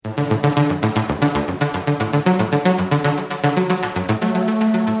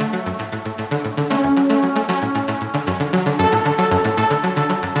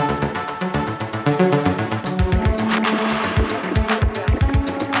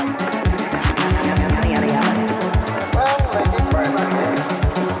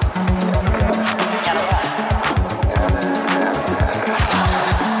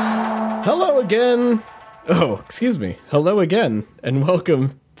Excuse me. Hello again, and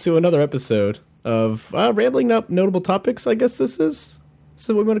welcome to another episode of Rambling Up Notable Topics, I guess this is.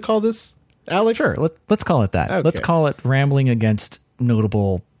 So what we want to call this, Alex? Sure, let's call it that. Okay. Let's call it Rambling Against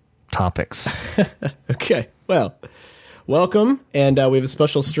Notable Topics. Okay, well, welcome, and we have a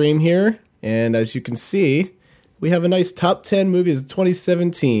special stream here, and as you can see, we have a nice top 10 movies of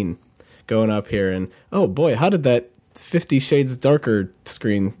 2017 going up here, and oh boy, how did that 50 Shades Darker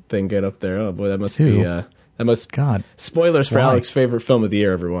screen thing get up there? Oh boy, that must be... God. Spoilers for Alex's favorite film of the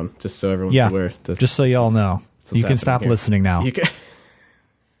year, everyone. Just so everyone's aware. Just so y'all know. You can stop listening now.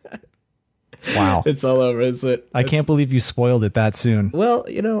 Wow. It's all over, isn't it? I can't believe you spoiled it that soon. Well,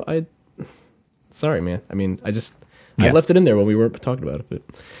 sorry, man. I mean, I left it in there when we weren't talking about it. But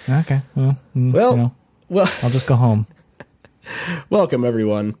okay. Well, I'll just go home. Welcome,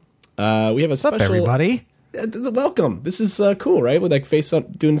 everyone. We have a special... What's up, everybody? Welcome. This is cool, right? With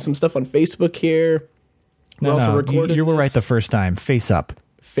doing some stuff on Facebook here. You were right the first time. Face up.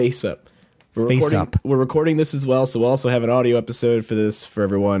 We're recording this as well, so we'll also have an audio episode for this for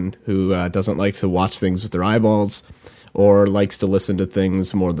everyone who doesn't like to watch things with their eyeballs or likes to listen to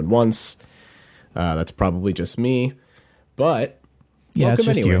things more than once. That's probably just me, but welcome it's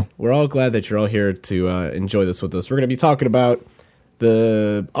just anyway. You. We're all glad that you're all here to enjoy this with us. We're going to be talking about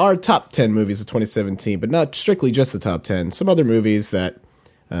our top 10 movies of 2017, but not strictly just the top 10. Some other movies that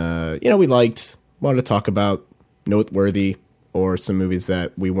we liked. Wanted to talk about, noteworthy, or some movies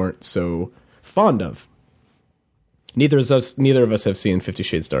that we weren't so fond of. Neither of us have seen 50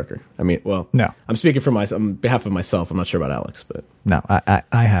 Shades Darker. I mean, well, no. I'm speaking on behalf of myself. I'm not sure about Alex, but no, I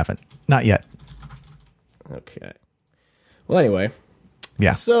haven't, not yet. Okay. Well, anyway,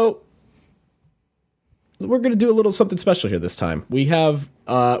 yeah. So we're gonna do a little something special here this time. We're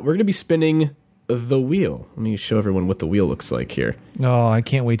gonna be spinning the wheel. Let me show everyone what the wheel looks like here. Oh, I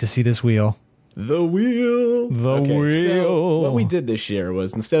can't wait to see this wheel. The wheel. So what we did this year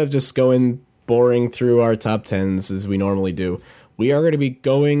was, instead of just going boring through our top 10s as we normally do, we are going to be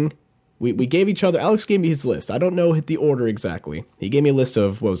going... We gave each other... Alex gave me his list. I don't know the order exactly. He gave me a list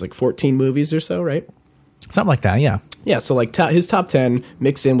of, 14 movies or so, right? Something like that, yeah. Yeah, so his top 10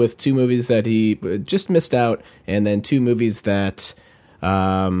 mixed in with 2 movies that he just missed out, and then 2 movies that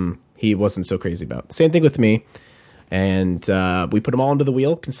he wasn't so crazy about. Same thing with me. And we put them all into the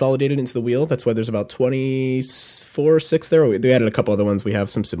wheel, consolidated into the wheel. That's why there's about 6 there. We added a couple other ones. We have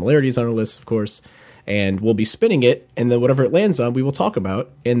some similarities on our list, of course. And we'll be spinning it, and then whatever it lands on, we will talk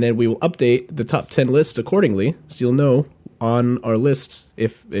about. And then we will update the top 10 list accordingly, so you'll know on our lists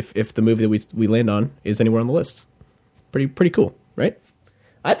if the movie that we land on is anywhere on the list. Pretty cool, right?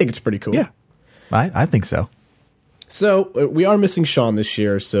 I think it's pretty cool. Yeah, I think so. So we are missing Sean this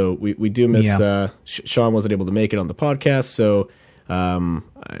year, so we do miss. Yeah. Sean wasn't able to make it on the podcast, so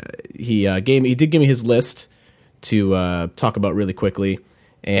he did give me his list to talk about really quickly,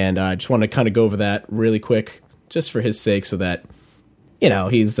 and I just want to kind of go over that really quick, just for his sake, so that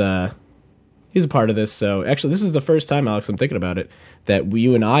he's a part of this. So actually, this is the first time, Alex, I'm thinking about it, that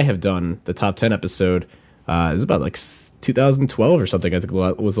you and I have done the top 10 episode. It was about 2012 or something. I think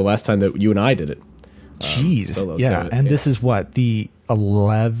was the last time that you and I did it. Jeez, yeah, and this is what, the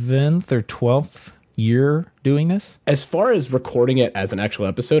 11th or 12th year doing this? As far as recording it as an actual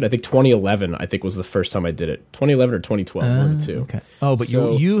episode, I think 2011, was the first time I did it. 2011 or 2012, one of the two. Okay. Oh, but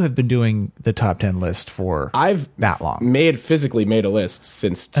so, you have been doing the top 10 list for that long. Physically made a list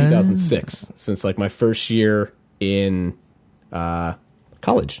since 2006, since my first year in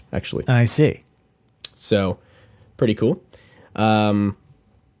college, actually. I see. So, pretty cool.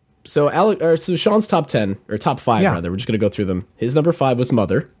 So Sean's top 10, or top 5 rather, we're just going to go through them. His number 5 was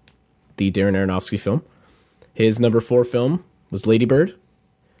Mother, the Darren Aronofsky film. His number 4 film was Lady Bird.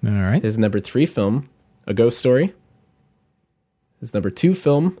 All right. His number 3 film, A Ghost Story. His number 2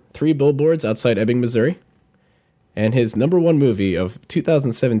 film, 3 Billboards Outside Ebbing, Missouri. And his number 1 movie of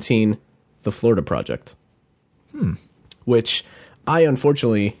 2017, The Florida Project. Which I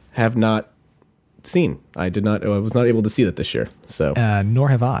unfortunately have not seen. I was not able to see that this year. So nor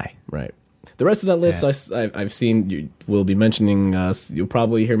have I. Right. The rest of that list I've seen. You will be mentioning. You'll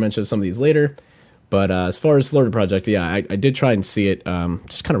probably hear mention of some of these later. But as far as Florida Project, I did try and see it.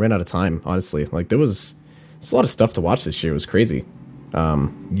 Just kind of ran out of time, honestly. There's a lot of stuff to watch this year. It was crazy.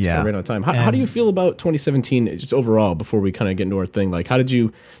 Yeah. Right on time. How do you feel about 2017 just overall before we kind of get into our thing? Like, how did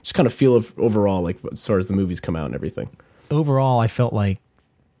you just kind of feel overall, like as far as the movies come out and everything? Overall, I felt like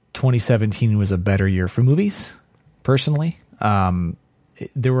 2017 was a better year for movies, personally.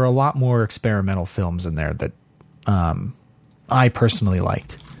 There were a lot more experimental films in there that I personally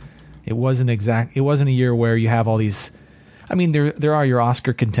liked. It wasn't a year where you have all these. I mean, there are your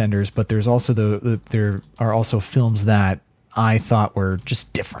Oscar contenders, but there's also there are also films that I thought were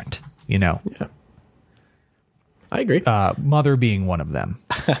just different. Yeah, I agree. Mother being one of them.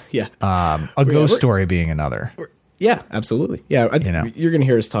 Yeah. A Ghost Story being another. Yeah, absolutely. Yeah, you're going to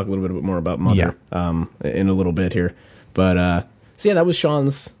hear us talk a little bit more about Mother in a little bit here. But so yeah, that was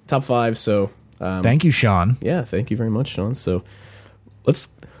Sean's top 5. So thank you, Sean. Yeah, thank you very much, Sean. So let's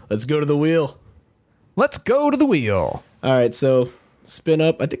go to the wheel. Let's go to the wheel. All right, so spin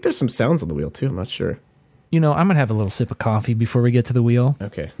up. I think there's some sounds on the wheel too. I'm not sure. I'm gonna have a little sip of coffee before we get to the wheel.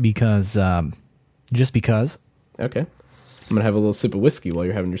 Okay. Because just because. Okay. I'm gonna have a little sip of whiskey while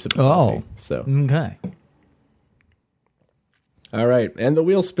you're having your sip of coffee. So okay. All right, and the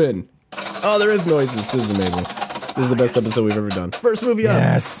wheel spin. Oh, there is noises. This is amazing. This is the best episode we've ever done. First movie up.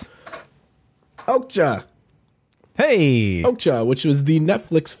 Yes. Okja. Hey. Okja, which was the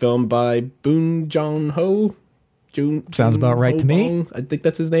Netflix film by Boon Joon-ho. Sounds about right to me. I think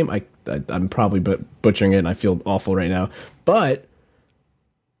that's his name. I'm probably butchering it, and I feel awful right now. But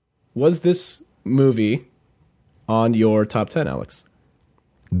was this movie on your top 10, Alex?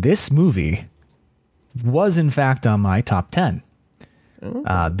 This movie was, in fact, on my top 10.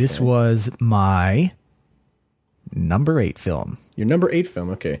 This was my number 8 film. Your number 8 film,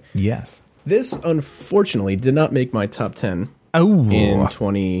 okay. Yes. This, unfortunately, did not make my top 10 in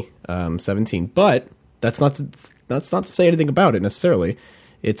 2017. But that's not to say anything about it, necessarily.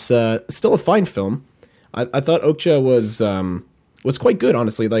 It's still a fine film. I thought Okja was quite good,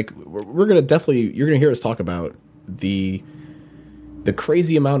 honestly. Like, you're going to hear us talk about the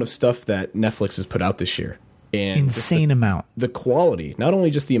crazy amount of stuff that Netflix has put out this year. And insane amount. The quality, not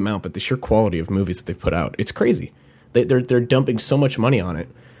only just the amount, but the sheer quality of movies that they've put out. It's crazy. They're dumping so much money on it.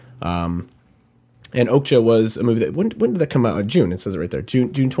 And Okja was a movie that when did that come out? June. It says it right there.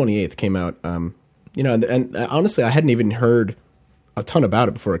 June 28th came out. And honestly, I hadn't even heard a ton about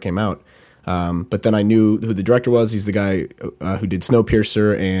it before it came out. But then I knew who the director was. He's the guy who did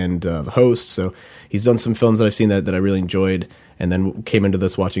Snowpiercer and The Host. So he's done some films that I've seen that I really enjoyed. And then came into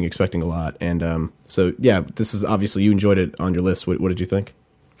this expecting a lot. And so, yeah, this is obviously you enjoyed it on your list. What did you think?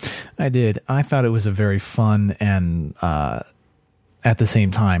 I did. I thought it was a very fun and at the same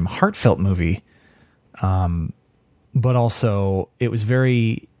time heartfelt movie. But also it was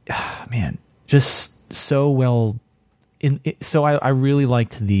very, just so well. So I really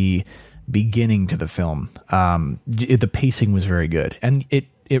liked the beginning to the film. The pacing was very good. And it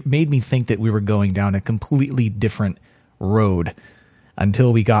made me think that we were going down a completely different road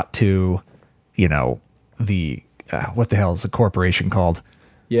until we got to, the what the hell is the corporation called?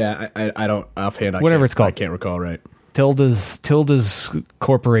 Yeah, I don't offhand. Whatever it's called, I can't recall. Right. Tilda's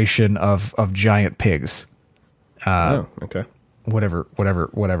corporation of giant pigs. Okay. Whatever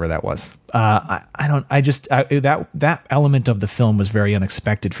that was. That element of the film was very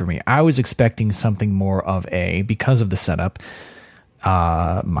unexpected for me. I was expecting something more of because of the setup,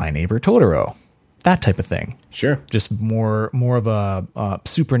 My Neighbor Totoro. That type of thing. Sure. Just more of a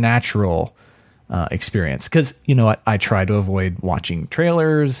supernatural experience. Because, you know what? I try to avoid watching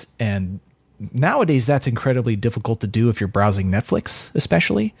trailers. And nowadays, that's incredibly difficult to do if you're browsing Netflix,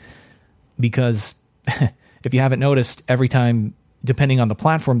 especially. Because if you haven't noticed, every time, depending on the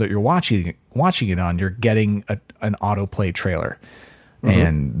platform that you're watching it on, you're getting an autoplay trailer. Mm-hmm.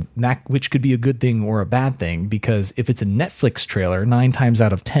 And that, which could be a good thing or a bad thing, because if it's a Netflix trailer, 9 times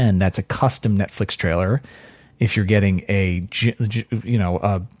out of 10, that's a custom Netflix trailer. If you're getting a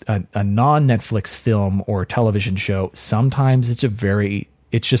non-Netflix film or television show, sometimes it's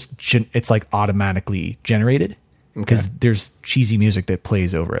like automatically generated because there's cheesy music that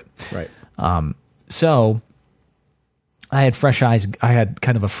plays over it. Right. So I had fresh eyes. I had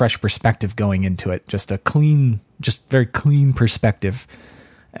kind of a fresh perspective going into it, just very clean perspective.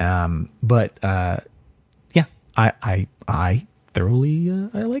 But I thoroughly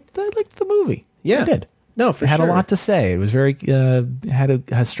I liked the movie. Yeah, I did. No, for it sure. had a lot to say. It was very had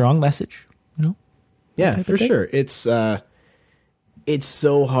a strong message. Yeah, for sure. It's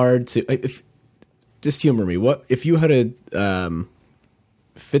so hard to just humor me. What if you had to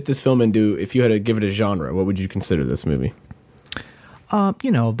fit this film into? If you had to give it a genre, what would you consider this movie?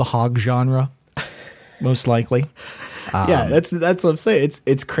 The hog genre, most likely. Yeah, that's what I'm saying.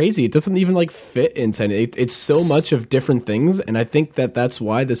 It's crazy. It doesn't even like fit into it's so much of different things, and I think that's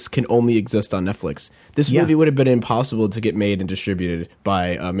why this can only exist on Netflix. This movie would have been impossible to get made and distributed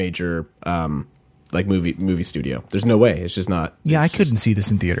by a major like movie studio. There's no way. It's just not. Yeah, I couldn't see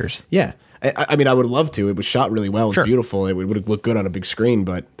this in theaters. Yeah. I mean, I would love to. It was shot really well. It was beautiful. It would have looked good on a big screen,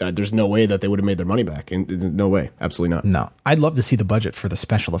 but there's no way that they would have made their money back. No way. Absolutely not. No. I'd love to see the budget for the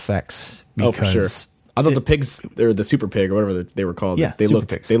special effects. Oh, for sure. I thought the pigs, or the super pig, or whatever they were called, yeah, they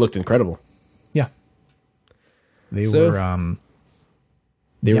looked incredible. Yeah. They were super.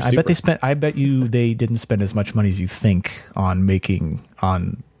 I bet you they didn't spend as much money as you think on making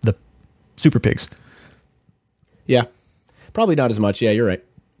on the super pigs. Yeah. Probably not as much. Yeah, you're right.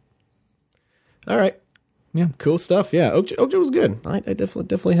 All right. Yeah. Cool stuff. Yeah. Okja was good. I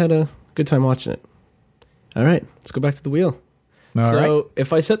definitely had a good time watching it. All right. Let's go back to the wheel. All right.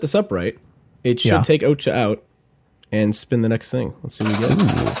 If I set this up right, it should take Okja out and spin the next thing. Let's see what we get.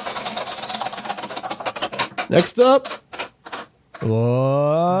 Next up.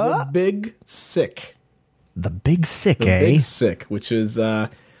 The Big Sick. The Big Sick, The Big Sick, which is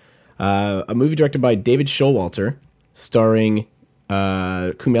a movie directed by David Showalter, starring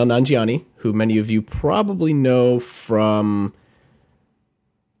Kumail Nanjiani, who many of you probably know from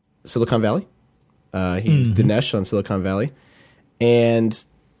Silicon Valley. He's Dinesh on Silicon Valley. And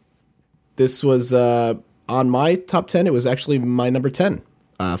this was on my top 10. It was actually my number 10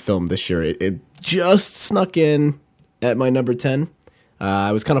 film this year. It just snuck in at my number 10.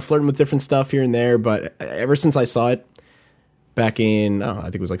 I was kind of flirting with different stuff here and there, but ever since I saw it back in, I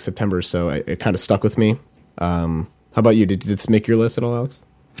think it was like September or so, it kind of stuck with me. How about you? Did this make your list at all, Alex?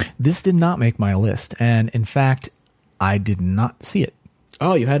 This did not make my list, and in fact, I did not see it.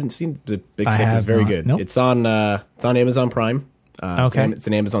 Oh, you hadn't seen The Big Sick? It's very good. Nope. It's on Amazon Prime. Okay. It's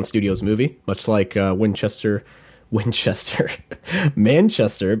an Amazon Studios movie, much like Manchester by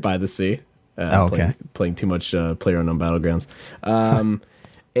the Sea. Playing too much PlayerUnknown Battlegrounds.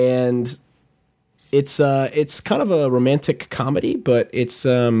 And it's kind of a romantic comedy, but it's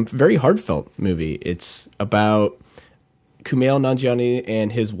very heartfelt movie. It's about Kumail Nanjiani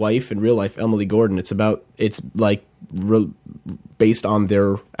and his wife in real life, Emily Gordon. It's based on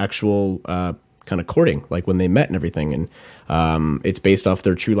their actual kind of courting, like when they met and everything. And it's based off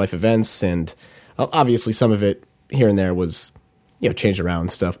their true life events. And obviously some of it here and there was, changed around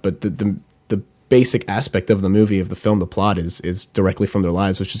and stuff. But the basic aspect of the movie, of the film, the plot is directly from their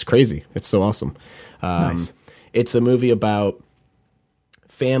lives, which is crazy. It's so awesome. Nice. It's a movie about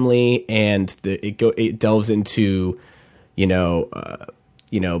family, and it delves into,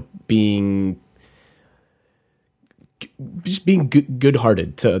 being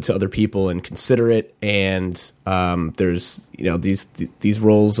good-hearted to other people and considerate, and there's these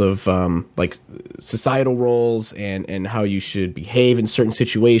roles of like societal roles and how you should behave in certain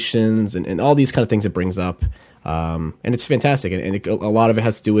situations and all these kind of things it brings up, and it's fantastic, and a lot of it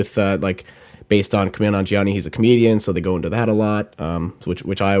has to do with like based on Kumail Nanjiani. He's a comedian, so they go into that a lot,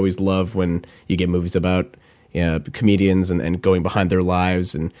 which I always love when you get movies about comedians and going behind their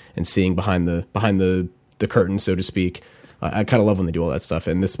lives and seeing behind the curtain, so to speak. I kind of love when they do all that stuff,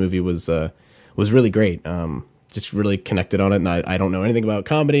 and this movie was really great. Just really connected on it, and I don't know anything about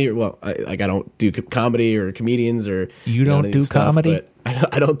comedy, or I don't do comedy or comedians or you don't do stuff, comedy.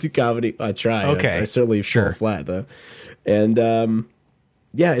 I don't do comedy. I try. Okay, I certainly fall flat though, and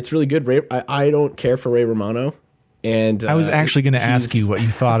it's really good. I don't care for Ray Romano. And I was actually going to ask you what you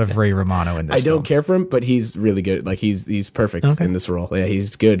thought of Ray Romano in this film. I don't care for him, but he's really good. Like he's perfect in this role. Yeah,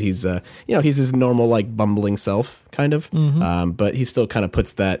 he's good. He's he's his normal like bumbling self kind of. But he still kind of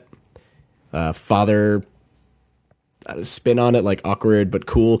puts that father spin on it, like awkward but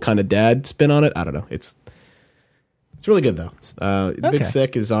cool kind of dad spin on it. I don't know. It's really good though. The Big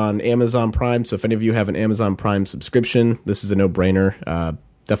Sick is on Amazon Prime, so if any of you have an Amazon Prime subscription, this is a no-brainer.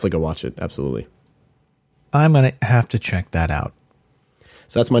 Definitely go watch it. Absolutely. I'm going to have to check that out.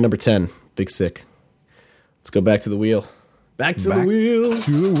 So that's my number 10, Big Sick. Let's go back to the wheel. Back to the wheel.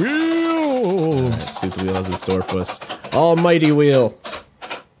 To the wheel. Let's see what the wheel has in store for us. Almighty wheel.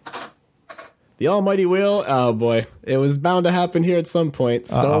 The almighty wheel. Oh, boy. It was bound to happen here at some point.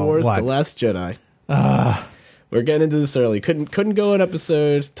 Star Wars The Last Jedi. We're getting into this early. Couldn't go an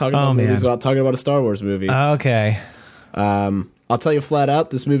episode talking about movies without talking about a Star Wars movie. Okay. I'll tell you flat out,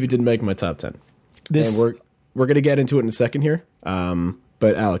 this movie didn't make my top 10. And we're going to get into it in a second here.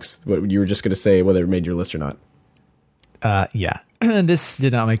 But Alex, what you were just going to say whether it made your list or not. Yeah. This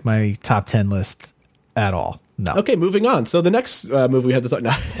did not make my top 10 list at all. No. Okay, moving on. So the next movie we have to talk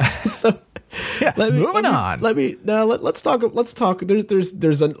now. Let's talk. Let's talk.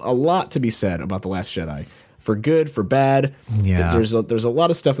 There's a lot to be said about The Last Jedi. for good, for bad. Yeah. There's a lot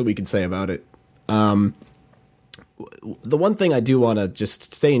of stuff that we can say about it. The one thing I do want to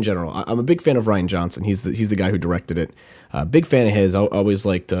just say in general, I'm a big fan of Rian Johnson. He's the guy who directed it. Big fan of his. I always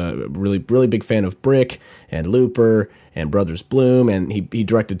liked, really big fan of Brick and Looper and Brothers Bloom. And he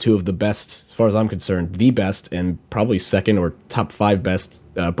directed two of the best, as far as I'm concerned, the best and probably second or top 5 best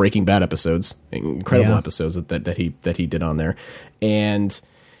Breaking Bad episodes. Incredible episodes that he did on there. And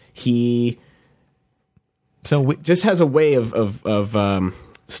he just has a way of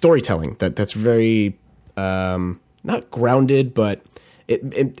storytelling that's very not grounded, but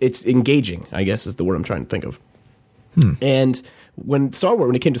it's engaging, I guess is the word I'm trying to think of. And when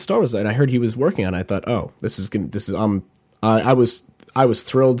it came to Star Wars, and I heard he was working on it, I thought, oh, I was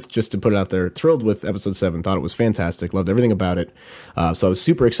thrilled, just to put it out there, thrilled with episode 7, thought it was fantastic, loved everything about it. So I was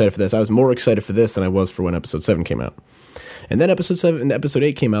super excited for this. I was more excited for this than I was for when episode 7 came out. And then episode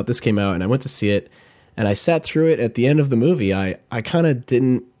 8 came out, this came out, and I went to see it, and I sat through it. At the end of the movie, I kind of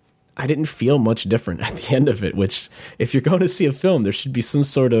didn't feel much different at the end of it, which, if you're going to see a film, there should be some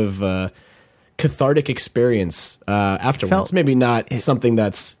sort of cathartic experience afterwards. Maybe not something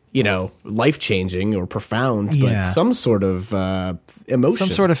that's, life-changing or profound, but some sort of emotion.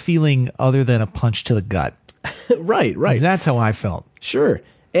 Some sort of feeling other than a punch to the gut. Right. That's how I felt. Sure.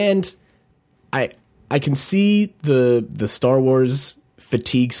 And I can see the Star Wars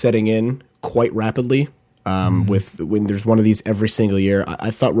fatigue setting in quite rapidly. With when there's one of these every single year.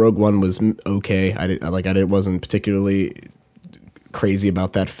 I thought Rogue One was okay. I wasn't particularly crazy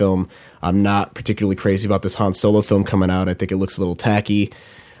about that film. I'm not particularly crazy about this Han Solo film coming out. I think it looks a little tacky.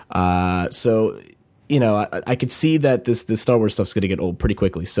 So I could see that this Star Wars stuff's going to get old pretty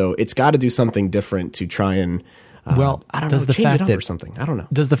quickly. So it's got to do something different to try and I don't know, change it up or something. I don't know.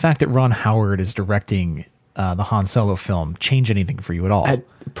 Does the fact that Ron Howard is directing the Han Solo film change anything for you at all?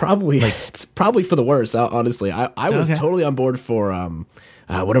 It's probably for the worse. Honestly, I was totally on board for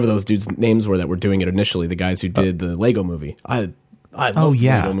whatever those dudes' names were that were doing it initially. The guys who did the Lego Movie. I loved the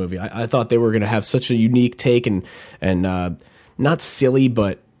Lego Movie. I thought they were going to have such a unique take and not silly,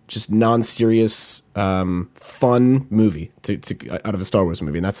 but just non-serious, fun movie to out of a Star Wars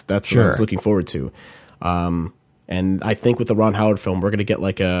movie, and that's what I was looking forward to. And I think with the Ron Howard film, we're going to get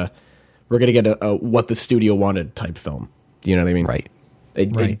a what the studio wanted type film. You know what I mean? Right. A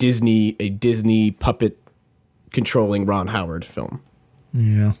Disney puppet controlling Ron Howard film.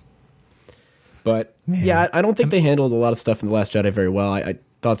 Yeah. But I don't think they handled a lot of stuff in The Last Jedi very well. I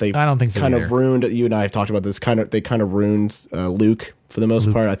thought they I don't think so kind either. of ruined. You and I have talked about this. They kind of ruined Luke for the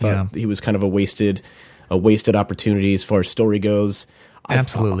most part. I thought he was kind of a wasted opportunity as far as story goes.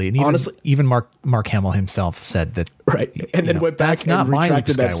 Absolutely. And honestly, even Mark Hamill himself said that. Right. And then went back and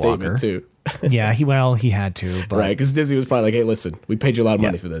retracted that statement too. Yeah, he had to. But right, because Disney was probably like, "Hey, listen, we paid you a lot of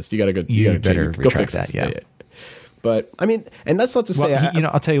money for this. You got to go. You better go retract fix that." this. Yeah. But I mean, and that's not to say.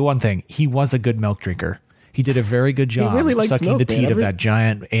 I'll tell you one thing. He was a good milk drinker. He did a very good job sucking milk, the teat of that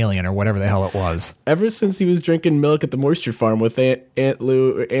giant alien or whatever the hell it was. Ever since he was drinking milk at the moisture farm with Aunt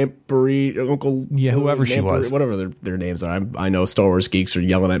Lou, Aunt Brie, Uncle whoever she was, whatever their names are. I know Star Wars geeks are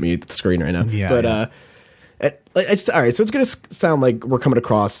yelling at me at the screen right now. It's all right. So it's going to sound like we're coming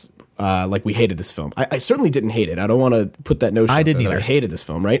across like we hated this film. I certainly didn't hate it. I don't want to put that notion. I didn't either. I hated this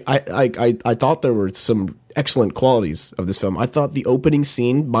film. Right. I thought there were some excellent qualities of this film. I thought the opening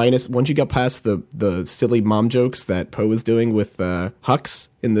scene, minus once you got past the silly mom jokes that Poe was doing with Hux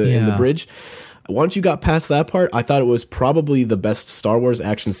in the bridge. Once you got past that part, I thought it was probably the best Star Wars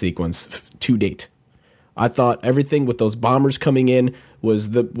action sequence to date. I thought everything with those bombers coming in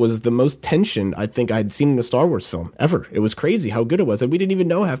was the most tension I think I'd seen in a Star Wars film ever. It was crazy how good it was, and we didn't even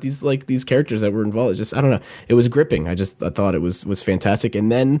know half these characters that were involved. It's just, I don't know. It was gripping. I thought it was fantastic,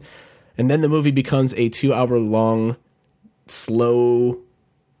 and then the movie becomes a 2-hour long, slow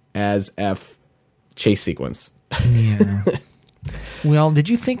as F chase sequence. Yeah. Well, did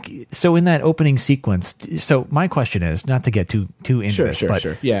you think so in that opening sequence? So my question is, not to get too into this,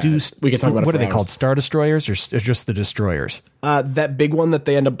 but yeah, we can talk about it. What are they called? Star Destroyers or just the destroyers? That big one that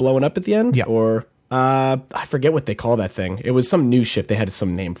they end up blowing up at the end, or I forget what they call that thing. It was some new ship. They had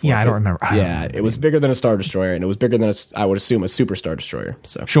some name for it. Yeah, I don't remember. It was bigger than a Star Destroyer, and it was bigger than I would assume a Super Star Destroyer.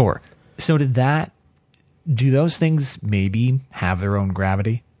 So sure. So do those things maybe have their own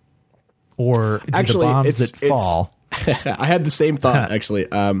gravity, or do the bombs that fall? I had the same thought, actually. Do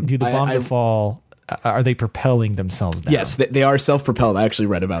the bombs that fall, are they propelling themselves down? Yes, they are self-propelled. I actually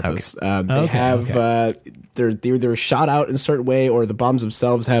read about this. They have they're either shot out in a certain way, or the bombs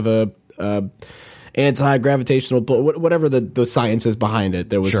themselves have a anti-gravitational, whatever the science is behind it.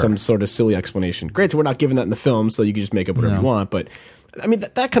 There was some sort of silly explanation. Granted, we're not given that in the film, so you can just make up whatever you want. But I mean,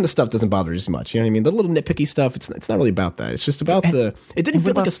 that kind of stuff doesn't bother you as much. You know what I mean? The little nitpicky stuff, it's not really about that. It's just about it didn't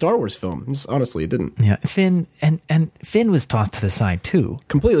feel like a Star Wars film. Just, honestly, it didn't. Yeah, Finn and Finn was tossed to the side too.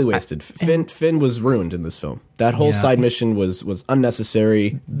 Completely wasted. Finn was ruined in this film. That whole side mission was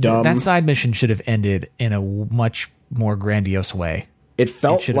unnecessary, dumb. That side mission should have ended in a much more grandiose way. It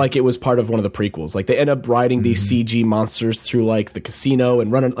felt like it was part of one of the prequels. Like they end up riding these CG monsters through like the casino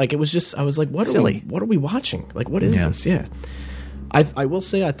and running. Like it was just, I was like, what are we watching? Like, what is this? Yeah. I will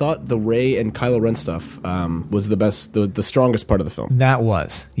say I thought the Rey and Kylo Ren stuff was the best, the strongest part of the film. That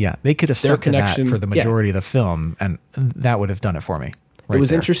was, yeah. They could have stuck to that for the majority of the film, and that would have done it for me. It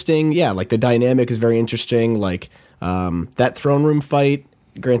was interesting. Yeah, like the dynamic is very interesting. Like that throne room fight,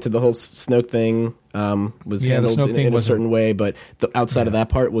 granted the whole Snoke thing was handled in a certain way, but the outside of that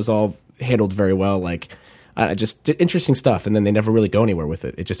part was all handled very well. Like just interesting stuff, and then they never really go anywhere with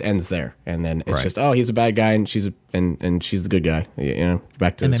it. It just ends there, and then it's just he's a bad guy, and she's the good guy. You know,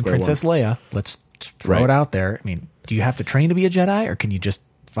 back to square one. Princess Leia. Let's throw it out there. I mean, do you have to train to be a Jedi, or can you just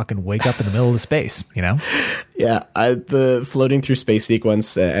fucking wake up in the middle of the space? You know? Yeah, the floating through space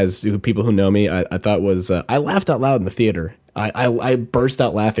sequence, as people who know me, I thought was I laughed out loud in the theater. I burst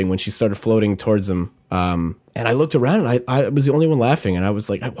out laughing when she started floating towards him. And I looked around and I was the only one laughing, and I was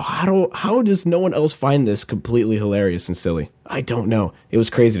like, how does no one else find this completely hilarious and silly? I don't know. It was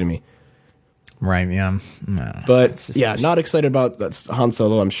crazy to me. Right, yeah. No, but yeah, not excited about that Han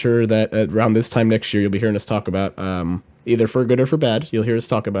Solo. I'm sure that around this time next year, you'll be hearing us talk about either for good or for bad. You'll hear us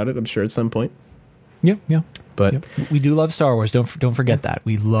talk about it, I'm sure, at some point. Yeah. But we do love Star Wars. Don't forget that.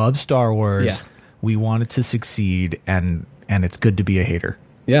 We love Star Wars. Yeah. We want it to succeed, and it's good to be a hater.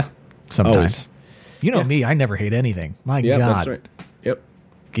 Yeah. Sometimes. Always. You know me, I never hate anything. My God. That's right. Yep.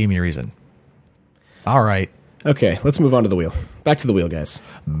 Give me a reason. All right. Okay, let's move on to the wheel. Back to the wheel, guys.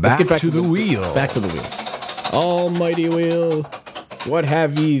 Let's get back to the wheel. Back to the wheel. Almighty wheel, what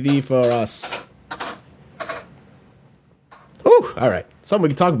have ye thee for us? Ooh, all right. Something we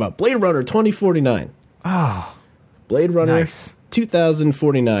can talk about. Blade Runner 2049. Blade Runner nice.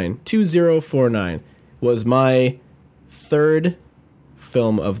 2049 was my third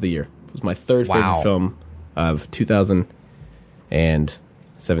film of the year. It was my third favorite film of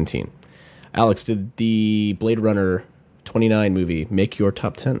 2017. Alex, did the Blade Runner 29 movie make your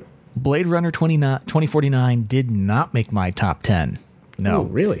top 10? Blade Runner 2049 did not make my top 10. No. Oh,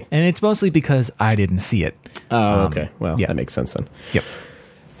 really? And it's mostly because I didn't see it. Oh, okay. Well, that makes sense then. Yep.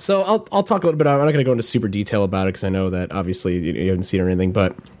 So I'll talk a little bit. I'm not going to go into super detail about it because I know that obviously you haven't seen it or anything.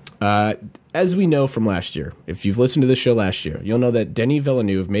 But as we know from last year, if you've listened to the show last year, you'll know that Denis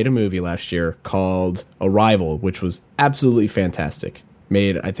Villeneuve made a movie last year called Arrival, which was absolutely fantastic.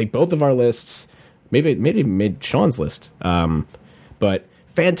 Made, I think, both of our lists. Maybe made Sean's list. But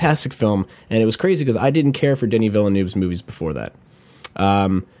fantastic film. And it was crazy because I didn't care for Denis Villeneuve's movies before that.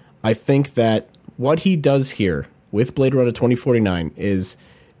 I think that what he does here with Blade Runner 2049 is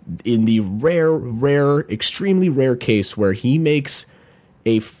in the rare, extremely rare case where he makes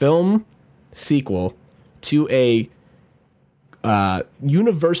a film sequel to a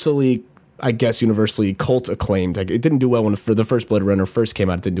universally cult acclaimed. Like, it didn't do well when the first Blade Runner first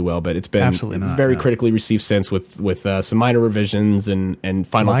came out. It didn't do well, but it's been very critically received since with some minor revisions and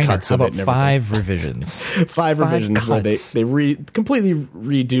final cuts of it. How about 5 revisions? 5 revisions cuts. where they completely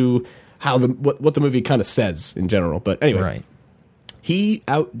redo how what the movie kind of says in general. But anyway, right. He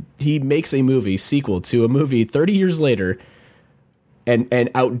makes a movie sequel to a movie 30 years later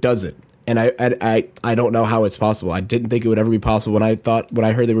and outdoes it. And I don't know how it's possible. I didn't think it would ever be possible. When I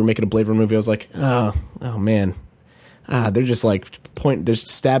heard they were making a Blade Runner movie, I was like, oh man. They're just they're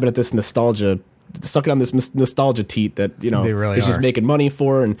stabbing at this nostalgia, sucking on this nostalgia teat that, they really is just making money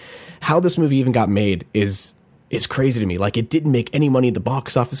for. And how this movie even got made is crazy to me. Like, it didn't make any money at the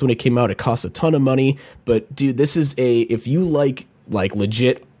box office when it came out. It cost a ton of money. But dude, this is if you like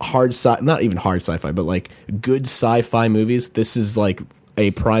legit not even hard sci-fi, but like good sci-fi movies, this is like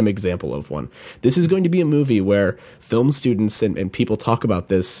a prime example of one. This is going to be a movie where film students and people talk about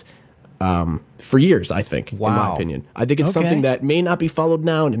this for years, I think, in my opinion. I think it's something that may not be followed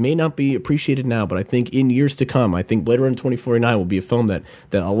now and it may not be appreciated now, but I think in years to come, I think Blade Runner 2049 will be a film that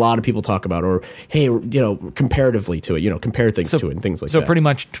a lot of people talk about, or, hey, comparatively to it, compare things to it and things like that. So pretty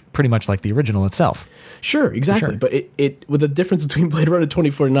much like the original itself. Sure, exactly. Sure. But it with the difference between Blade Runner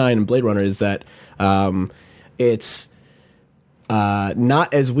 2049 and Blade Runner is that it's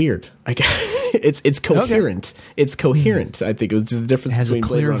not as weird. I guess it's coherent. It's coherent. I think it was just the difference It has between a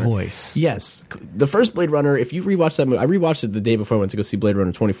clear Blade Runner. voice. Yes, the first Blade Runner. If you rewatch that movie, I rewatched it the day before I went to go see Blade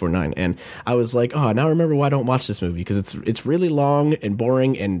Runner 2049, and I was like, oh, now I remember why I don't watch this movie, because it's really long and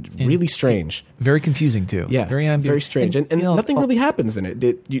boring and really strange. Very confusing too. Yeah, very strange, and you know, nothing really happens in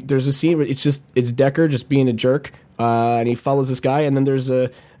it. There's a scene where it's Deckard just being a jerk, and he follows this guy, and then there's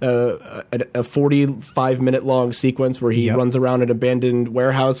a 45-minute long sequence where he runs around an abandoned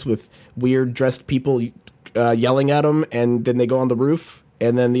warehouse with weird dressed people yelling at him, and then they go on the roof,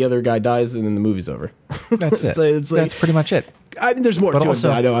 and then the other guy dies, and then the movie's over. That's it. That's pretty much it. I mean, there's more to also,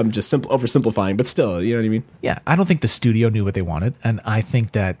 it. I know I'm just oversimplifying, but still, you know what I mean? Yeah, I don't think the studio knew what they wanted, and I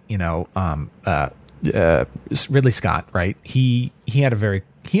think that Ridley Scott, right? He had a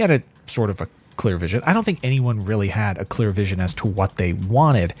sort of a clear vision. I don't think anyone really had a clear vision as to what they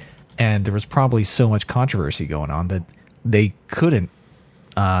wanted, and there was probably so much controversy going on that they couldn't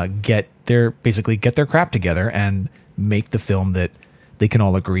get their crap together and make the film that they can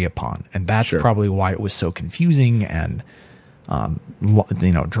all agree upon. And that's probably why it was so confusing and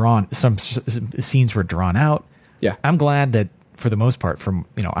drawn. Some scenes were drawn out. Yeah, I'm glad that for the most part,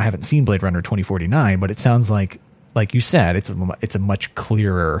 I haven't seen Blade Runner 2049, but it sounds like you said, it's a much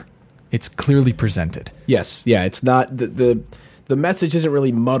clearer. It's clearly presented. Yes, yeah. It's not the message isn't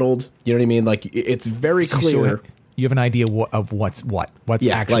really muddled. You know what I mean? Like, it's very clear. You have an idea of what's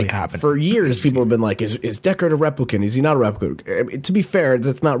actually happening. For years, people have been like, "Is Deckard a replicant? Is he not a replicant?" I mean, to be fair,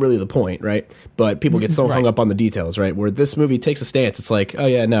 that's not really the point, right? But people get so hung up on the details, right? Where this movie takes a stance, it's like, "Oh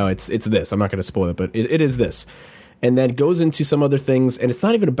yeah, no, it's this." I'm not going to spoil it, but it is this, and then goes into some other things, and it's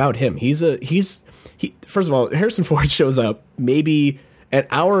not even about him. He's first of all, Harrison Ford shows up maybe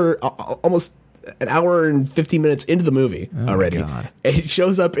almost an hour and 15 minutes into the movie already. God. And he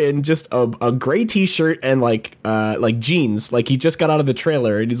shows up in just a gray t-shirt and like jeans, like he just got out of the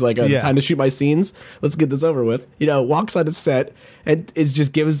trailer, and he's like, it's time to shoot my scenes. Let's get this over with. Walks on the set and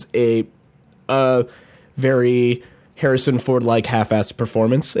gives a very Harrison Ford like half-assed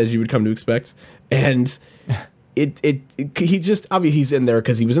performance, as you would come to expect. And he just, obviously he's in there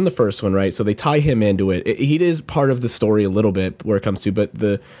because he was in the first one, right? So they tie him into it. He is part of the story a little bit where it comes to, but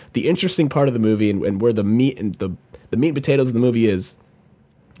the interesting part of the movie and where the meat and the meat and potatoes of the movie is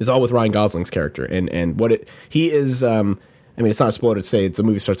all with Ryan Gosling's character and what he is. I mean, it's not a spoiler to say the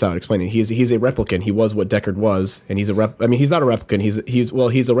movie starts out explaining he's a replicant. He was what Deckard was, and he's not a replicant. He's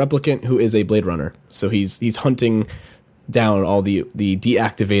a replicant who is a Blade Runner. So he's hunting down all the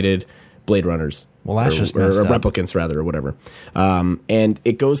deactivated Blade Runners. Well, that's just or replicants rather, or whatever. And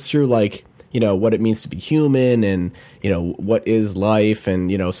it goes through what it means to be human, and what is life,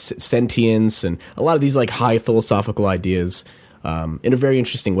 and sentience, and a lot of these like high philosophical ideas in a very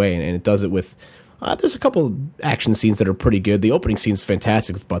interesting way. And it does it with there's a couple action scenes that are pretty good. The opening scene's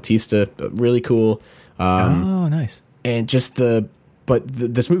fantastic with Bautista, really cool. Oh, nice. And just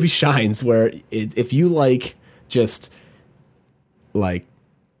this movie shines where if you like just like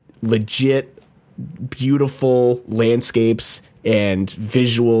legit beautiful landscapes and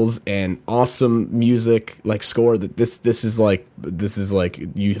visuals and awesome music, like score, that this is like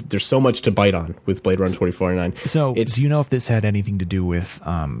there's so much to bite on with Blade Runner 2049. So do you know if this had anything to do with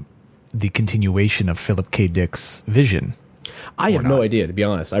the continuation of Philip K. Dick's vision? I have no idea, to be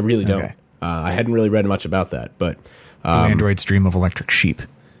honest. I really don't. Okay. I hadn't really read much about that, but Android's Dream of Electric Sheep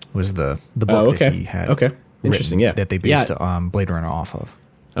was the book that he had. Okay, interesting. Yeah, that they based Blade Runner off of.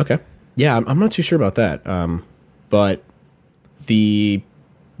 Okay. Yeah, I'm not too sure about that. But the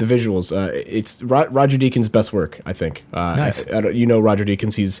visuals, it's Roger Deakins' best work, I think. Nice. Roger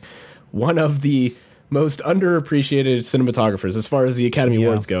Deakins. He's one of the most underappreciated cinematographers as far as the Academy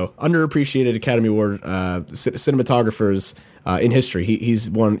Awards go. Underappreciated Academy Award cinematographers in history. He's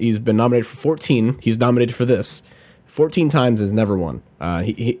been nominated for 14. He's nominated for this 14 times, has never won.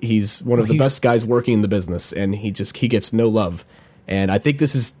 He's one of the best guys working in the business, and he gets no love. And I think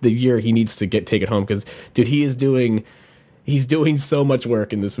this is the year he needs to take it home, because, dude, he's doing so much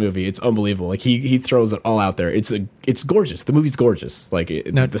work in this movie. It's unbelievable. Like he throws it all out there. It's gorgeous. The movie's gorgeous. Like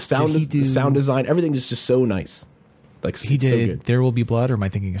the sound design, everything is just so nice. Like he did so good. There Will Be Blood, or am I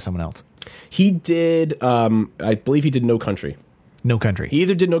thinking of someone else? He did. I believe he did No Country. No Country. He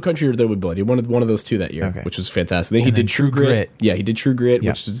either did No Country or There Will Be Blood. He wanted one of those two that year, which was fantastic. Then he did True Grit. Yeah, he did True Grit,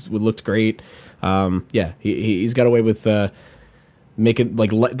 which looked great. He's got away with making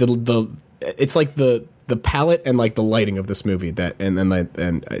like it's like the palette and like the lighting of this movie and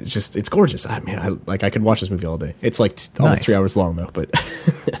it's gorgeous. I mean, I could watch this movie all day. It's like almost 3 hours long though, but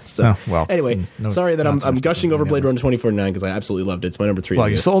anyway, sorry that I'm gushing over Blade Runner 2049 because I absolutely loved it. It's my number 3. Well,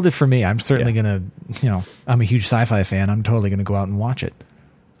 you sold it for me. I'm certainly gonna, I'm a huge sci-fi fan. I'm totally gonna go out and watch it.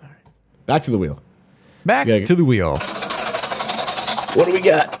 All right. Back to the wheel. Back gotta- to the wheel. What do we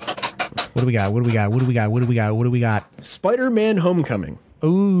got? What do we got? What do we got? What do we got? What do we got? What do we got? Spider-Man Homecoming.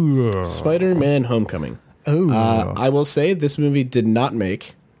 Ooh. Spider-Man Homecoming. Ooh. I will say this movie did not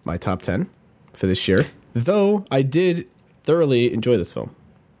make my top 10 for this year, though I did thoroughly enjoy this film.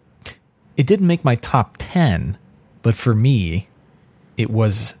 It didn't make my top 10, but for me, it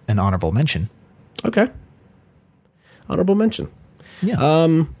was an honorable mention. Okay. Honorable mention. Yeah.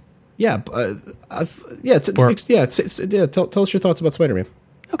 Yeah. Tell us your thoughts about Spider-Man.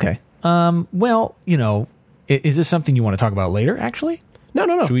 Okay. Well, is this something you want to talk about later, actually? No.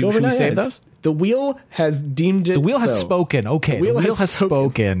 Should we, Go over should we now. save Yeah, those? The wheel has deemed it. The wheel has so. spoken. Okay. The wheel has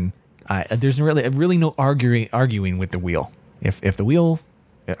spoken. There's really no arguing with the wheel. If the wheel,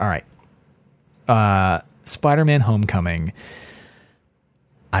 all right. Spider-Man Homecoming.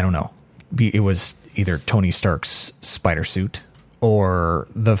 I don't know. It was either Tony Stark's spider suit or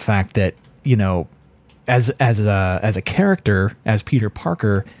the fact that, as a character, as Peter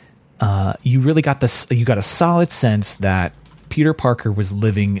Parker, you really got you got a solid sense that Peter Parker was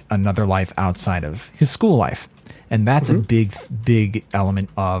living another life outside of his school life. And that's a big element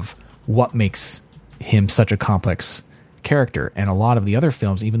of what makes him such a complex character. And a lot of the other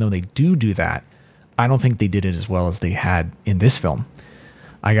films, even though they do that, I don't think they did it as well as they had in this film.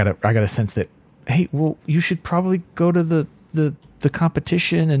 I got a sense that, hey, well, you should probably go to the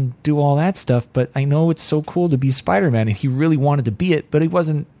competition and do all that stuff, but I know it's so cool to be Spider-Man, and he really wanted to be it, but he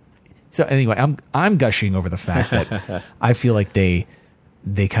wasn't. So anyway, I'm gushing over the fact that I feel like they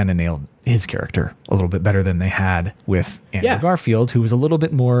kind of nailed his character a little bit better than they had with Andrew Garfield, who was a little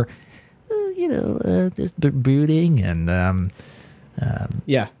bit more, just brooding and.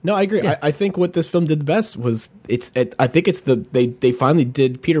 Yeah, no, I agree. Yeah. I think what this film did best was they finally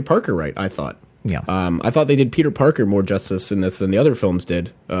did Peter Parker right. I thought. Yeah. I thought they did Peter Parker more justice in this than the other films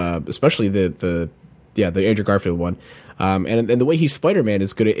did, especially the Andrew Garfield one. And the way he's Spider-Man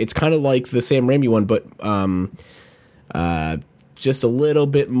is good. It's kind of like the Sam Raimi one, but just a little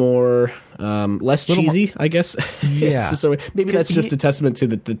bit more less cheesy, I guess. Yeah. So maybe that's just a testament to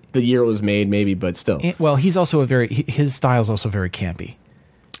the year it was made, maybe, but still. Well, he's also his style is also very campy.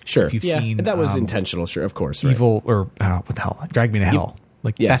 Sure. Seen, that was intentional. Sure, of course. Right. Evil or what the hell? Drag Me to Hell.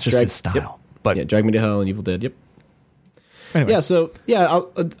 That's just his style. Yep. But Drag Me to Hell and Evil Dead. Yep. Anyway. Yeah. So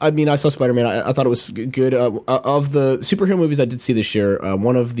I saw Spider-Man. I thought it was good. Of the superhero movies I did see this year,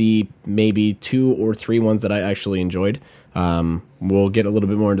 one of the maybe 2 or 3 ones that I actually enjoyed. We'll get a little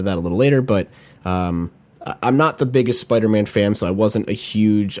bit more into that a little later, but I'm not the biggest Spider-Man fan, so I wasn't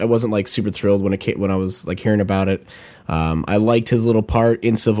like super thrilled when I was like hearing about it. I liked his little part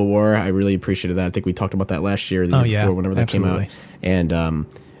in Civil War. I really appreciated that. I think we talked about that last year, the year before, whenever that came out. And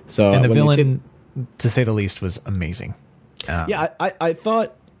the villain, to say the least, was amazing. I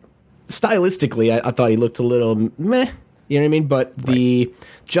thought stylistically, I thought he looked a little meh. You know what I mean? But the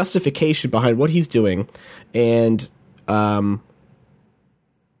justification behind what he's doing and how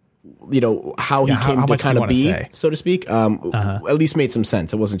he came to kind of be, so to speak, at least made some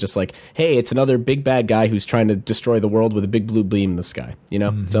sense. It wasn't just like, hey, it's another big bad guy who's trying to destroy the world with a big blue beam in the sky,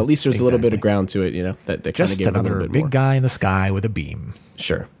 So at least there's a little bit of ground to it, that kind of gave another a little bit big more. Guy in the sky with a beam.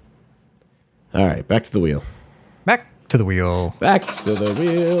 Sure. All right, back to the wheel. Back to the wheel. Back to the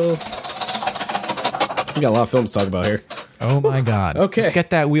wheel. We got a lot of films to talk about here. Oh my God. Okay. Let's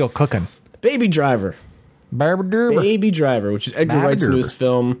get that wheel cooking. Baby Driver. Baby Driver, which is Edgar Wright's newest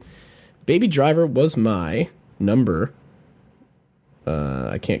film. Baby Driver was my number.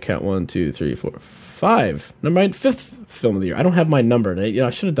 I can't count 1, 2, 3, 4, 5. My 5th film of the year. I don't have my number. I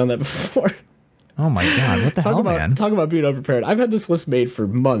should have done that before. Oh my God! What the hell, man? Talk about being unprepared. I've had this list made for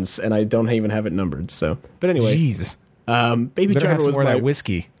months, and I don't even have it numbered. So, but anyway, jeez. Baby Driver was that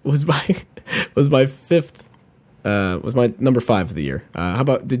whiskey. Was my 5th. Was my number 5 of the year. How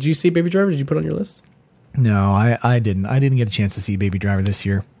about? Did you see Baby Driver? Did you put it on your list? No, I didn't. I didn't get a chance to see Baby Driver this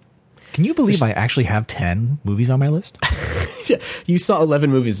year. Can you believe I actually have 10 movies on my list? Yeah, you saw 11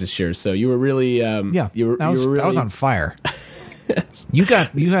 movies this year, so you were really I was on fire. You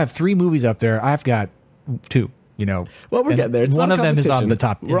have 3 movies up there. I've got 2. Well, we're getting there. It's one not of them is on the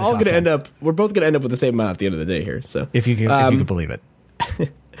top. We're all going to end up. We're both going to end up with the same amount at the end of the day here. So if you can believe it,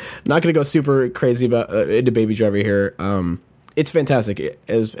 not going to go super crazy about into Baby Driver here. It's fantastic.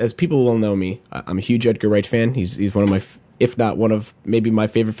 As people will know me, I'm a huge Edgar Wright fan. He's one of my, if not one of maybe my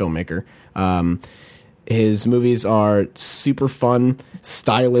favorite filmmaker. His movies are super fun,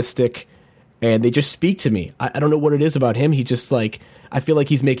 stylistic, and they just speak to me. I don't know what it is about him. He just like, I feel like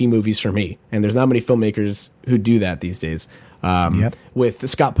he's making movies for me, and there's not many filmmakers who do that these days. With the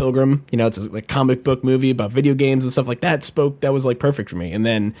Scott Pilgrim, you know, it's a like comic book movie about video games and stuff like that. That was like perfect for me. And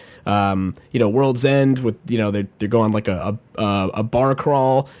then, you know, World's End with, you know, they're going like a bar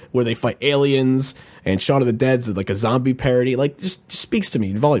crawl where they fight aliens, and Shaun of the Dead's like a zombie parody. Like just speaks to me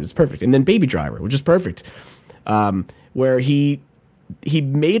in volume. It's perfect. And then Baby Driver, which is perfect, where he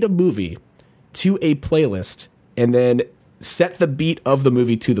made a movie to a playlist and then set the beat of the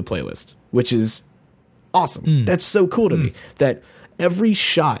movie to the playlist, which is awesome. That's so cool to me, that every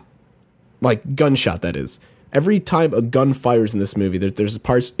shot, like gunshot, that is, every time a gun fires in this movie, there's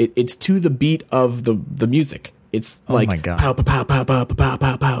parts, it's to the beat of the music. It's like, my God. Pow, pow, pow, pow, pow, pow,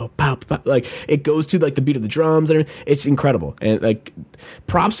 pow, pow, pow, pow. Like it goes to like the beat of the drums, and it's incredible. And like,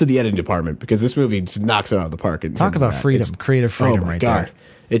 props to the editing department, because this movie just knocks it out of the park. Talk about freedom, creative freedom, right there.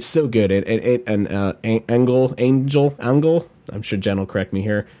 It's so good. And Angel, I'm sure Jen will correct me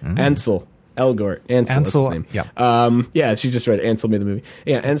here. Ansel Elgort. Ansel, that's his name. Yeah. Yeah, she just read Ansel made the movie.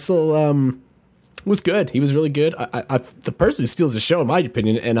 Yeah, Ansel was good. He was really good. The person who steals the show, in my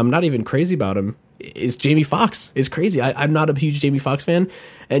opinion, and I'm not even crazy about him, is Jamie Foxx. It's crazy. I'm not a huge Jamie Foxx fan,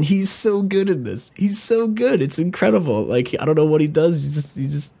 and he's so good in this. He's so good. It's incredible. Like, I don't know what he does.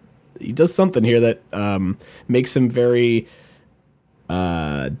 He does something here that makes him very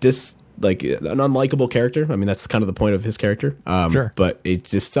like an unlikable character. I mean, that's kind of the point of his character. Sure. But it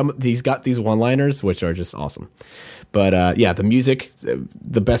just he's got these one-liners which are just awesome. But yeah, the music,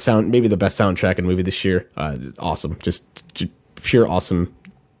 the best soundtrack in the movie this year. Awesome, just pure awesome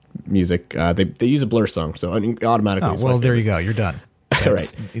music. They use a Blur song, so automatically. Oh, well, there you go. You're done.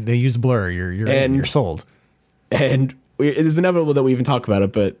 Right. They use Blur. You're sold. And it is inevitable that we even talk about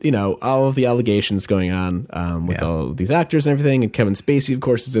it, but you know, all of the allegations going on with all these actors and everything, and Kevin Spacey, of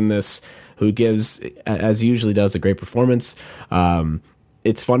course, is in this, who gives, as he usually does, a great performance.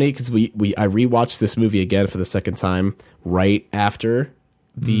 It's funny because I rewatched this movie again for the second time right after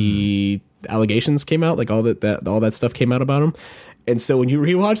the allegations came out, like all that stuff came out about him. And so when you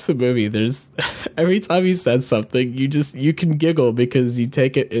rewatch the movie, there's every time he says something, you can giggle because you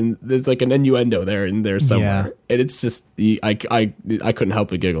take it and there's like an innuendo there in there somewhere. Yeah. And it's just I couldn't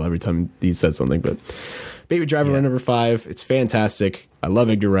help but giggle every time he said something. But Baby Driver number 5, it's fantastic. I love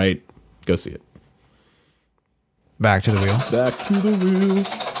Edgar Wright. Go see it. Back to the wheel. Back to the wheel.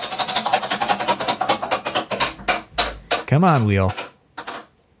 Come on, wheel.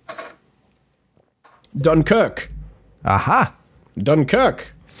 Dunkirk. Aha.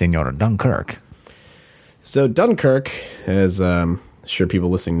 Dunkirk. Senor Dunkirk. So Dunkirk, as sure people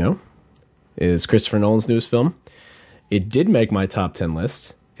listening know, is Christopher Nolan's newest film. It did make my top 10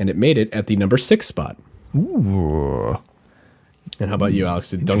 list, and it made it at the number 6 spot. Ooh. And how about you,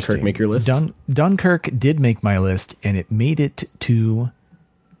 Alex? Did Dunkirk make your list? Dunkirk did make my list, and it made it to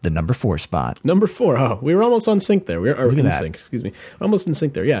the number 4 spot. Number 4. Oh, we were almost on sync there. Look at that. Sync. Excuse me. Almost in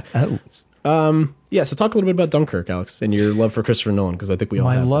sync there. Yeah. Oh. Yeah. So talk a little bit about Dunkirk, Alex, and your love for Christopher Nolan, because I think we all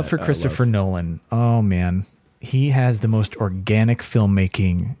have my love for Christopher Nolan. Oh man, he has the most organic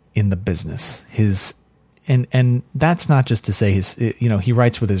filmmaking in the business. And that's not just to say he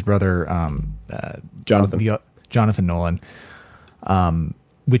writes with his brother Jonathan Nolan.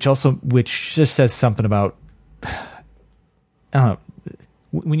 Which just says something about, I don't know,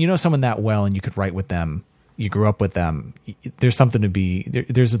 when you know someone that well and you could write with them, you grew up with them, there's something to be,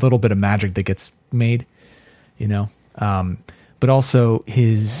 there's a little bit of magic that gets made, you know? But also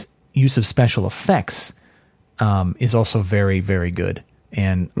his use of special effects is also very, very good.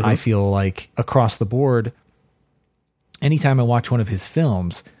 And I feel like across the board, anytime I watch one of his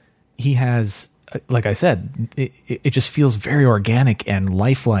films, he has, like I said, it just feels very organic and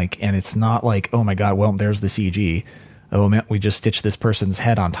lifelike, and it's not like, oh my God, well, there's the CG. Oh man, we just stitched this person's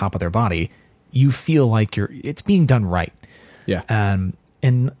head on top of their body. You feel like it's being done right. Yeah.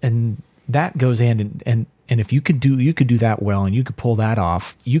 And that goes hand and if you could do that well, and you could pull that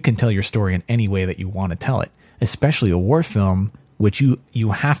off, you can tell your story in any way that you want to tell it, especially a war film, which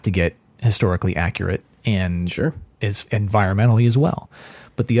you have to get historically accurate and is environmentally as well.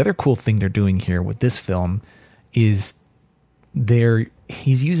 But the other cool thing they're doing here with this film is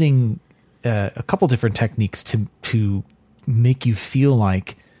he's using a couple different techniques to make you feel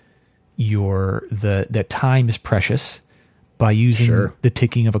like that time is precious by using the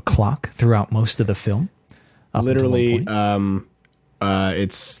ticking of a clock throughout most of the film. Literally,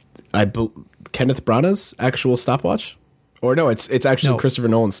 it's Kenneth Branagh's actual stopwatch. Or no, it's actually Christopher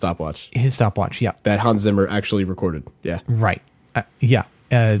Nolan's stopwatch. His stopwatch, yeah. That Hans Zimmer actually recorded. Yeah. Right. Yeah.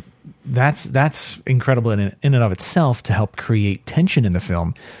 that's incredible in and of itself to help create tension in the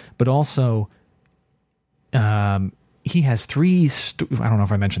film, but also he has I don't know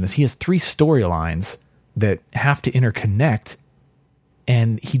if I mentioned this. He has 3 storylines that have to interconnect,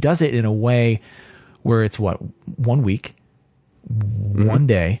 and he does it in a way where it's 1 week, 1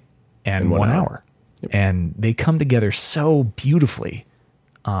 day, and 1 hour. Yep. And they come together so beautifully.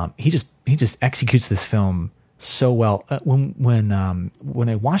 He just executes this film so well. When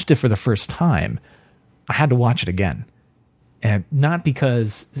I watched it for the first time, I had to watch it again, and not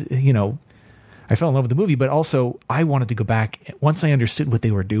because I fell in love with the movie, but also I wanted to go back. Once I understood what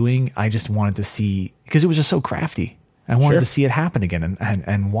they were doing, I just wanted to see, because it was just so crafty. I wanted to see it happen again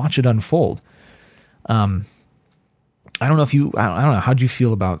and watch it unfold. I don't know. How'd you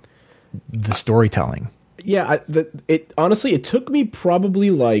feel about the storytelling? Yeah, honestly, it took me probably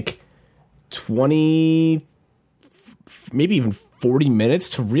like 20, maybe even 40 minutes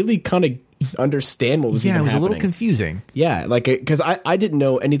to really kind of understand what was even happening. Yeah, it was a little confusing. Yeah, like, because I didn't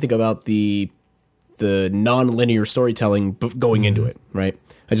know anything about the non-linear storytelling going into it, right?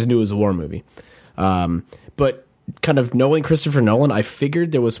 I just knew it was a war movie. But kind of knowing Christopher Nolan, I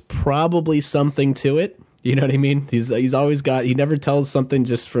figured there was probably something to it. You know what I mean? He's always he never tells something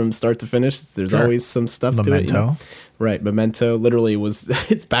just from start to finish. There's always some stuff to it. Right. Memento literally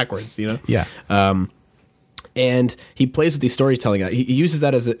it's backwards, Yeah. And he plays with these storytelling. He uses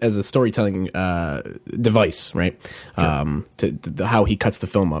that as a storytelling device, right? Sure. To how he cuts the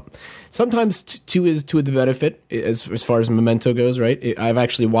film up. Sometimes to the benefit as far as Memento goes, right? I've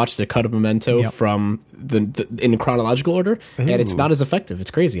actually watched a cut of Memento from in chronological order, and it's not as effective.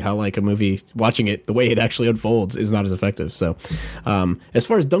 It's crazy how like a movie, watching it the way it actually unfolds is not as effective. So, as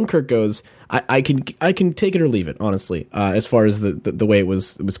far as Dunkirk goes, I can take it or leave it, honestly. As far as the way it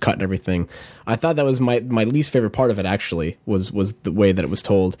was cut and everything, I thought that was my least favorite part of it. Actually, was the way that it was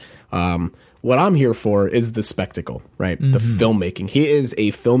told. What I'm here for is the spectacle, right? Mm-hmm. The filmmaking. He is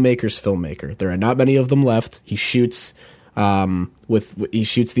a filmmaker's filmmaker. There are not many of them left. He shoots he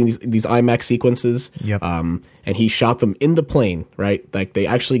shoots these IMAX sequences. Yep. And he shot them in the plane, right? Like they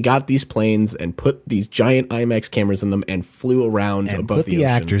actually got these planes and put these giant IMAX cameras in them and flew around and above the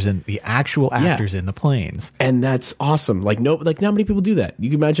ocean. The actual actors in the planes. And that's awesome. Like not many people do that.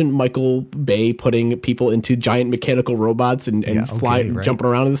 You can imagine Michael Bay putting people into giant mechanical robots and flying, jumping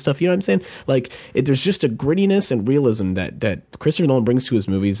around and stuff. You know what I'm saying? Like there's just a grittiness and realism that Christopher Nolan brings to his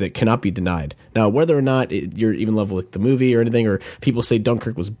movies that cannot be denied. Now, whether or not you're even level with the movie or anything, or people say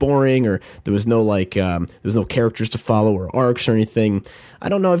Dunkirk was boring, or there was no characters to follow or arcs or anything, I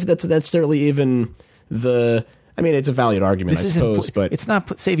don't know if that's necessarily even it's a valid argument, I suppose, but it's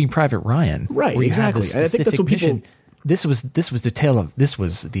not Saving Private Ryan, right? Exactly. And I think that's what people. This was the tale of this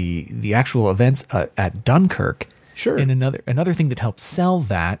was the actual events at Dunkirk. Sure. And another thing that helped sell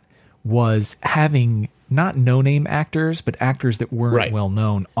that was having not no-name actors, but actors that weren't well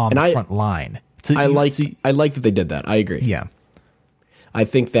known on the front line. So I like that they did that. I agree. Yeah. I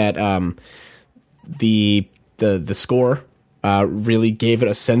think that the score really gave it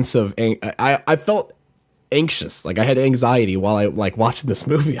a sense of I felt anxious, like I had anxiety while I watching this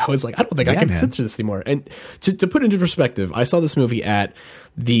movie. I was like, I don't think I can sit through this anymore. And to put into perspective, I saw this movie at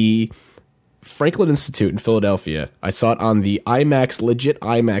the Franklin Institute in Philadelphia. I saw it on the IMAX, legit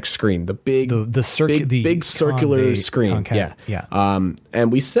IMAX screen, the big circular screen. Yeah.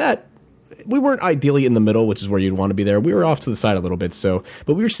 And we weren't ideally in the middle, which is where you'd want to be there. We were off to the side a little bit,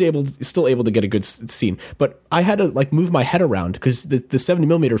 but we were still able to get a good scene. But I had to move my head around because the 70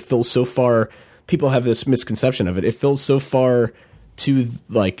 millimeter fills so far. People have this misconception of it. It fills so far to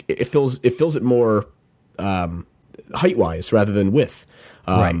it fills it more height wise rather than width.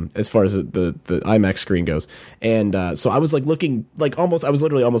 As far as the IMAX screen goes. And so I was looking I was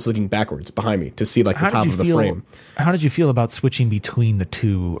literally almost looking backwards behind me to see the top of the frame. How did you feel about switching between the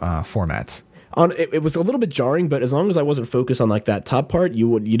two formats? It was a little bit jarring, but as long as I wasn't focused on that top part,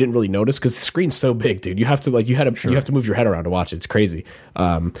 you didn't really notice because the screen's so big, dude. You have to you have to move your head around to watch it. It's crazy.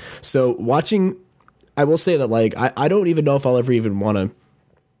 So watching, I will say that I don't even know if I'll ever even want to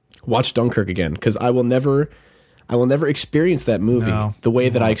watch Dunkirk again, because I will never experience that movie the way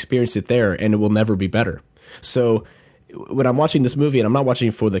that I experienced it there, and it will never be better. So when I'm watching this movie, and I'm not watching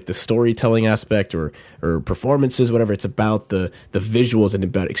it for the storytelling aspect or performances, whatever, it's about the visuals and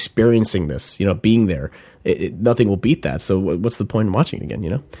about experiencing this, being there. Nothing will beat that. So what's the point in watching it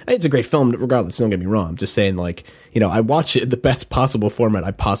again? It's a great film regardless. Don't get me wrong. I'm just saying I watch it in the best possible format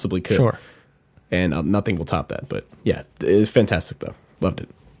I possibly could. Sure. And nothing will top that. But yeah, it's fantastic though. Loved it.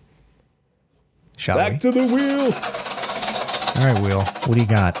 Back to the wheel. All right, Wheel. What do you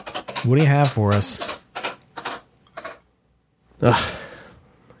got? What do you have for us?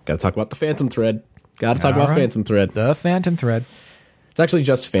 Got Got to talk about the Phantom Thread. Got to talk All about right. Phantom Thread. The Phantom Thread. It's actually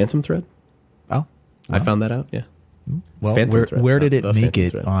just Phantom Thread. Oh, I found that out. Yeah. well, Phantom Thread, where did not it the make Phantom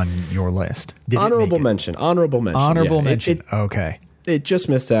it Thread. on your list? Did it Honorable make it? mention. Honorable mention. Honorable Yeah, mention. Okay. It just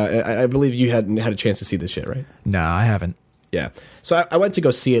missed out. I believe you hadn't had a chance to see this shit, right? No, I haven't. Yeah. So I went to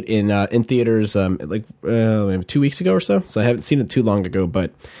go see it in theaters maybe 2 weeks ago or so. So I haven't seen it too long ago.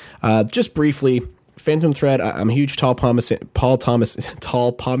 But just briefly, Phantom Thread. I'm a huge Paul Thomas Anderson.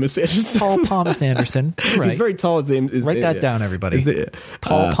 Paul Thomas Anderson. Right. He's very tall. His name is Write that down, everybody.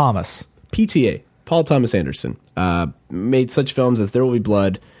 Paul Thomas. PTA. Paul Thomas Anderson made such films as There Will Be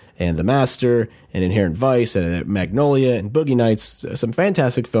Blood and The Master and Inherent Vice and Magnolia and Boogie Nights. Some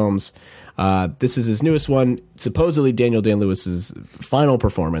fantastic films. This is his newest one. Supposedly Daniel Day-Lewis's final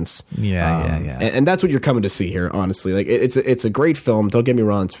performance. Yeah. And that's what you're coming to see here. Honestly, like it's a great film. Don't get me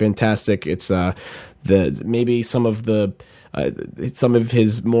wrong. It's fantastic. It's maybe some of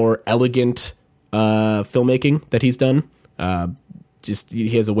his more elegant filmmaking that he's done. Just he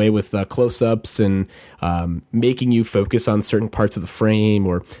has a way with close-ups and making you focus on certain parts of the frame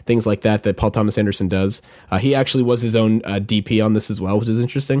or things like that Paul Thomas Anderson does. He actually was his own DP on this as well, which is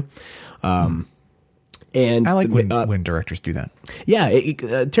interesting. And I like when directors do that. Yeah,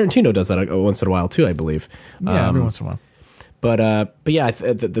 Tarantino does that once in a while too, I believe. Yeah, every once in a while. But yeah,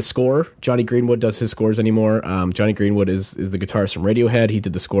 the score. Johnny Greenwood does his scores anymore. Johnny Greenwood is the guitarist from Radiohead. He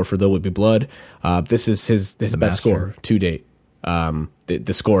did the score for There Will Be Blood. This is his best Master. score to date.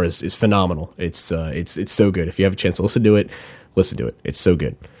 The score is phenomenal. It's so good. If you have a chance to listen to it, listen to it. It's so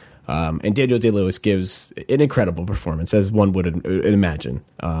good. And Daniel Day-Lewis gives an incredible performance, as one would imagine.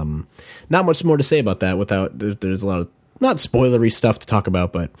 Not much more to say about that. There's a lot of not spoilery stuff to talk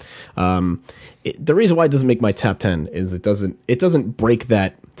about, but the reason why it doesn't make my top 10 is it doesn't break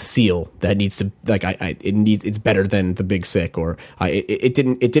that seal that needs to it's better than The Big Sick, or it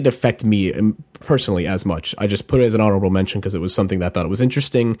didn't affect me personally as much. I just put it as an honorable mention because it was something that I thought it was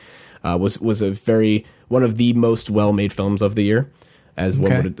interesting. Was one of the most well-made films of the year, as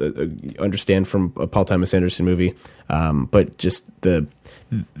one would understand from a Paul Thomas Anderson movie. But just there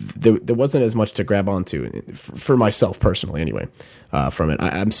wasn't as much to grab onto for myself personally, anyway. From it,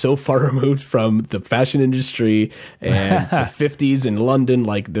 I'm so far removed from the fashion industry and the 50s in London.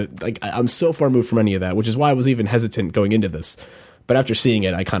 I'm so far removed from any of that, which is why I was even hesitant going into this. But after seeing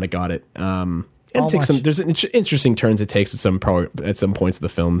it, I kind of got it. And there's interesting turns it takes at some points of the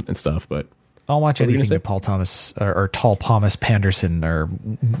film and stuff, but. I'll watch anything that Paul Thomas or Tall Thomas Panderson, or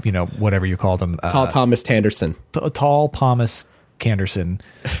whatever you called him. Tall Thomas Tanderson. Tall Thomas Canderson.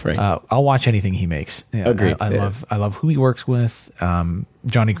 Right. I'll watch anything he makes. Yeah, Agreed. I love who he works with.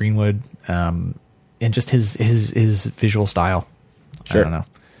 Johnny Greenwood, and just his visual style. Sure. I don't know.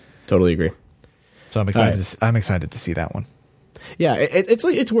 Totally agree. So I'm excited. I'm excited to see that one. Yeah,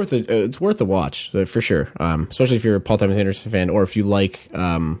 it's worth it. It's worth a watch for sure. Especially if you're a Paul Thomas Anderson fan, or if you like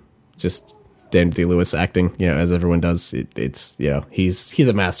just Daniel Day-Lewis acting, as everyone does. It's he's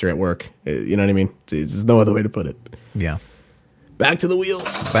a master at work. You know what I mean? There's no other way to put it. Yeah. Back to the wheel.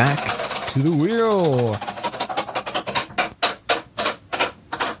 Back to the wheel.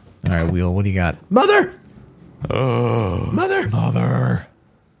 All right, Wheel. What do you got? Mother. Oh, Mother.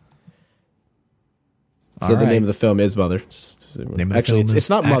 So the name of the film is Mother. Actually, it's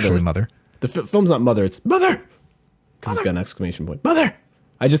not Mother. Actually Mother. The film's not Mother. It's Mother. Because it's got an exclamation point. Mother.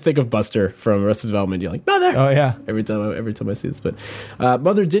 I just think of Buster from Arrested Development yelling "Mother!" Oh yeah, every time I see this. But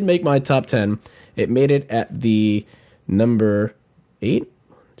Mother did make my top 10. It made it at the number 8.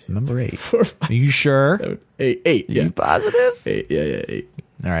 Number 8. 4, 5, Are you sure? 7, 8. Yeah, you positive? 8. Yeah, 8.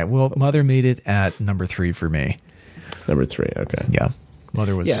 All right. Well, Mother made it at number 3 for me. Number 3. Okay. Yeah,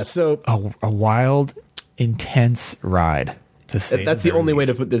 Mother was So a wild, intense ride. To say that's the only way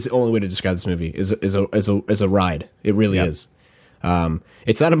to put this. The only way to describe this movie is a ride. It really is.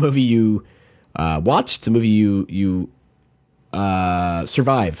 It's not a movie you watch. It's a movie you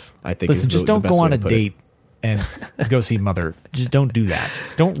survive, I think. Listen, just don't go on a date and go see Mother. Just don't do that.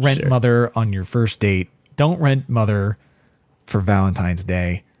 Don't rent Mother on your first date. Don't rent Mother for Valentine's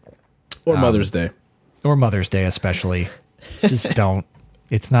Day. Or Mother's Day. Or Mother's Day especially. Just don't.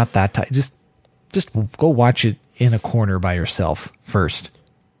 It's not that tight. Just go watch it in a corner by yourself first.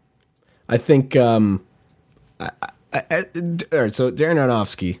 I think... all right, so Darren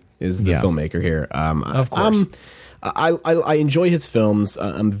Aronofsky is the filmmaker here. Of course. I enjoy his films.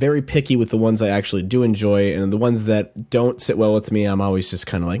 I'm very picky with the ones I actually do enjoy, and the ones that don't sit well with me, I'm always just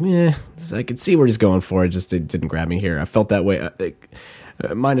kind of like, I could see where he's going for. It didn't grab me here. I felt that way.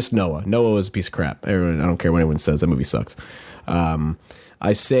 Minus Noah. Noah was a piece of crap. I don't care what anyone says. That movie sucks.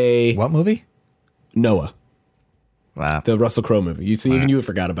 I say... What movie? Noah. Wow. The Russell Crowe movie. You see, even you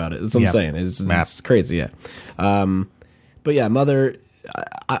forgot about it. That's what I'm saying. It's crazy, yeah. But yeah, Mother.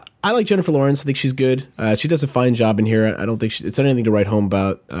 I like Jennifer Lawrence. I think she's good. She does a fine job in here. I don't think it's anything to write home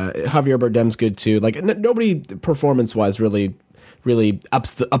about. Javier Bardem's good too. Like nobody performance wise really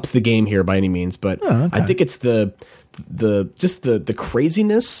ups the game here by any means. But I think it's the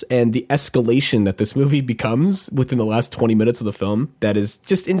craziness and the escalation that this movie becomes within the last 20 minutes of the film that is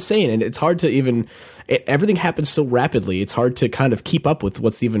just insane. And it's hard to even, everything happens so rapidly. It's hard to kind of keep up with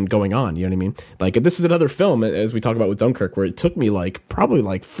what's even going on. You know what I mean? Like this is another film, as we talk about with Dunkirk, where it took me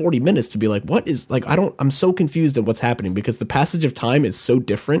probably 40 minutes to be like, what is I'm so confused at what's happening because the passage of time is so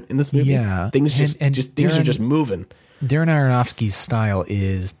different in this movie. Yeah. Things are just moving. Darren Aronofsky's style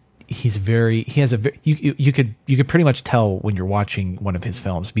is, you could pretty much tell when you're watching one of his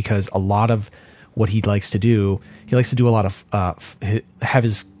films, because a lot of what he likes to do a lot of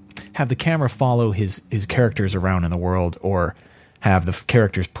have the camera follow his characters around in the world, or have the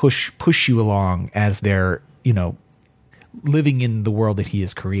characters push you along as they're living in the world that he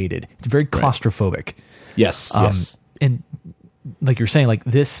has created. It's very claustrophobic. Yes. Yes. And like you're saying, like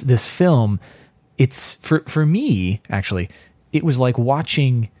this film, it's for me actually, it was like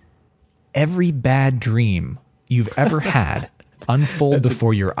watching every bad dream you've ever had unfold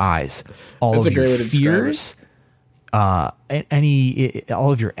before your eyes. All of your fears, all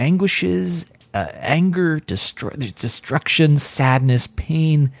of your anguishes, anger, destruction, sadness,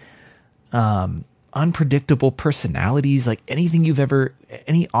 pain, unpredictable personalities, like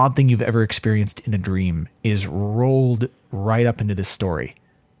any odd thing you've ever experienced in a dream is rolled right up into this story.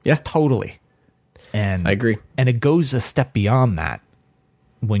 Yeah, totally. And I agree. And it goes a step beyond that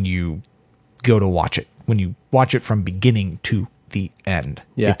when you go to watch it. When you watch it from beginning to the end,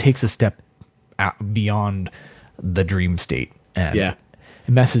 it takes a step out beyond the dream state, and it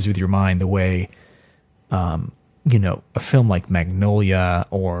messes with your mind the way, a film like Magnolia,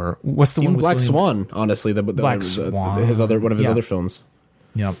 or what's the even one with Black Swan? Honestly, Black Swan, one of his other films.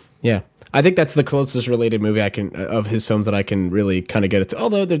 Yep. Yeah, I think that's the closest related movie I can of his films that I can really kind of get it to.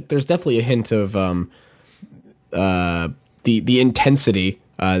 Although there's definitely a hint of the intensity.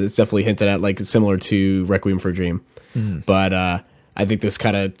 It's definitely hinted at, like similar to Requiem for a Dream, but I think this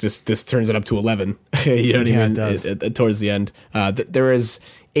kind of this turns it up to 11. You know what I mean? It does. Towards the end, there is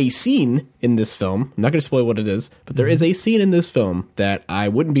a scene in this film. I'm not going to spoil what it is, but there is a scene in this film that I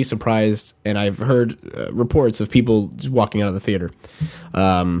wouldn't be surprised, and I've heard reports of people just walking out of the theater.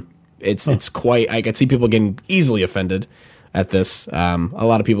 It's quite. I could see people getting easily offended at this. A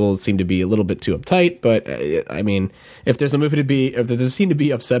lot of people seem to be a little bit too uptight, but I mean, if there's a scene to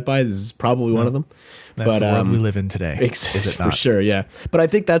be upset by, this is probably one of them. That's the world we live in today. Is it for sure, yeah. But I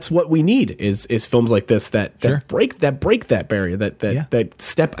think that's what we need is films like this that break that barrier, that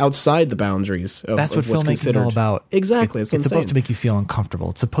step outside the boundaries of that's what what's filmmaking considered. is all about. Exactly. It's supposed to make you feel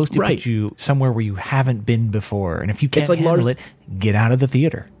uncomfortable. It's supposed to put you somewhere where you haven't been before. And if you can't handle it, get out of the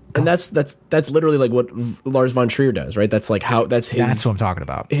theater. And that's literally like what Lars von Trier does, right? That's like that's what I'm talking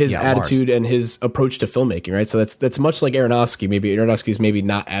about. His attitude and his approach to filmmaking, right? So that's much like Aronofsky. Maybe Aronofsky's maybe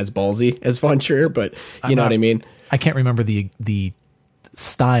not as ballsy as von Trier, but you know what I mean? I can't remember the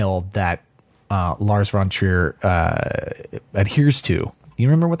style that Lars von Trier adheres to. You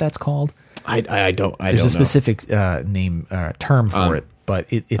remember what that's called? I don't. There's a specific term for it, but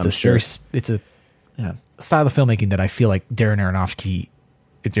it's a style of filmmaking that I feel like Darren Aronofsky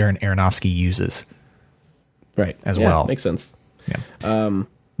uses, right? As well, makes sense. Yeah.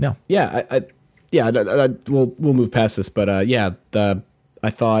 No. Yeah. We'll move past this, but I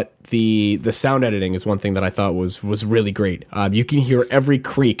thought the sound editing is one thing that I thought was really great. You can hear every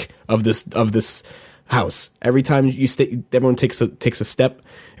creak of this house every time everyone takes a step.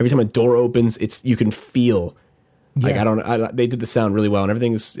 Every time a door opens, you can feel. Like they did the sound really well, and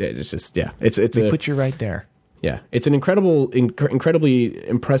everything's they put you right there. Yeah, it's an incredibly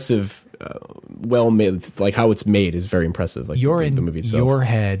impressive, well made. Like how it's made is very impressive. Like you're the in movie itself. Your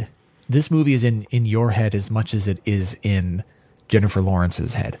head. This movie is in your head as much as it is in Jennifer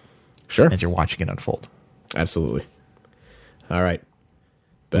Lawrence's head. Sure, as you're watching it unfold. Absolutely. All right,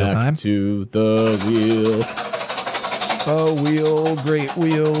 back time? To the wheel. Oh, wheel, great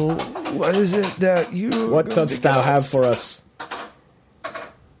wheel. What is it that you? What dost thou have for us?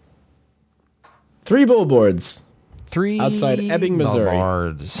 3 billboards. 3 outside Ebbing, Missouri.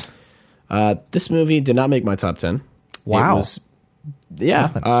 Billboards. This movie did not make my top 10. Wow.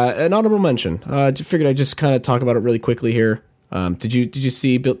 An honorable mention. Figured I'd just kind of talk about it really quickly here. Did you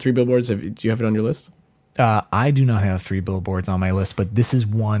see 3 billboards? Do you have it on your list? I do not have 3 billboards on my list, but this is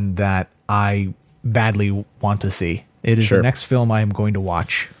one that I badly want to see. It is the next film I am going to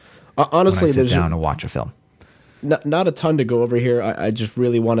watch. Honestly, when I sit down to watch a film. not a ton to go over here. I just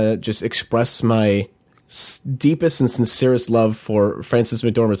really want to just express my deepest and sincerest love for Frances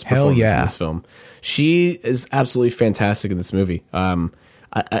McDormand's performance in this film. She is absolutely fantastic in this movie.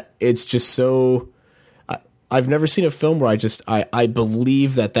 It's just so. I've never seen a film where I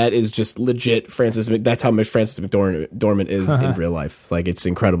believe that is just legit that's how Frances McDormand is in real life. Like, it's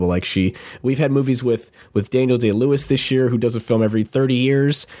incredible. Like, we've had movies with Daniel Day-Lewis this year, who does a film every 30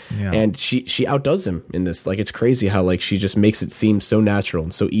 years, and she outdoes him in this. Like, it's crazy how, like, she just makes it seem so natural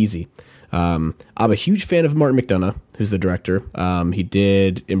and so easy. I'm a huge fan of Martin McDonagh, who's the director. He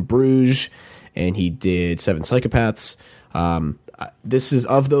did In Bruges, and he did Seven Psychopaths. This is,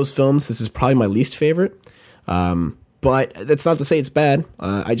 of those films, this is probably my least favorite. But that's not to say it's bad.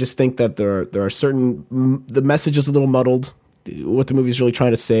 I just think that there are certain, the message is a little muddled, what the movie's really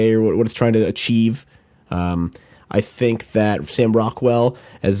trying to say or what it's trying to achieve. I think that Sam Rockwell,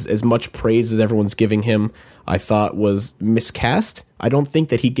 as much praise as everyone's giving him, I thought was miscast. I don't think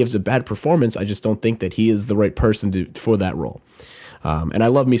that he gives a bad performance. I just don't think that he is the right person for that role. And I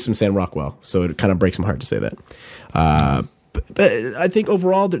love me some Sam Rockwell, so it kind of breaks my heart to say that. But I think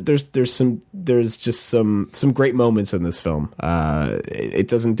overall there's just some great moments in this film. It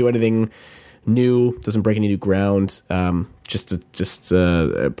doesn't do anything new, doesn't break any new ground. Just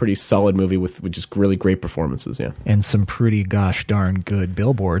a pretty solid movie with just really great performances. Yeah, and some pretty gosh darn good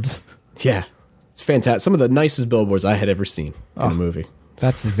billboards. Yeah, it's fantastic. Some of the nicest billboards I had ever seen in a movie.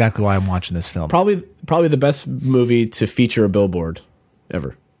 That's exactly why I'm watching this film. Probably the best movie to feature a billboard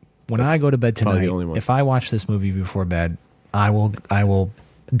ever. When I go to bed tonight, if I watch this movie before bed, I will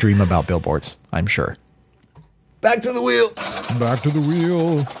dream about billboards, I'm sure. Back to the wheel. Back to the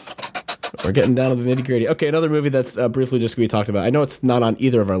wheel. We're getting down to the nitty-gritty. Okay, another movie that's briefly just going to be talked about. I know it's not on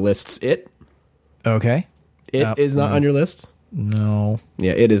either of our lists. It. Okay. It is not on your list? No.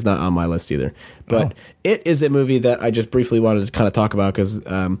 Yeah, it is not on my list either. But It is a movie that I just briefly wanted to kind of talk about because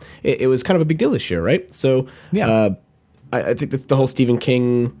it was kind of a big deal this year, right? So yeah. I think that's the whole Stephen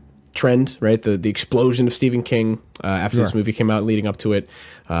King trend, right? The explosion of Stephen King after this movie came out, leading up to it,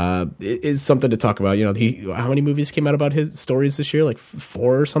 is something to talk about. You know, how many movies came out about his stories this year? Like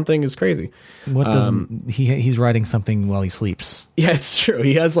 4 or something. It's crazy. What doesn't he's writing something while he sleeps? Yeah, it's true.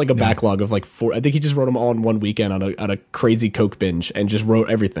 He has like a backlog of like 4. I think he just wrote them all in one weekend on a crazy Coke binge and just wrote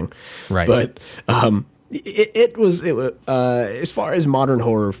everything. Right. But it was as far as modern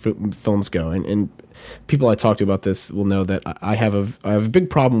horror films go, and people I talk to about this will know that I have a big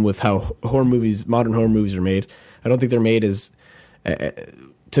problem with how modern horror movies are made. I don't think they're made as,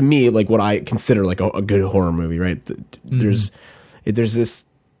 to me, like what I consider like a good horror movie, right? There's this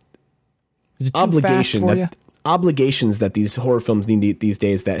obligations that these horror films need these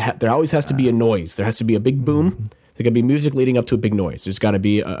days, that there always has to be a noise. There has to be a big boom. There's got to be music leading up to a big noise. There's got to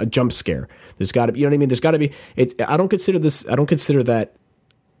be a jump scare. There's got to be, you know what I mean? There's got to be, I don't consider that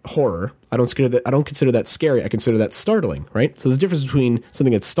horror. I don't consider that scary. I consider that startling, right? So there's a difference between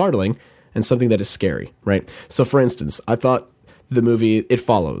something that's startling and something that is scary, right? So for instance, I thought the movie It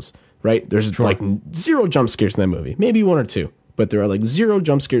Follows, right? There's like 0 jump scares in that movie, maybe 1 or 2, but there are like 0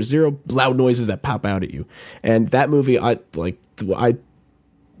 jump scares, 0 loud noises that pop out at you. And that movie, I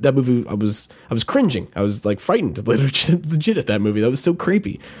was cringing. I was like frightened, legit at that movie. That was so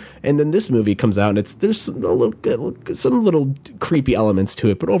creepy. And then this movie comes out, and there's some little creepy elements to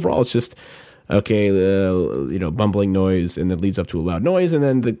it, but overall it's just okay. Bumbling noise, and then leads up to a loud noise, and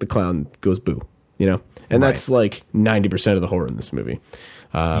then the clown goes boo. And that's like 90% of the horror in this movie.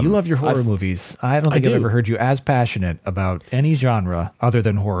 You love your horror movies. I don't think I've ever heard you as passionate about any genre other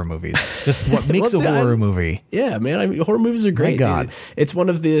than horror movies. Just what makes a horror movie. Yeah, man. I mean, horror movies are great. My God. It's one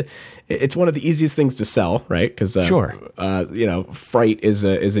of the easiest things to sell, right? Because fright is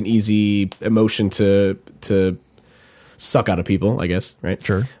an easy emotion to suck out of people, I guess, right?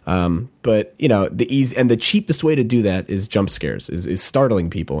 Sure. But the easy and the cheapest way to do that is jump scares, is startling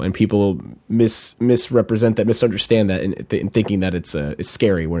people, and people misunderstand that in thinking that it's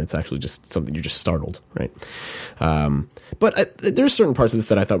scary when it's actually just something you're just startled, right? But there's certain parts of this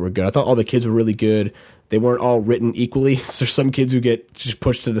that I thought were good. I thought all the kids were really good. They weren't all written equally. So there's some kids who get just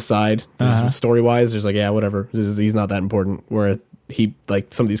pushed to the side. Story wise, there's like, yeah, whatever. He's not that important. Where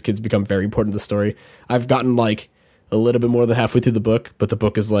some of these kids become very important to the story. I've gotten like a little bit more than halfway through the book, but the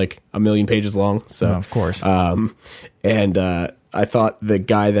book is like 1 million pages long. So of course. And I thought the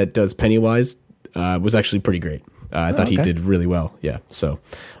guy that does Pennywise was actually pretty great. I thought he did really well. Yeah. So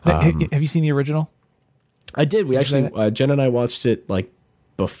have you seen the original? I did. We actually, Jen and I watched it like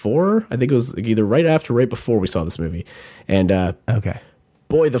before. I think it was either right after, right before we saw this movie. And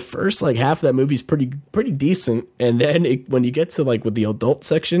boy, the first like half of that movie is pretty decent. And then when you get to like with the adult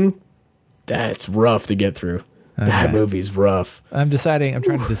section, that's rough to get through. That movie's rough. I'm trying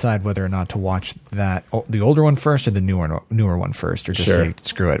to decide whether or not to watch the older one first or the newer one first, or just say,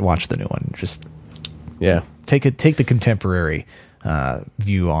 screw it, watch the new one. Just take the contemporary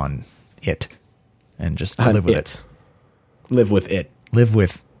view on it and just live with it. Live with it. Live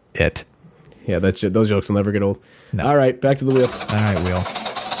with it. Yeah, those jokes will never get old. No. All right, back to the wheel. All right, wheel.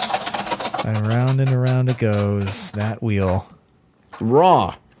 And around it goes. That wheel.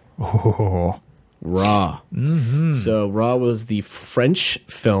 Raw. Oh. Raw. Mm-hmm. So Raw was the French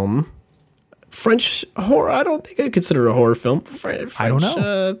film. French horror. I don't think I'd consider it a horror film. French, I don't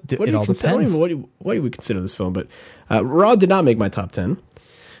know. What do you consider? What do you consider this film? But Raw did not make my top 10.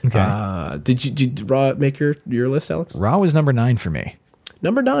 Okay. Did Raw make your list, Alex? Raw was number 9 for me.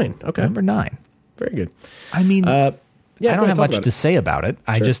 Number 9. Okay. Number 9. Very good. I mean, I don't have much to say about it. Sure.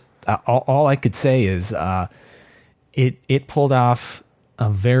 I just all I could say is it pulled off a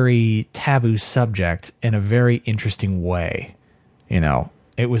very taboo subject in a very interesting way. You know,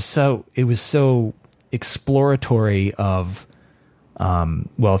 it was so exploratory of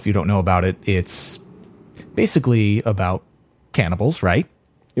well, if you don't know about it, it's basically about cannibals, right?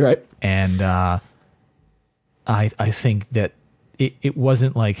 You're right. And I think that it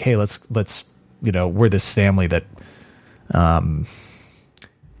wasn't like, hey, let's we're this family that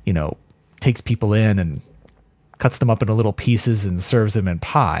takes people in and cuts them up into little pieces and serves them in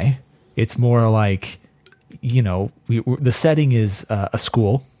pie. It's more like, the setting is a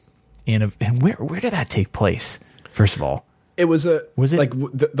school, and where did that take place? First of all, was it like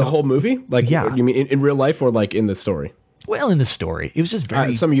the whole movie? Like, yeah. You mean in real life or like in the story? Well, in the story, it was just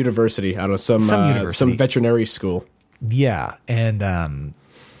very some university. I don't know, some veterinary school. Yeah, and I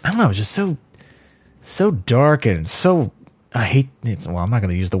don't know, it was just so dark and so I hate it. Well, I'm not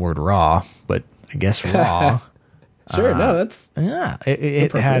going to use the word raw, but I guess raw. Sure, no, that's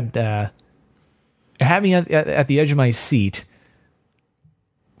it had me at the edge of my seat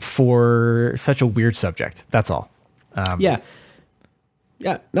for such a weird subject. That's all. Yeah.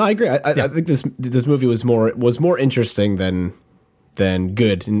 No, I agree. I think this movie was more interesting than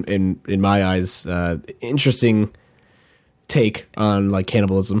good in my eyes. Interesting take on like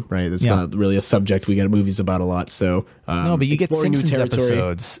cannibalism, right? It's not really a subject we get movies about a lot. So no, but you get Simpsons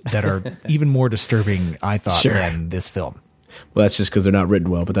episodes that are even more disturbing, I thought, than this film. Well, that's just because they're not written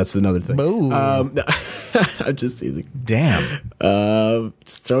well, but that's another thing. No, I'm just teasing. Damn.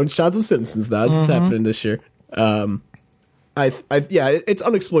 Just throwing shots of Simpsons. That's what's happening this year. It's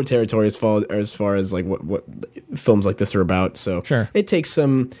unexplored territory as far as like what films like this are about. So it takes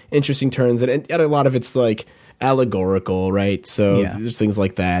some interesting turns, and a lot of it's like allegorical, right? So there's things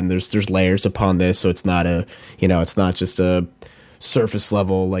like that, and there's layers upon this. So it's not it's not just a surface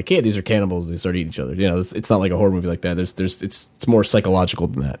level like, hey, these are cannibals, they start eating each other. It's not like a horror movie like that. It's more psychological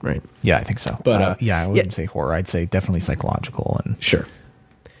than that, right? Yeah, I think so. But I wouldn't say horror. I'd say definitely psychological and sure.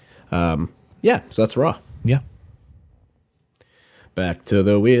 So that's Raw. Yeah. Back to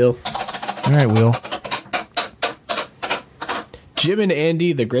the wheel. All right, wheel. Jim and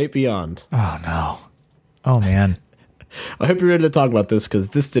Andy, The Great Beyond. Oh no. Oh man. I hope you're ready to talk about this because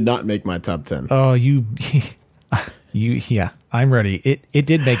this did not make my top 10. Oh, I'm ready. It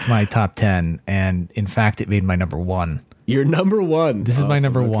did make my top 10, and in fact, it made my number 1. Your number 1. This is my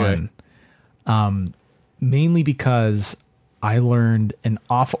number 1. Mainly because I learned an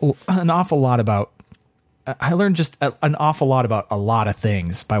awful lot about. I learned just an awful lot about a lot of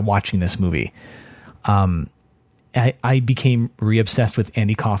things by watching this movie. I became re-obsessed with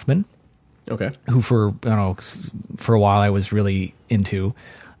Andy Kaufman. Okay. Who for a while I was really into.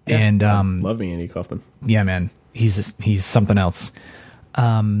 Yeah, and love me Andy Kaufman. Yeah, man. He's something else.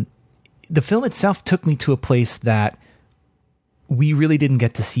 The film itself took me to a place that we really didn't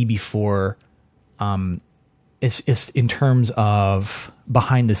get to see before. It's in terms of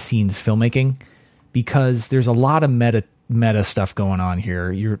behind the scenes filmmaking, because there's a lot of meta stuff going on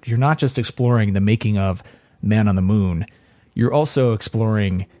here. You're not just exploring the making of Man on the Moon. You're also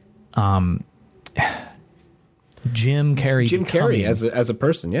exploring Jim Carrey as a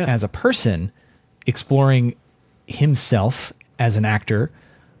person, as a person, exploring himself as an actor,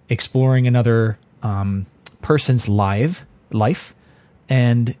 exploring another person's life,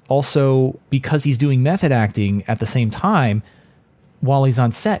 and also because he's doing method acting at the same time. While he's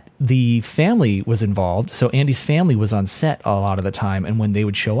on set, the family was involved. So Andy's family was on set a lot of the time, and when they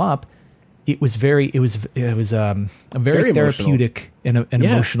would show up, it was a very therapeutic and an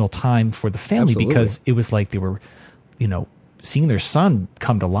emotional time for the family. Absolutely. Because it was like they were, seeing their son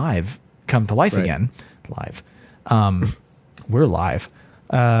come to life right. Again. Live. We're live.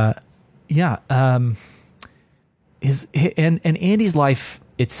 And Andy's life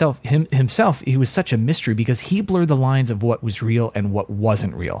itself, himself, he was such a mystery because he blurred the lines of what was real and what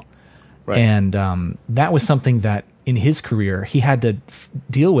wasn't real. Right. And that was something that in his career he had to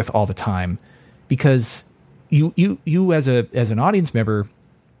deal with all the time, because you as an audience member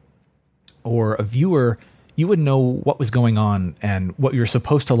or a viewer, you would know what was going on and what you were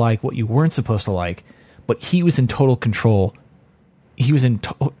supposed to like, what you weren't supposed to like. But he was in total control. He was in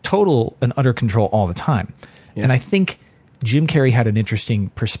total and utter control all the time. Yeah. And I think Jim Carrey had an interesting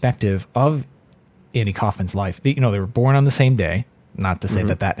perspective of Andy Kaufman's life. They were born on the same day. Not to say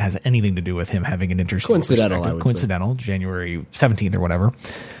that has anything to do with him having an interesting coincidental, I would coincidental, say. January 17th or whatever.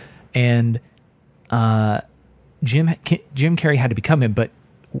 And Jim Carrey had to become him, but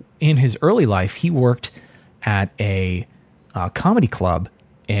in his early life, he worked at a comedy club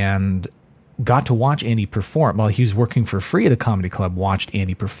and got to watch Andy perform. While he was working for free at a comedy club, watched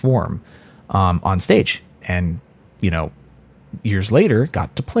Andy perform on stage. And, years later,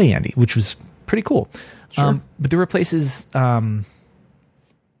 got to play Andy, which was pretty cool. Sure. But there were places...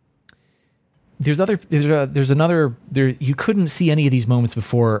 There's another you couldn't see any of these moments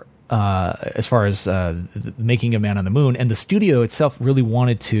before, as far as making a Man on the Moon, and the studio itself really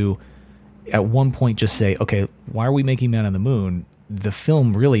wanted to at one point just say, okay, why are we making Man on the Moon? The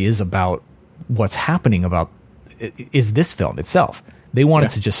film really is about what's happening is this film itself. They wanted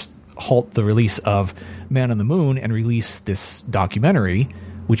to just halt the release of Man on the Moon and release this documentary,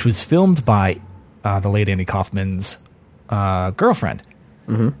 which was filmed by the late Andy Kaufman's girlfriend.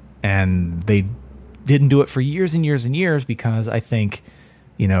 Mm-hmm. And they didn't do it for years and years and years because I think,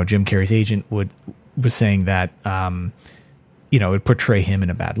 Jim Carrey's agent was saying that, it would portray him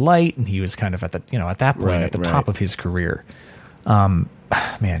in a bad light, and he was kind of at the, at that point at the top of his career.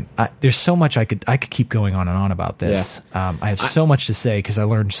 Man, there's so much I could keep going on and on about this. Yeah. I have so much to say because I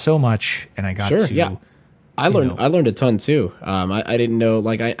learned so much, and I got to. Yeah. I learned a ton too. I didn't know,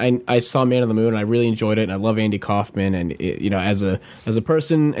 like I saw Man on the Moon and I really enjoyed it, and I love Andy Kaufman, and as a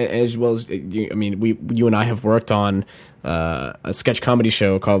person, as well as you and I have worked on a sketch comedy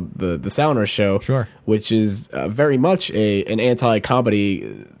show called the Salinger Show, sure, which is very much an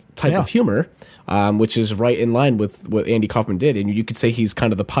anti-comedy type of humor, which is right in line with what Andy Kaufman did, and you could say he's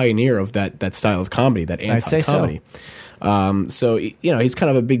kind of the pioneer of that style of comedy, that anti-comedy. I'd say so. So he's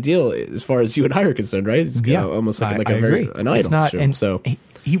kind of a big deal as far as you and I are concerned, right? It's almost like an idol. It's not, show, and so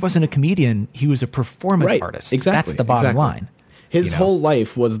he wasn't a comedian; he was a performance artist. Exactly, that's the bottom line. His whole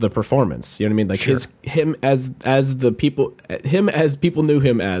life was the performance. You know what I mean? Like sure. him as people knew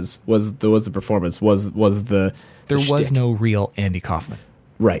him as was the performance. Was the there was shtick. No real Andy Kaufman.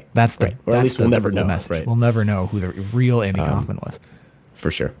 Right. That's the or at least we'll never know. Message. Right. We'll never know who the real Andy Kaufman was. For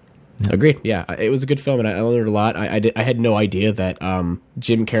sure. Yeah. Agreed. Yeah, it was a good film, and I learned a lot. I had no idea that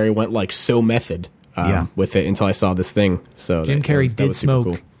Jim Carrey went like so method with it until I saw this thing. So Jim Carrey did smoke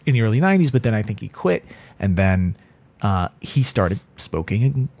cool. in the early 90s, but then I think he quit, and then he started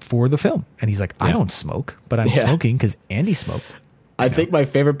smoking for the film. And he's like, I don't smoke, but I'm smoking because Andy smoked. I think my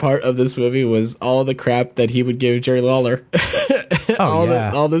favorite part of this movie was all the crap that he would give Jerry Lawler. all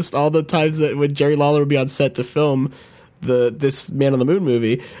the times that when Jerry Lawler would be on set to film this Man on the Moon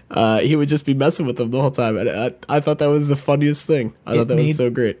movie, he would just be messing with them the whole time, and I thought that was the funniest thing. I thought that was so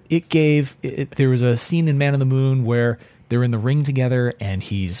great. There was a scene in Man on the Moon where they're in the ring together, and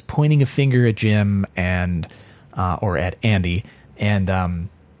he's pointing a finger at Jim or at Andy, and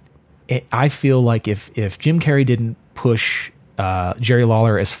I feel like if Jim Carrey didn't push Jerry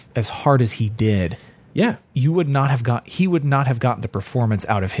Lawler as hard as he did, he would not have gotten the performance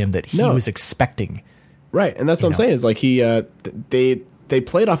out of him that he was expecting. Right, and that's what I'm saying is like they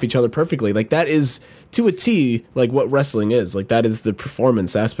played off each other perfectly. Like that is to a T like what wrestling is. Like that is the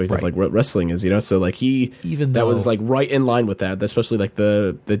performance aspect of like what wrestling is, So like that was like right in line with that, especially like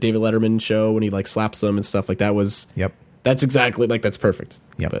the David Letterman show when he like slaps them and stuff like that was. Yep. That's exactly like that's perfect.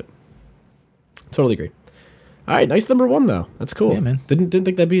 Yeah, but totally agree. All right, nice number one though. That's cool. Yeah, man. Didn't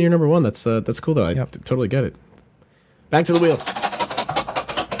think that'd be your number one. That's cool though. I totally get it. Back to the wheel.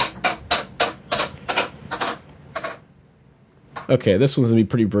 Okay, this one's going to be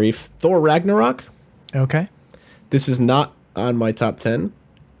pretty brief. Thor Ragnarok. Okay. This is not on my top 10,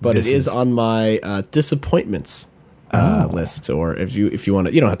 but it is on my disappointments list. Or if you want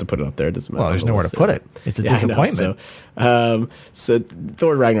to, you don't have to put it up there. It doesn't matter. Well, there's nowhere to put it. It's a disappointment. So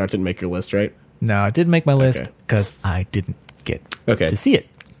Thor Ragnarok didn't make your list, right? No, it didn't make my list because I didn't get to see it.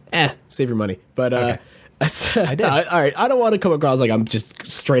 Save your money. But I did. All right, I don't want to come across like I'm just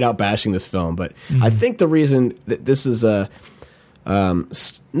straight out bashing this film, but I think the reason that this is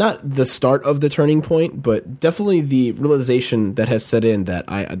not the start of the turning point, but definitely the realization that has set in that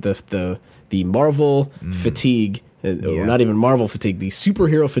the Marvel fatigue or not even Marvel fatigue. The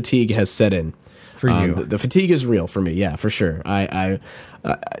superhero fatigue has set in. For you, the fatigue is real for me. Yeah, for sure.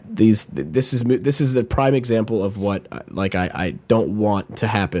 This is a prime example of what I don't want to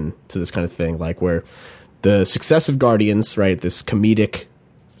happen to this kind of thing. Like where the success of Guardians, right? This comedic,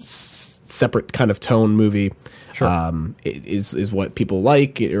 separate kind of tone movie. Sure. Is what people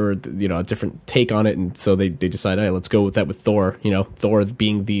like, or a different take on it, and so they decide, hey, let's go with that with Thor. Thor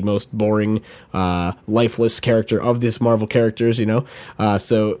being the most boring, lifeless character of this Marvel characters.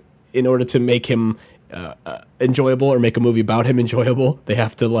 So in order to make him enjoyable or make a movie about him enjoyable, they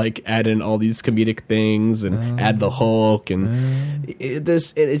have to like add in all these comedic things and add the Hulk, and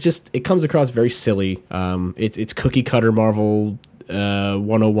it comes across very silly. It's cookie cutter Marvel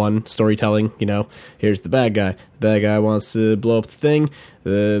 101 storytelling. Here's the bad guy. The bad guy wants to blow up the thing.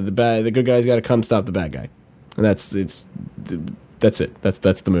 The good guy's got to come stop the bad guy, and that's it. That's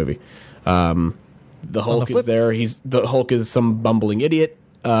the movie. The Hulk is there. The Hulk is some bumbling idiot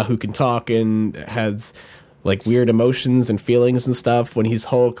who can talk and has like weird emotions and feelings and stuff when he's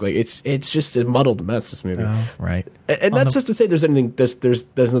Hulk. Like it's just a muddled mess, this movie. Oh, right. And that's just to say there's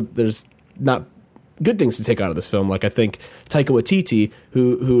not good things to take out of this film. Like I think Taika Waititi,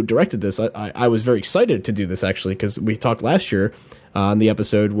 who directed this, I was very excited to do this actually, because we talked last year on the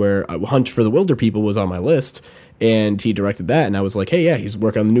episode where Hunt for the Wilder People was on my list, and he directed that, and I was like, hey, yeah, he's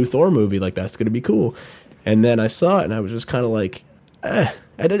working on the new Thor movie. Like that's going to be cool. And then I saw it, and I was just kind of like,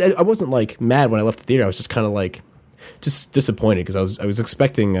 I wasn't like mad when I left the theater. I was just kind of like just disappointed, because I was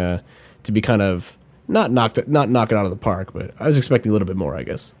expecting to be kind of not knock it out of the park, but I was expecting a little bit more, I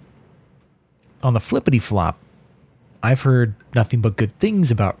guess. On the flippity flop, I've heard nothing but good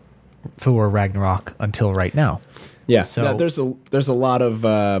things about Thor Ragnarok until right now. Yeah, so there's a lot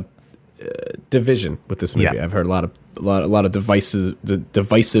of division with this movie. Yeah. I've heard a lot of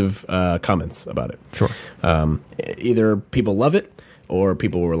divisive comments about it. Sure. Either people love it, or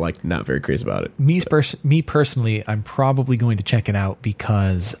people were like not very crazy about it. Me personally, I'm probably going to check it out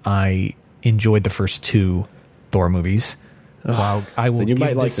because I enjoyed the first two Thor movies. So I will. Then you give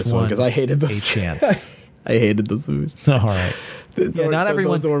might like this one, because I hated this. A chance. I hated those movies. All right. Not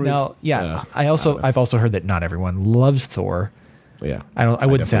everyone. Now, I've also heard that not everyone loves Thor. Yeah. I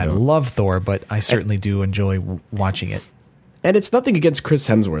wouldn't say I love Thor, but I certainly do enjoy watching it. And it's nothing against Chris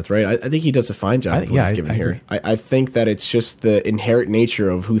Hemsworth, right? I think he does a fine job of what he's given here. I think that it's just the inherent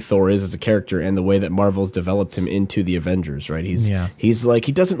nature of who Thor is as a character, and the way that Marvel's developed him into the Avengers, right? He's like,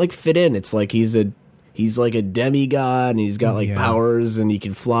 he doesn't like fit in. It's like he's like a demigod, and he's got like powers, and he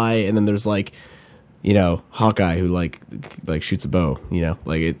can fly. And then there's like, Hawkeye, who like shoots a bow.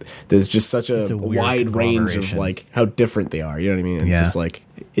 There's just such a wide range of like how different they are. You know what I mean? And it's just like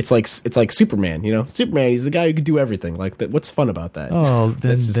it's like Superman. Superman, he's the guy who can do everything. Like what's fun about that? Oh,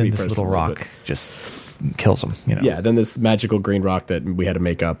 then this little rock just kills him. Yeah, then this magical green rock that we had to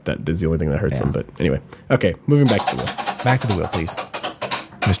make up, that is the only thing that hurts him. But anyway, okay, moving back to the wheel. Back to the wheel, please,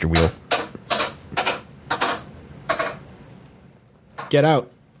 Mr. Wheel. Get out.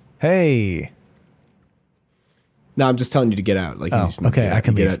 Hey. No, I'm just telling you to get out. Like, okay, I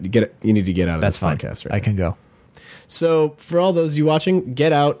can leave. You need to get out of this fine. Podcast, right? I can go. So, for all those of you watching,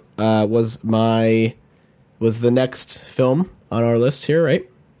 Get Out was the next film on our list here, right?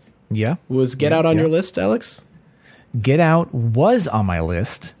 Yeah. Was Get Out on your list, Alex? Get Out was on my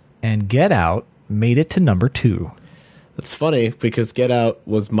list, and Get Out made it to number 2. That's funny, because Get Out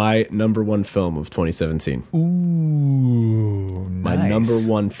was my number 1 film of 2017. Ooh, my number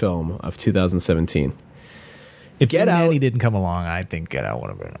 1 film of 2017. If Get Out didn't come along, I think Get Out would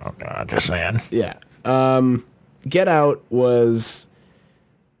have been. Oh God, just saying. Yeah. Get Out was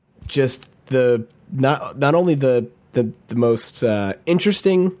just not only the most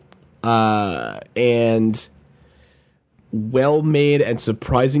interesting and well made and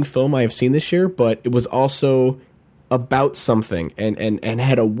surprising film I have seen this year, but it was also about something and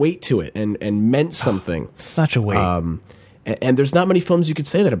had a weight to it and meant something. Such a weight. And there's not many films you could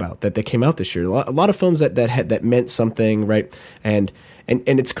say that about that came out this year. A lot of films that meant something, right? And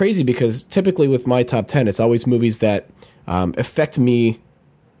it's crazy, because typically with my top 10, it's always movies that affect me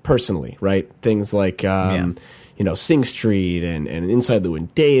personally, right? Things like Sing Street and Inside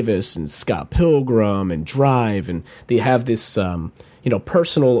Llewyn Davis and Scott Pilgrim and Drive, and they have this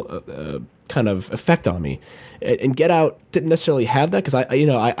personal kind of effect on me. And Get Out didn't necessarily have that, because I'm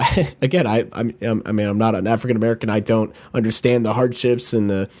not an African American. I don't understand the hardships and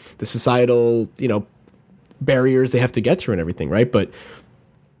the societal barriers they have to get through and everything, right? But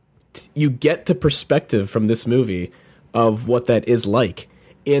you get the perspective from this movie of what that is like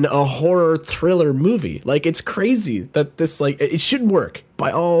in a horror thriller movie. Like, it's crazy that this, like, it shouldn't work,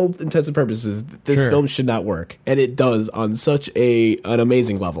 by all intents and purposes, this Sure. film should not work, and it does on such an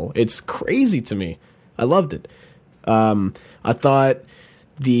amazing level. It's crazy to me. I loved it. I thought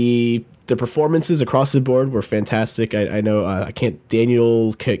the performances across the board were fantastic. I know I can't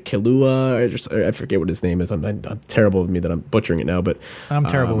Daniel Kaluuya. I forget what his name is. I'm terrible with me that I'm butchering it now. But I'm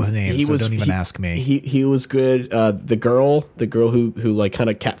terrible with names, so don't even ask me. He was good. The girl who like kind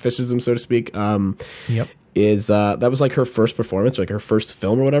of catfishes him, so to speak. Yep. Is that was like her first performance, like her first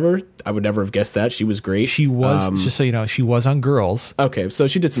film or whatever. I would never have guessed that. She was great. She was, just so you know, she was on Girls. Okay, so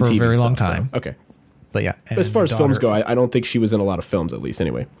she did some for TV a very stuff, long time. though. Okay, But yeah. as far as films go, I don't think she was in a lot of films, at least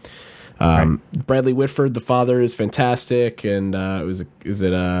anyway. Bradley Whitford, the father, is fantastic, and I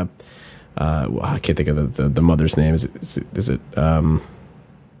can't think of the mother's name. Is it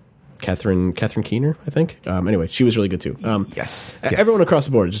Catherine Keener, I think. Anyway, she was really good too. Yes. Everyone across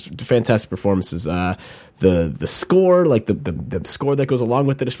the board, just fantastic performances. The score, like the score that goes along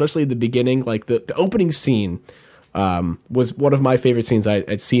with it, especially in the beginning, like the opening scene, was one of my favorite scenes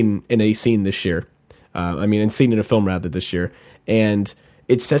I'd seen in a scene this year. Seen in a film rather this year, and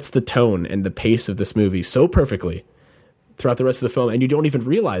it sets the tone and the pace of this movie so perfectly throughout the rest of the film, and you don't even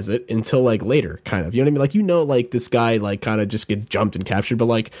realize it until like later, kind of. You know what I mean? Like, you know, like this guy like kind of just gets jumped and captured, but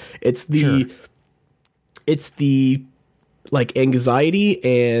like it's the like anxiety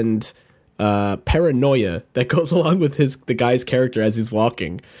and paranoia that goes along with the guy's character as he's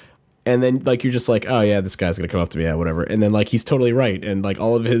walking. And then like you're just like, oh yeah, this guy's gonna come up to me, yeah, whatever. And then like he's totally right, and like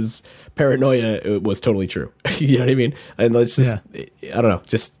all of his paranoia was totally true. You know what I mean? And it's just, I don't know.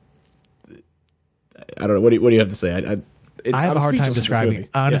 Just I don't know. What do you have to say? I have a hard time describing.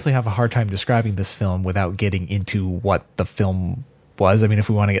 I honestly have a hard time describing this film without getting into what the film was. I mean, if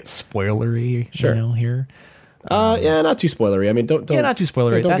we want to get spoilery, sure, here. Yeah, not too spoilery. I mean, don't. Yeah, not too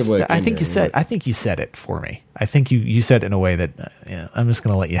spoilery. I think you said it for me. I think you said it in a way that I'm just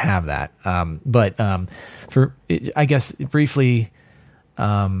going to let you have that. I guess briefly,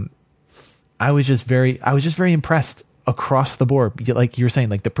 I was just very impressed across the board. Like you were saying,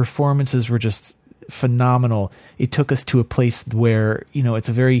 like the performances were just phenomenal. It took us to a place where, you know, it's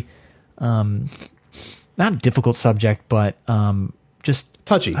a very not a difficult subject, but just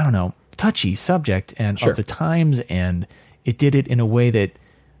touchy. I don't know. Touchy subject and sure, of the times, and it did it in a way that,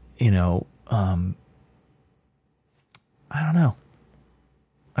 you know, I don't know.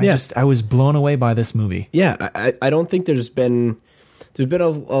 I was blown away by this movie. Yeah, I don't think there's been a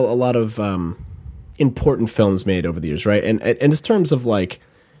lot of important films made over the years, right? And in terms of like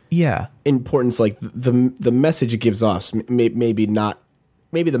importance, like the message it gives off,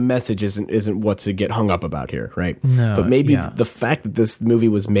 maybe the message isn't what to get hung up about here, right? No, but maybe the fact that this movie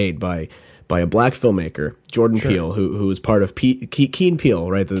was made by a black filmmaker, Jordan Peele, who was part of Key and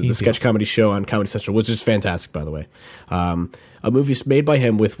Peele, right? The sketch comedy show on Comedy Central, which is fantastic, by the way. A movie made by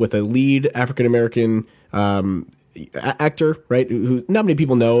him with a lead African American actor, right? Who not many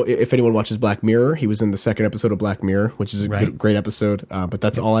people know. If anyone watches Black Mirror, he was in the second episode of Black Mirror, which is a great episode. But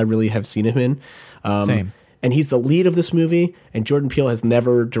that's all I really have seen him in. Same. And he's the lead of this movie, and Jordan Peele has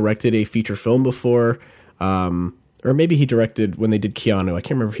never directed a feature film before. Or maybe he directed when they did Keanu. I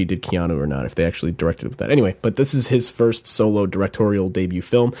can't remember if he did Keanu or not, if they actually directed with that. Anyway, but this is his first solo directorial debut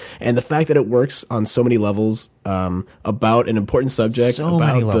film. And the fact that it works on so many levels about an important subject,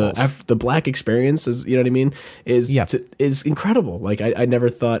 about the black experience, you know what I mean, is incredible. Like, I never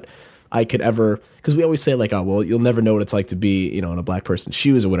thought I could ever, because we always say like, oh, well, you'll never know what it's like to be, you know, in a black person's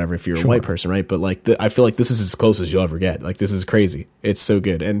shoes or whatever if you're a white person, right? But like, I feel like this is as close as you'll ever get. Like, this is crazy. It's so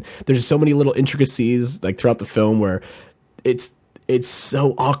good, and there's so many little intricacies like throughout the film where it's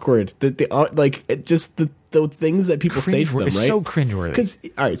so awkward that the things that people say to them, right? It's so cringeworthy. Because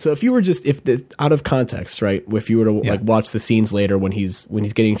all right, so if you were just out of context, right? If you were to like watch the scenes later when he's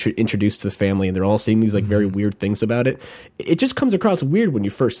getting introduced to the family and they're all saying these like very weird things about it, it just comes across weird when you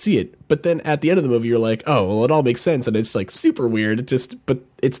first see it. But then at the end of the movie, you're like, oh, well, it all makes sense, and it's like super weird. But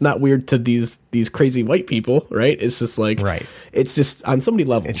it's not weird to these crazy white people, right? It's just like It's just on so many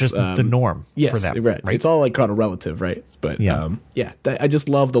levels. It's just the norm for them, right? It's all like kind of relative, right? But I just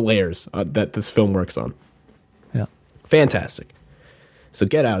love the layers that this film works on. Yeah. Fantastic. So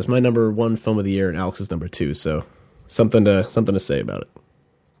Get Out is my number one film of the year, and Alex's number two. So something to say about it.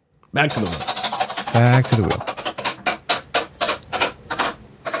 Back to the wheel. Back to the wheel.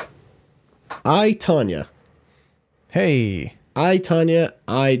 I, Tonya. Hey. I, Tonya,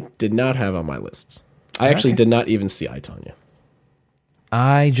 I did not have on my list. I actually did not even see I, Tonya.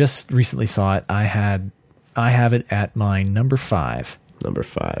 I just recently saw it. I have it at my number 5. Number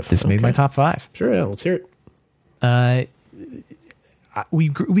 5. This made my top 5. Sure, yeah, let's hear it. We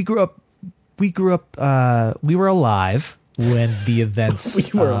grew up. We were alive when the events We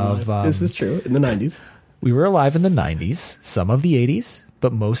were alive. This is true. In the 90s. We were alive in the 90s, some of the 80s,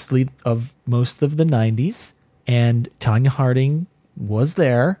 but most of the 90s. And Tonya Harding was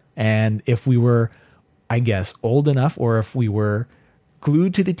there. And if we were, I guess, old enough, or if we were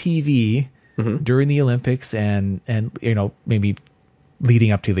glued to the TV during the Olympics and maybe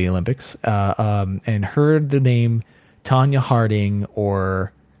leading up to the Olympics, and heard the name Tonya Harding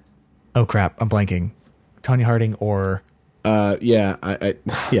or, oh crap, I'm blanking. Tonya Harding or... I'm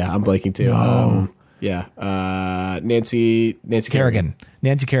blanking too. Nancy Kerrigan.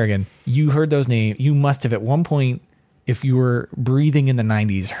 Nancy Kerrigan. You heard those names. You must have at one point, if you were breathing in the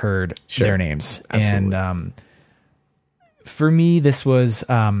 90s, heard their names. Absolutely. And for me, this was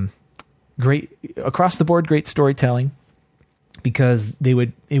great across the board, great storytelling, because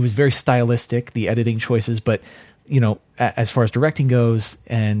it was very stylistic, the editing choices, but as far as directing goes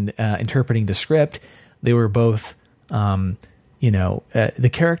and interpreting the script, they were both the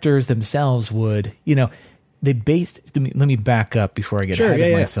characters themselves would, they based, let me back up before I get ahead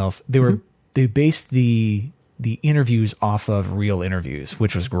of myself. They based the interviews off of real interviews,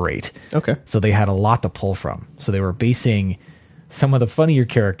 which was great. Okay. So they had a lot to pull from. So they were basing some of the funnier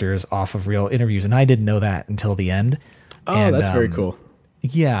characters off of real interviews. And I didn't know that until the end. Oh, and, that's very cool.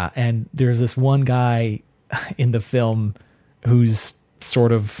 Yeah. And there's this one guy in the film who's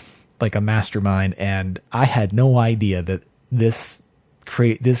sort of like a mastermind. And I had no idea that this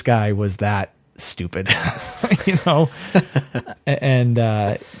guy was that stupid, and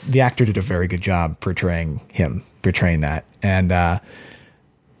the actor did a very good job portraying that. And I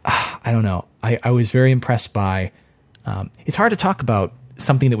don't know. I was very impressed by, it's hard to talk about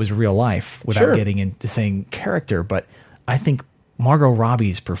something that was real life without getting into saying character, but I think Margot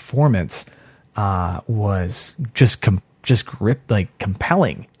Robbie's performance was just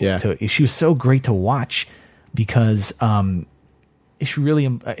compelling. Yeah. She was so great to watch because she really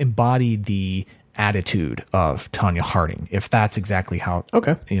embodied the attitude of Tonya Harding, if that's exactly how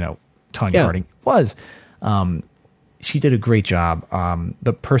Tonya Harding was. She did a great job.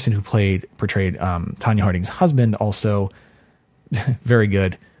 The person who portrayed Tonya Harding's husband also very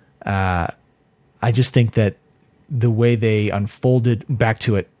good. I just think that the way they unfolded, back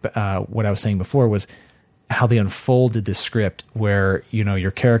to it, what I was saying before was how they unfolded the script, where,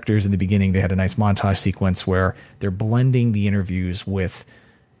 your characters in the beginning, they had a nice montage sequence where they're blending the interviews with,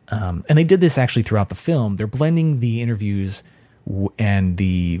 and they did this actually throughout the film. They're blending the interviews and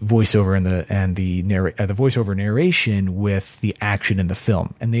the voiceover and the voiceover narration with the action in the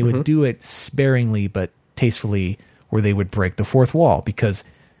film. And they would do it sparingly, but tastefully, where they would break the fourth wall, because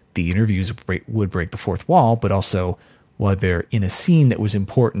the interviews would break the fourth wall, but also while they're in a scene that was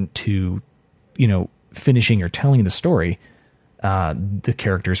important to, finishing or telling the story, the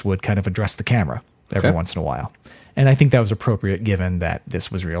characters would kind of address the camera every once in a while. And I think that was appropriate given that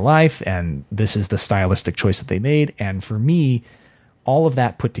this was real life and this is the stylistic choice that they made. And for me, all of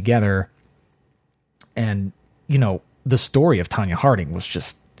that put together and, the story of Tonya Harding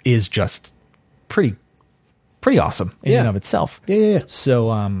is just pretty awesome in and of itself. Yeah.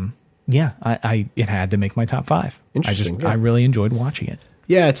 So, it had to make my top 5. Interesting. I really enjoyed watching it.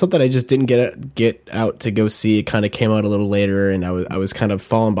 Yeah, it's something I just didn't get out to go see. It kind of came out a little later, and I was kind of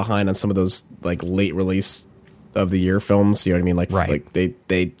falling behind on some of those like late release of the year films. You know what I mean? Like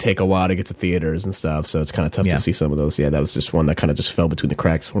they take a while to get to theaters and stuff, so it's kind of tough to see some of those. Yeah, that was just one that kind of just fell between the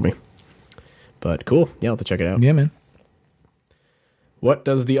cracks for me. But cool. Yeah, I'll have to check it out. Yeah, man. What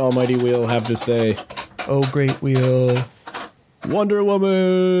does the almighty wheel have to say? Oh, great wheel. Wonder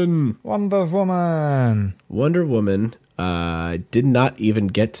Woman. Wonder Woman. Did not even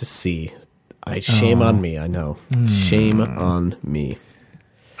get to see. Shame on me. I know. Shame on me.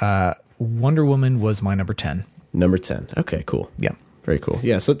 Wonder Woman was my number 10. Number 10. Okay, cool. Yeah. Very cool.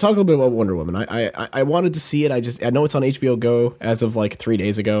 Yeah, so talk a little bit about Wonder Woman. I wanted to see it. I know it's on HBO Go as of like 3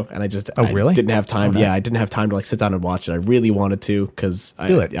 days ago, and I really? didn't have time. Nice. Yeah, I didn't have time to like sit down and watch it. I really wanted to because I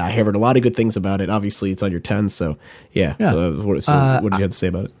heard a lot of good things about it. Obviously, it's on your 10, so yeah. What did you have to say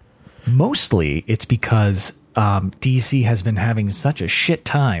about it? Mostly, it's because DC has been having such a shit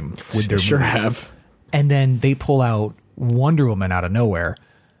time with their sure movies. Have. And then they pull out Wonder Woman out of nowhere.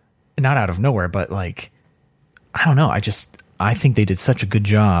 Not out of nowhere, but like, I don't know. I think they did such a good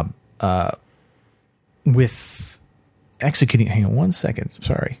job with executing. Hang on one second.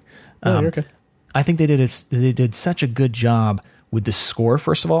 Sorry. You're okay. I think they did such a good job with the score.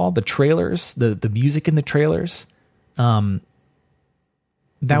 First of all, the trailers, the music in the trailers. That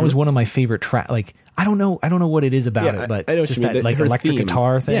was one of my favorite tracks. Like, I don't know what it is about it, but I know just what you mean. that like electric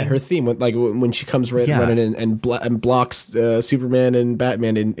guitar thing. Yeah, her theme, when she comes running and blocks Superman and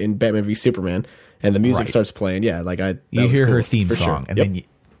Batman in Batman v Superman, and the music Right. starts playing. Yeah, like You hear her theme for song, sure. and Yep. then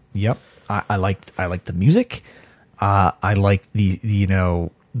yep, I liked the music. I like the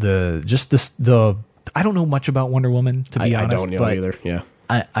the I don't know much about Wonder Woman, to be I honest. don't know but either. Yeah.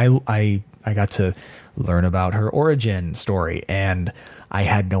 I got to learn about her origin story, and I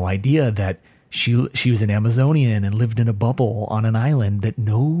had no idea that she was an Amazonian and lived in a bubble on an island that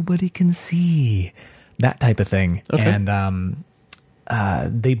nobody can see. That type of thing. Okay. And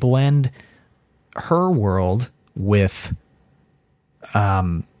they blend her world with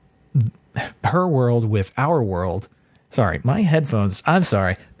our world. Sorry, my headphones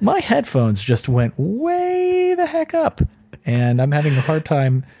just went way the heck up, and I'm having a hard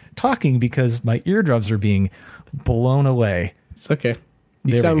time talking because my eardrums are being blown away. It's okay.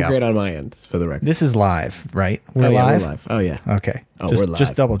 You There we sound go. great on my end, for the record. This is live, right? We're Oh, yeah, live? we're live. Oh, yeah. Okay. Oh, just, we're live.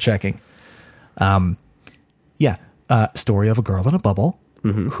 just double checking. Story of a girl in a bubble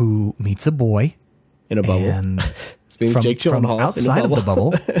who meets a boy. In a bubble. And His name's Jake from Gyllenhaal. outside of the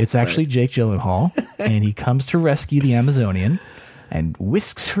bubble, it's actually Jake Gyllenhaal, and he comes to rescue the Amazonian and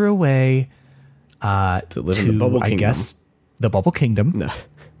whisks her away to live in the Bubble I Kingdom. guess, the Bubble Kingdom. No.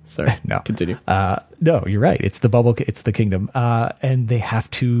 Sorry. No. Continue. No, you're right. It's the kingdom, and they have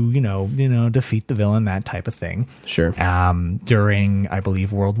to defeat the villain, that type of thing. Sure. During, I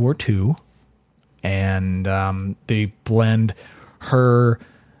believe, World War II, and they blend her.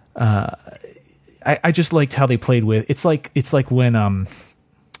 I just liked how they played with. It's like when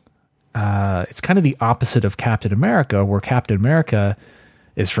it's kind of the opposite of Captain America, where Captain America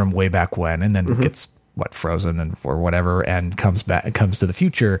is from way back when, and then gets frozen or whatever, and comes to the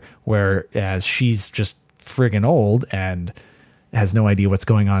future, whereas she's just friggin' old and has no idea what's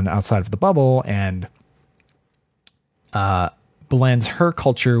going on outside of the bubble, and blends her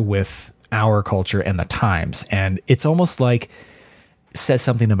culture with our culture and the times, and it's almost like says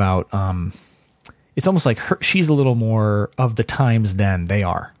something about it's almost like she's a little more of the times than they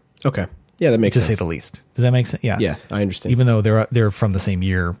are, Okay. Yeah, that makes to sense. say the least. Does that make sense? Yeah, I understand. Even though they're from the same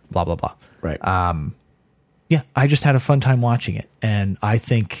year, blah blah blah. Right. Yeah, I just had a fun time watching it, and I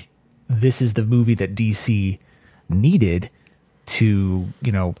think this is the movie that DC needed to,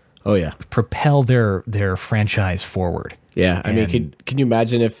 oh, yeah. propel their franchise forward. Yeah, I mean, And- can you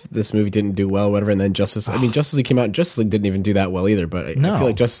imagine if this movie didn't do well, whatever, and then Justice League came out, and Justice League didn't even do that well either, but I No. feel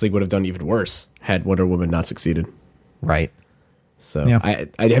like Justice League would have done even worse had Wonder Woman not succeeded. Right. So, Yeah.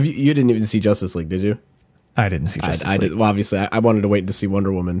 you didn't even see Justice League, did you? I didn't see Justice I League. did. Well, obviously, I wanted to wait to see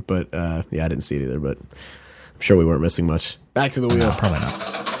Wonder Woman, but yeah, I didn't see it either, but I'm sure we weren't missing much. Back to the wheel. No, probably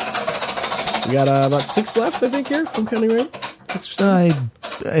not. We got about 6 left, I think, here, from counting right. 6 or 7.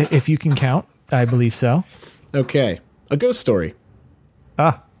 If you can count, I believe so. Okay. A Ghost Story.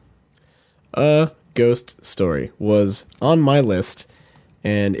 Ah, A Ghost Story was on my list,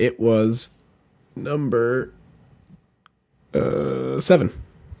 and it was number 7.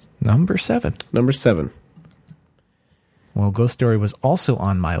 number 7. Number 7. Well, Ghost Story was also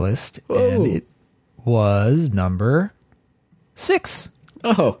on my list, Whoa. and it was number 6.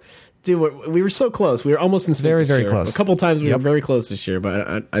 Oh, dude, we were so close. We were almost in sync Very, this very year. close. A couple times we Yep. were very close this year,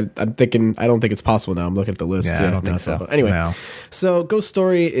 but I'm thinking I don't think it's possible now. I'm looking at the list. Yeah, I don't no, think it's not. so. But anyway, No. so Ghost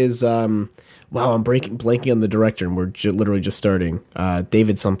Story is wow. I'm blanking on the director, and we're literally just starting.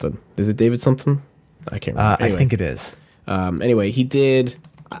 David something. Is it David something? I can't remember. I Anyway. think it is. Anyway, he did.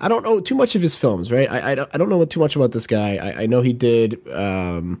 I don't know too much of his films, right? I don't know too much about this guy. I know he did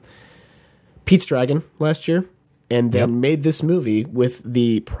Pete's Dragon last year, and then Yep. made this movie with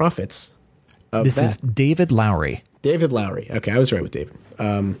the profits of This that. is David Lowry. David Lowry. Okay, I was right with David.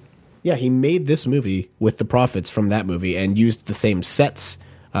 Yeah, he made this movie with the profits from that movie and used the same sets,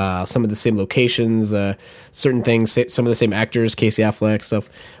 some of the same locations, certain things, some of the same actors, Casey Affleck stuff,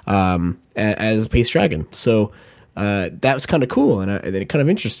 as Pete's Dragon. So that was kind of cool, and it kind of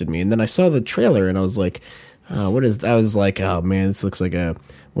interested me. And then I saw the trailer, and I was like, "What is?" I was like, "Oh man, this looks like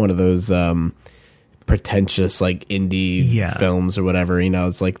one of those pretentious like indie films or whatever."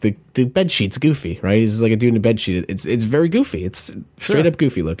 It's like the bed sheet's goofy, right? He's like a dude in a bed sheet. It's very goofy. It's straight up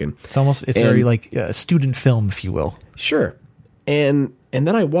goofy looking. It's very like a student film, if you will. Sure. And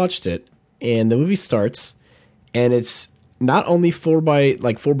then I watched it, and the movie starts, and it's not only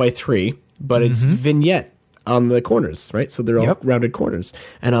 4x3, but it's vignette on the corners, right? So they're all rounded corners.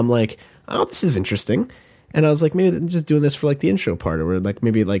 And I'm like, oh, this is interesting. And I was like, maybe they're just doing this for like the intro part, or like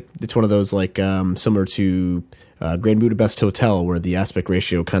maybe like it's one of those like similar to Grand Budapest Hotel, where the aspect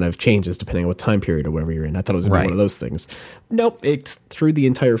ratio kind of changes depending on what time period or wherever you're in. I thought it was gonna be one of those things. Nope, it's through the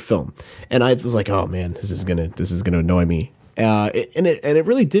entire film, and I was like, oh man, this is gonna annoy me. And it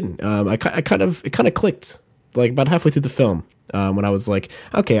really didn't. It kind of clicked like about halfway through the film. when I was like,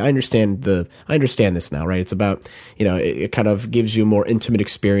 okay, I understand this now, right? It's about, it kind of gives you a more intimate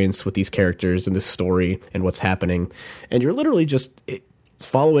experience with these characters and this story and what's happening. And you're literally just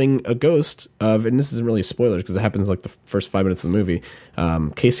following a ghost of, and this isn't really a spoiler because it happens like the first 5 minutes of the movie.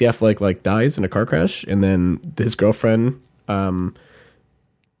 Casey Affleck like dies in a car crash, and then his girlfriend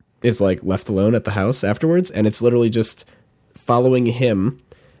is like left alone at the house afterwards, and it's literally just following him.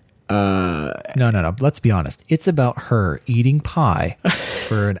 No. Let's be honest. It's about her eating pie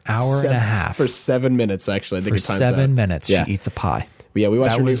for an hour and a half. For 7 minutes, actually. I think for 7 minutes, she eats a pie. Yeah, we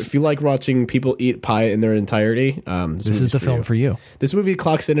watched. If you like watching people eat pie in their entirety, this is the film for you. This movie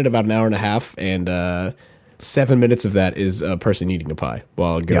clocks in at about an hour and a half, and 7 minutes of that is a person eating a pie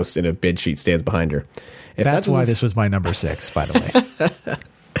while a ghost in a bed sheet stands behind her. That's why this was my number 6, by the way.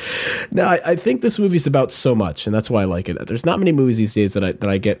 No, I think this movie's about so much, and that's why I like it. There's not many movies these days that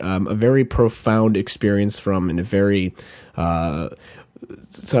I get a very profound experience from, and a very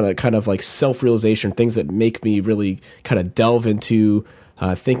sort of kind of like self-realization, things that make me really kind of delve into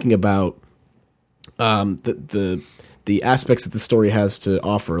thinking about the aspects that the story has to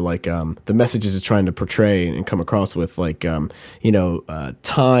offer, like the messages it's trying to portray and come across with, like time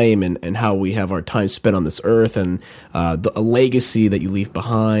and how we have our time spent on this earth, and a legacy that you leave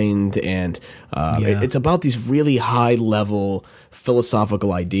behind, and it's about these really high level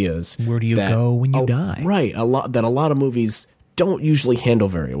philosophical ideas. Where do you go when you die? Right, a lot of movies don't usually handle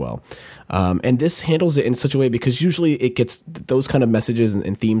very well. And this handles it in such a way because usually it gets those kind of messages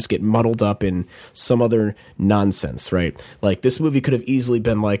and themes get muddled up in some other nonsense, right? Like this movie could have easily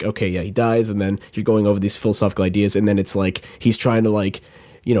been like, okay, yeah, he dies, and then you're going over these philosophical ideas, and then it's like he's trying to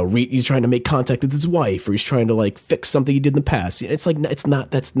he's trying to make contact with his wife, or he's trying to like fix something he did in the past. It's like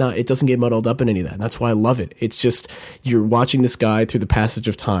it doesn't get muddled up in any of that. And that's why I love it. It's just you're watching this guy through the passage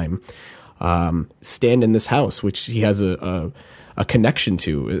of time stand in this house, which he has a connection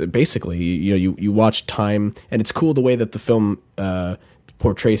to. Basically, you watch time, and it's cool the way that the film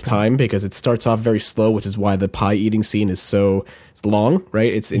portrays time, because it starts off very slow, which is why the pie eating scene is so long,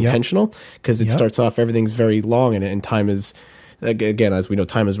 right? It's intentional because it starts off, everything's very long, and time is, again, as we know,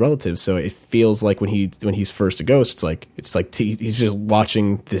 time is relative. So it feels like when he's first a ghost, it's like he's just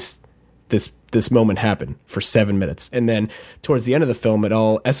watching this moment happen for 7 minutes, and then towards the end of the film, it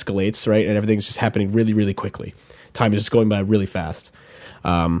all escalates, right? And everything's just happening really, really quickly. Time is just going by really fast.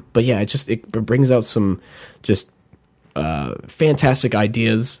 But yeah, it brings out some just fantastic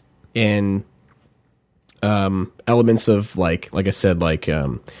ideas and elements of like I said, like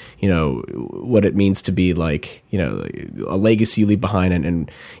what it means to be like a legacy you leave behind,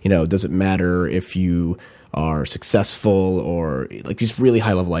 and does it matter if you are successful, or like these really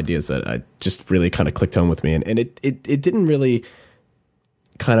high level ideas that I just really kind of clicked home with me, and it didn't really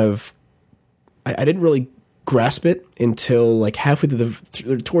kind of I didn't really grasp it until like halfway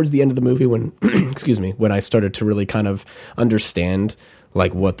towards the end of the movie, when excuse me, when I started to really kind of understand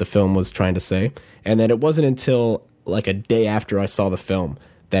like what the film was trying to say. And then it wasn't until like a day after I saw the film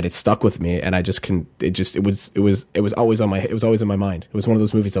that it stuck with me, and it was always in my mind. It was one of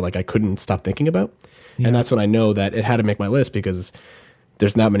those movies that like I couldn't stop thinking about. Yeah. And that's when I know that it had to make my list, because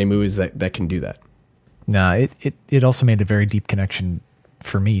there's not many movies that can do that. No, it also made a very deep connection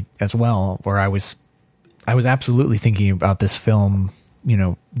for me as well, where I was absolutely thinking about this film,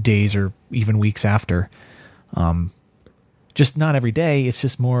 days or even weeks after. Just not every day. It's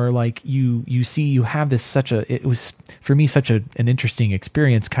just more like you have this it was for me such an interesting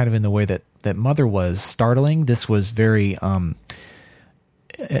experience, kind of in the way that Mother was startling. This was very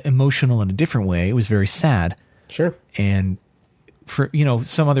emotional in a different way. It was very sad. Sure. And for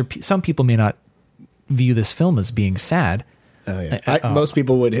some people may not view this film as being sad. Oh yeah, most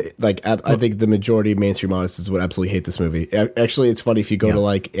people would like. I think the majority of mainstream audiences would absolutely hate this movie. Actually, it's funny if you go to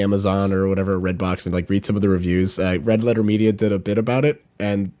like Amazon or whatever, Redbox, and like read some of the reviews. Red Letter Media did a bit about it,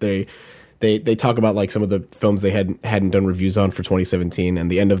 and they talk about like some of the films they hadn't done reviews on for 2017,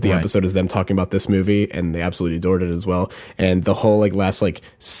 and the end of the episode is them talking about this movie, and they absolutely adored it as well. And the whole like last like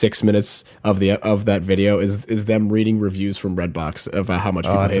 6 minutes of that video is them reading reviews from Redbox about how much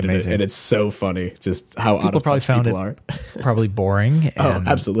people hated it, and it's so funny just how people out of probably touch found people it are. Probably boring. And,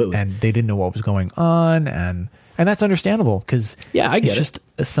 absolutely, and they didn't know what was going on, and that's understandable, because I get it's just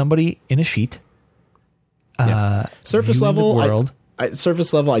somebody in a sheet. Surface level world.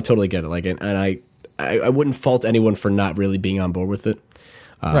 Surface level, I totally get it. Like, and I wouldn't fault anyone for not really being on board with it.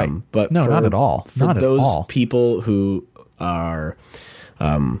 Right. But no, not at all. For not those at all. people who are,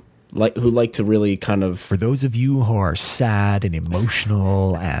 who like to really kind of, for those of you who are sad and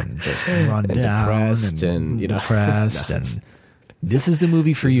emotional and just run and down depressed and depressed, and this is the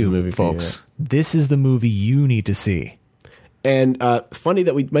movie for you, folks. This is the movie you need to see. And funny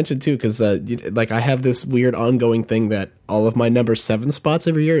that we mentioned too, because like I have this weird ongoing thing that all of my number 7 spots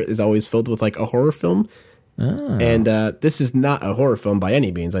every year is always filled with like a horror film. Oh. And this is not a horror film by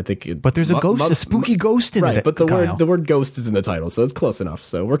any means. I think, but there's a ghost, a spooky ghost in it. Right, but the word ghost is in the title, so it's close enough.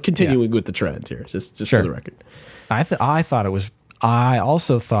 So we're continuing with the trend here, just for the record. I thought it was. I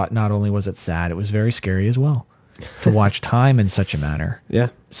also thought not only was it sad, it was very scary as well to watch time in such a manner. Yeah,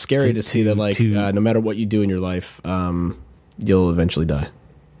 scary to see that like no matter what you do in your life, you'll eventually die.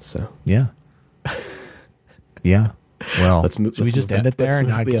 So yeah. Well, should we just end it there and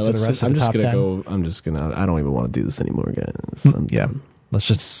not get to the rest of the top 10? I'm just gonna. I don't even want to do this anymore, guys. Let's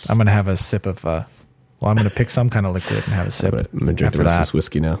just. I'm gonna have a sip of. I'm gonna pick some kind of liquid and have a sip. I'm gonna drink the rest of this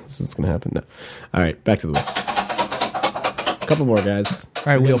whiskey now. That's what's gonna happen. No. All right, back to the wheel. A couple more, guys. All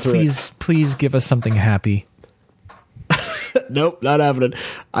right, Wheel. Please give us something happy. Nope, not happening.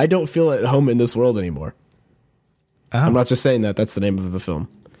 I don't feel at home in this world anymore. Oh. I'm not just saying that. That's the name of the film.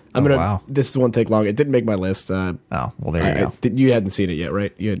 Wow. This won't take long. It didn't make my list. Well, there you go. You hadn't seen it yet,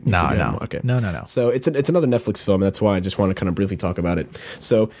 right? No. Okay. No. So it's another Netflix film, and that's why I just want to kind of briefly talk about it.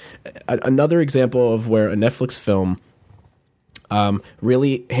 So another example of where a Netflix film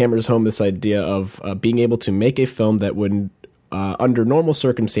really hammers home this idea of being able to make a film that would, under normal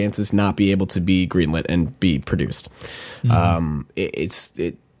circumstances, not be able to be greenlit and be produced.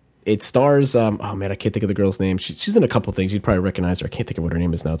 Mm-hmm. It stars, oh man, I can't think of the girl's name. She's in a couple things. You'd probably recognize her. I can't think of what her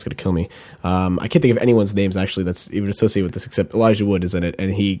name is now. It's going to kill me. I can't think of anyone's names, actually, that's even associated with this, except Elijah Wood is in it,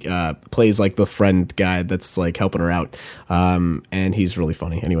 and he plays like the friend guy that's like helping her out. And he's really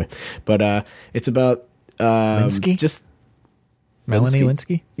funny anyway. But it's about Linsky? Just Melanie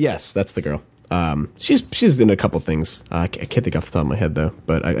Linsky? Yes, that's the girl. She's in a couple things. I can't think off the top of my head, though,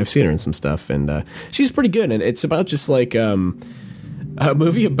 but I've seen her in some stuff, and she's pretty good. And it's about just like... a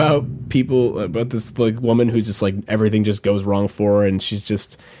movie about this like woman who just like everything just goes wrong for her, and she's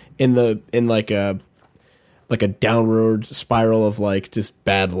just in like a downward spiral of like just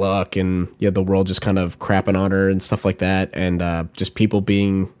bad luck, and the world just kind of crapping on her and stuff like that, and just people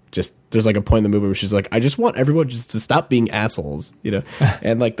being just, there's like a point in the movie where she's like, I just want everyone just to stop being assholes,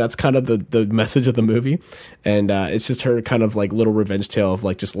 and like that's kind of the message of the movie, and it's just her kind of like little revenge tale of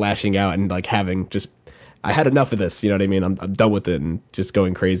like just lashing out and like having just, I had enough of this, you know what I mean? I'm done with it, and just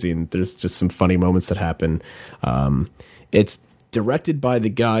going crazy, and there's just some funny moments that happen. It's directed by the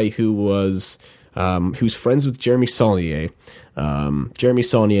guy who's friends with Jeremy Saulnier. Jeremy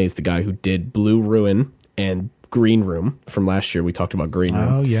Saulnier is the guy who did Blue Ruin and Green Room from last year. We talked about Green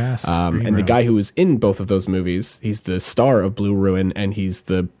Room. Oh, yes. The guy who was in both of those movies, he's the star of Blue Ruin, and he's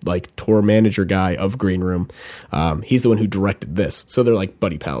the like tour manager guy of Green Room. He's the one who directed this. So they're like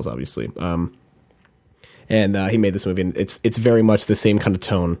buddy pals, obviously. And he made this movie, and it's very much the same kind of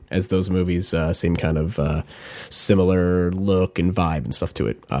tone as those movies, same kind of similar look and vibe and stuff to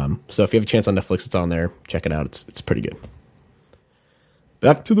it. So if you have a chance on Netflix, it's on there. Check it out. It's pretty good.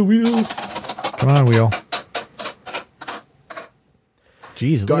 Back to the wheel. Come on, Wheel.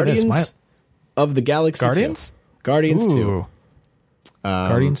 Jeez, Guardians look at this. of the Galaxy. Guardians? 2. Guardians 2.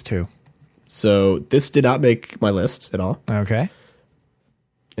 Guardians 2. So this did not make my list at all. Okay.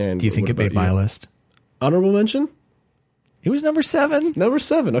 And do you think it made my list? Honorable mention? It was number 7. Number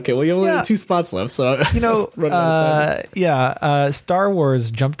 7. Okay, well, you only have 2 spots left, so Star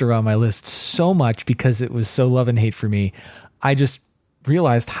Wars jumped around my list so much because it was so love and hate for me. I just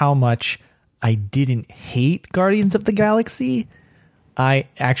realized how much I didn't hate Guardians of the Galaxy. I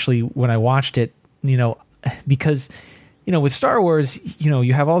actually, when I watched it, because with Star Wars,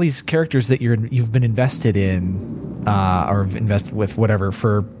 you have all these characters that you've been invested in, or invested with, whatever,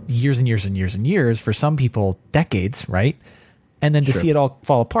 for years and years and years and years. For some people, decades, right? And then to see it all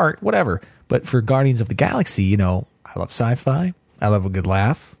fall apart, whatever. But for Guardians of the Galaxy, I love sci-fi. I love a good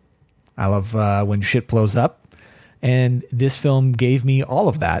laugh. I love when shit blows up. And this film gave me all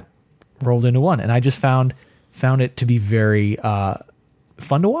of that rolled into one. And I just found it to be very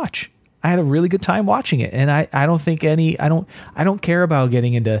fun to watch. I had a really good time watching it, and I don't think I don't care about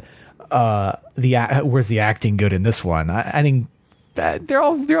getting into where's the acting good in this one. I think they're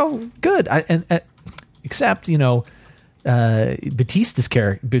all good. Except Batista,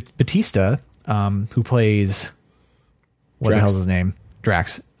 who plays what Drax. the hell's his name?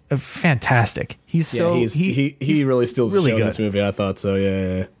 Drax. Fantastic. He really steals really the show in good. this movie. I thought so.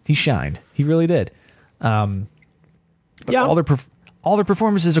 Yeah. He shined. He really did. All their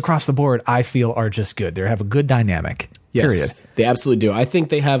performances across the board, I feel, are just good. They have a good dynamic. Yes, period. They absolutely do. I think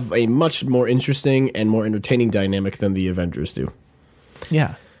they have a much more interesting and more entertaining dynamic than the Avengers do.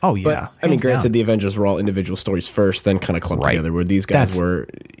 Yeah. Oh, yeah. But, granted, the Avengers were all individual stories first, then kind of clumped together, where these guys were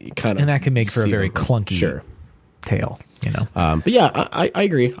kind of... And that can make for a very clunky tale. You know. But yeah, I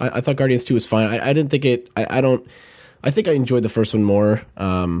agree. I thought Guardians 2 was fine. I didn't think it. I think I enjoyed the first one more,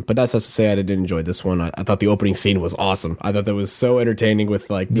 but that's not to say I didn't enjoy this one. I thought the opening scene was awesome. I thought that was so entertaining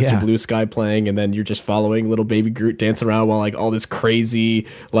with like Mr. Blue Sky playing, and then you're just following little baby Groot dancing around while like all this crazy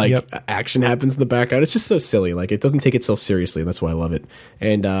like action happens in the background. It's just so silly. Like it doesn't take itself seriously, and that's why I love it.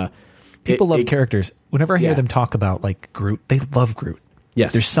 And people love characters. Whenever I hear them talk about like Groot, they love Groot.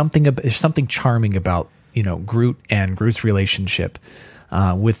 Yes, there's something charming about Groot and Groot's relationship.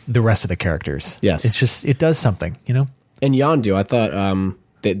 With the rest of the characters. Yes. It does something, And Yondu, I thought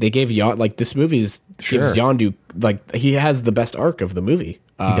they gave Yondu, like this movie gives Yondu, like he has the best arc of the movie.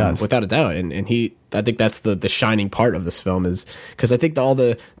 He does. Without a doubt. And I think that's the shining part of this film is, because I think all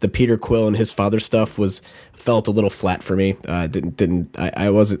the Peter Quill and his father stuff felt a little flat for me. I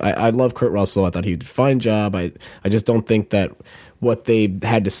love Kurt Russell. I thought he did a fine job. I just don't think that what they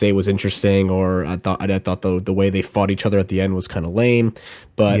had to say was interesting, or I thought the way they fought each other at the end was kind of lame.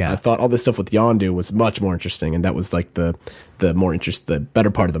 But I thought all this stuff with Yondu was much more interesting, and that was like the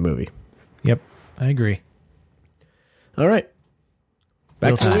better part of the movie. Yep, I agree. All right,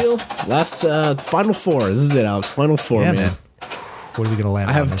 back to the wheel. Last final four. This is it, Alex. Final four, man. What are we gonna land?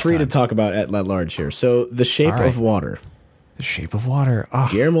 I have three to talk about at large here. So, The Shape of Water. The Shape of Water. Oh.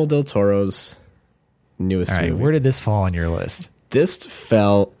 Guillermo del Toro's newest movie. Where did this fall on your list? This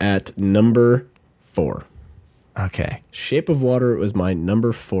fell at number 4. Okay. Shape of Water was my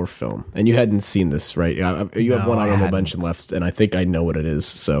number 4 film. And you hadn't seen this, right? You have one honorable mention left, and I think I know what it is.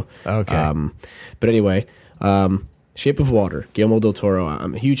 So, okay. But anyway, Shape of Water, Guillermo del Toro.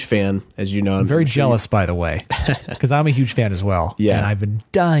 I'm a huge fan, as you know. I'm very jealous, by the way, because I'm a huge fan as well. Yeah. And I've been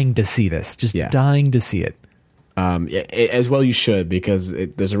dying to see this, dying to see it. As well you should, because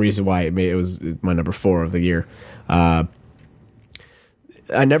there's a reason why it was my number 4 of the year.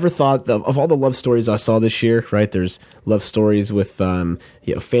 I never thought of all the love stories I saw this year, right? There's love stories with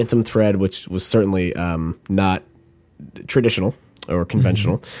Phantom Thread, which was certainly not traditional or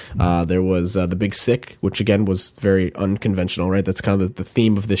conventional. Mm-hmm. There was The Big Sick, which again was very unconventional, right? That's kind of the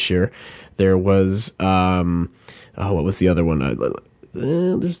theme of this year. There was what was the other one?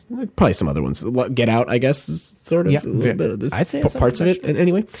 There's probably some other ones. Get Out, I guess, sort of. Yeah, I'd say parts of it.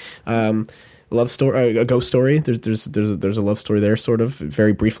 Anyway, love story, a ghost story. There's a love story there, sort of,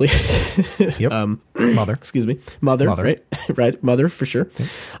 very briefly. Yep. Mother. Excuse me, Mother. Right, right, Mother for sure. Yep.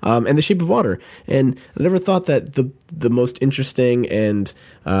 And The Shape of Water. And I never thought that the most interesting and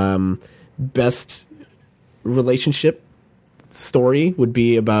best relationship story would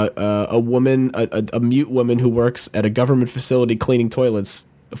be about a woman, a mute woman who works at a government facility cleaning toilets,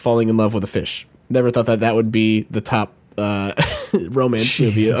 falling in love with a fish. Never thought that would be the top romance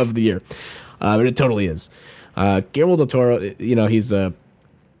movie of the year. But it totally is. Guillermo del Toro, he's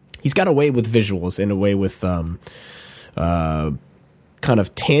got a way with visuals and a way with kind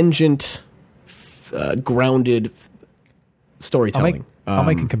of tangent, grounded storytelling. I'll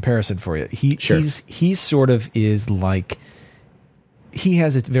make a comparison for you. He sort of is like,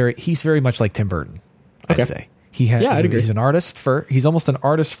 he's very much like Tim Burton. I'd say I'd agree. He's an artist he's almost an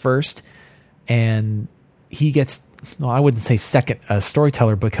artist first, and he gets. No, I wouldn't say second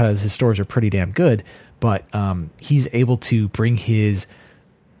storyteller, because his stories are pretty damn good, but he's able to bring his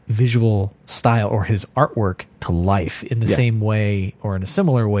visual style or his artwork to life in the same way or in a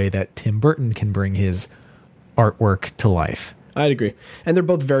similar way that Tim Burton can bring his artwork to life. I'd agree. And they're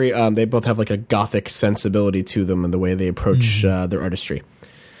both very, they both have like a gothic sensibility to them and the way they approach their artistry.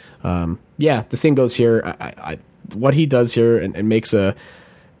 The same goes here. What he does here and makes the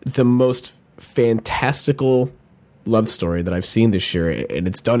most fantastical love story that I've seen this year, and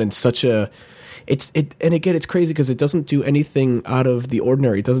it's done in such a and again it's crazy because it doesn't do anything out of the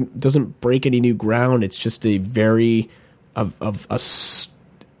ordinary. It doesn't break any new ground. It's just a very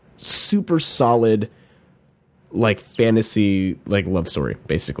super solid like fantasy like love story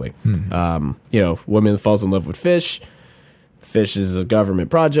basically. Woman falls in love with fish. Fish is a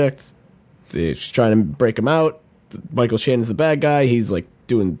government project. She's trying to break him out. Michael Shannon's the bad guy. He's like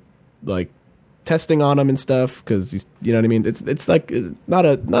doing like testing on him and stuff because he's, you know what I mean. It's like not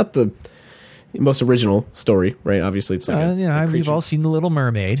the most original story, right? Obviously, it's like we've all seen The Little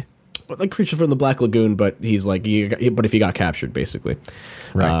Mermaid, like Creature from the Black Lagoon, but he's like, but if he got captured, basically,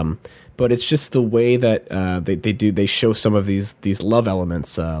 right? But it's just the way that they show some of these love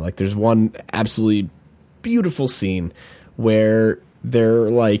elements. Like there's one absolutely beautiful scene where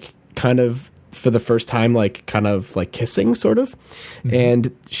they're like kind of for the first time, like kind of like kissing sort of. Mm-hmm.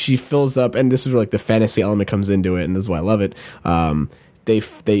 And she fills up, and this is where like the fantasy element comes into it. And this is why I love it.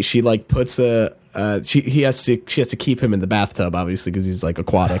 She like puts a she has to keep him in the bathtub, obviously, because he's like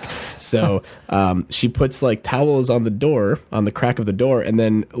aquatic. So she puts like towels on the crack of the door, and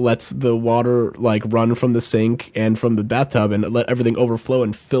then lets the water like run from the sink and from the bathtub, and let everything overflow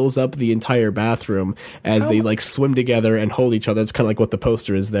and fills up the entire bathroom as they like swim together and hold each other. It's kind of like what the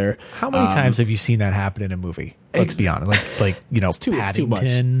poster is there. How many times have you seen that happen in a movie? Let's be honest. Like it's too much.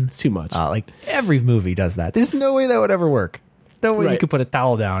 Paddington. It's too much. Like every movie does that. There's no way that would ever work. No way you could put a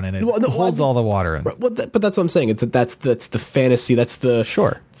towel down and it holds all the water in. Well, but that's what I'm saying. That's the fantasy. That's the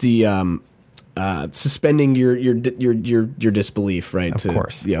suspending your disbelief, right? Of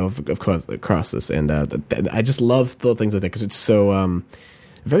course, of course, across this, and I just love little things like that because it's so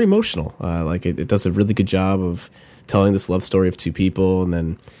very emotional. Like it does a really good job of telling this love story of two people, and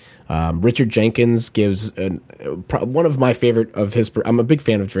then. Richard Jenkins gives one of my favorite of his. I'm a big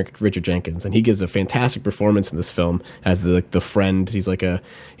fan of Richard Jenkins, and he gives a fantastic performance in this film as the friend. He's like a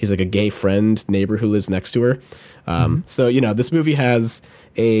gay friend neighbor who lives next to her. So this movie has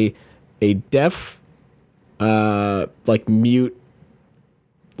a deaf, like mute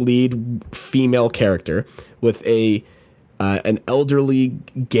lead female character with an elderly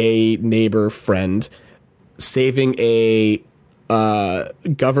gay neighbor friend saving a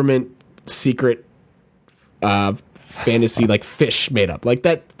government secret fantasy like fish made up like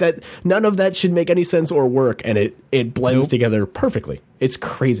that none of that should make any sense or work, and it blends together perfectly. It's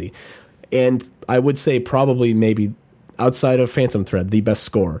crazy, and I would say probably maybe outside of Phantom Thread the best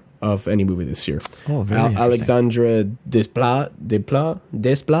score of any movie this year. Alexandre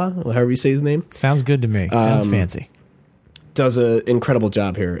Desplat, however you say his name. Sounds good to me. Sounds fancy. Does an incredible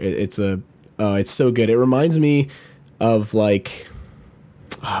job here. It's so good. It reminds me of like,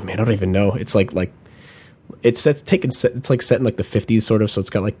 oh man, I don't even know. It's like it's like set in like the 50s sort of, so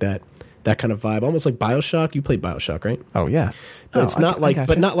it's got like that kind of vibe, almost like BioShock. You played BioShock, right? Oh yeah. But it's not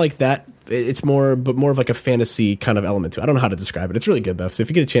not like that. It's more of like a fantasy kind of element to it. I don't know how to describe it. It's really good though. So if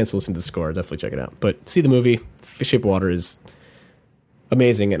you get a chance to listen to the score, definitely check it out. But see the movie. Fish Shape of Water is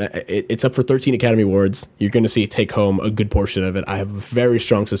amazing, and it's up for 13 Academy Awards. You're going to see it take home a good portion of it. I have a very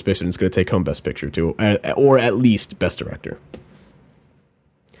strong suspicion it's going to take home Best Picture too, or at least Best Director.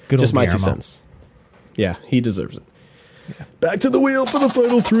 Good Just old my Guillermo. 2 cents. Yeah, he deserves it. Yeah. Back to the wheel for the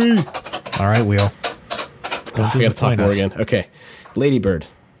final 3. All right, wheel. We got to talk more again. Okay, Lady Bird.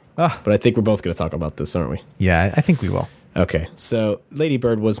 But I think we're both going to talk about this, aren't we? Yeah, I think we will. Okay, so Lady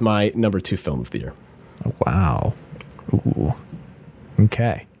Bird was my number 2 film of the year. Oh, wow. Ooh.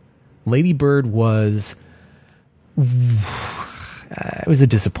 Okay. Lady Bird was... it was a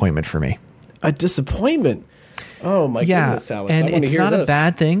disappointment for me. A disappointment? Oh, my goodness, Alex. And I want to it's hear not this. a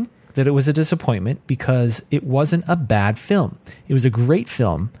bad thing that it was a disappointment because it wasn't a bad film. It was a great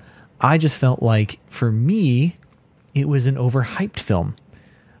film. I just felt like, for me, it was an overhyped film.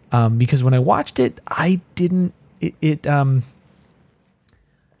 Because when I watched it, it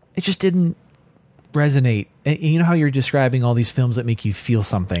just didn't resonate. And you know how you're describing all these films that make you feel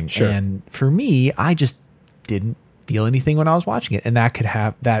something. Sure. And for me, I just didn't feel anything when I was watching it. And that could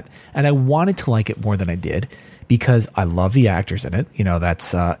have that. And I wanted to like it more than I did because I love the actors in it. You know,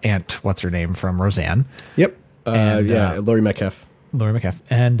 that's Aunt, what's her name from Roseanne. Yep. Laurie Metcalf. Laurie Metcalf.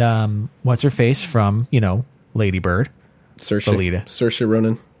 And what's her face from, Lady Bird. Saoirse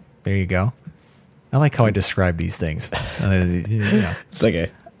Ronan. There you go. I like how I describe these things. It's okay.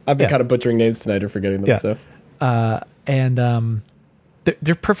 I've been kind of butchering names tonight or forgetting them. Yeah. So.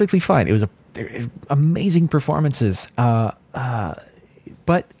 They're perfectly fine. It was they're amazing performances. But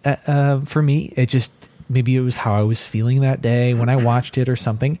for me, it just, maybe it was how I was feeling that day when I watched it or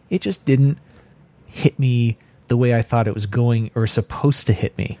something. It just didn't hit me the way I thought it was going or supposed to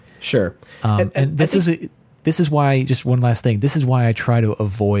hit me. Sure. And this is why, just one last thing, this is why I try to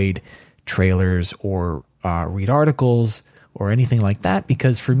avoid trailers or read articles or anything like that,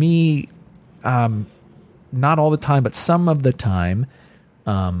 because for me, not all the time, but some of the time,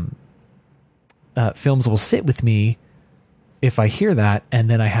 films will sit with me if I hear that, and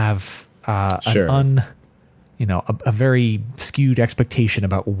then I have a very skewed expectation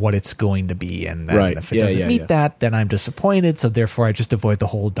about what it's going to be, and then if it doesn't meet that, then I'm disappointed. So therefore, I just avoid the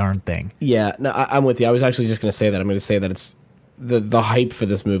whole darn thing. Yeah, no, I'm with you. I was actually just going to say that. I'm going to say that it's the hype for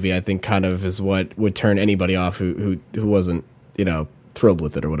this movie, I think, kind of is what would turn anybody off who wasn't, thrilled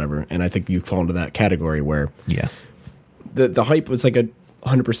with it or whatever. And I think you fall into that category where the hype was like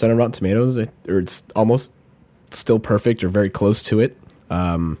 100% on Rotten Tomatoes, or it's almost still perfect or very close to it.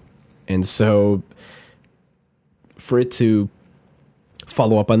 And so for it to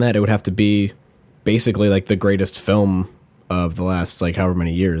follow up on that, it would have to be basically like the greatest film of the last, like, however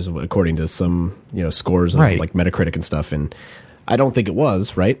many years, according to some, scores on like Metacritic and stuff. And I don't think it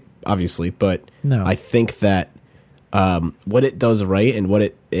was, right? obviously, but No. I think that what it does right, and what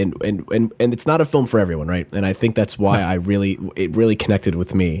it and it's not a film for everyone, right? And I think that's why it really connected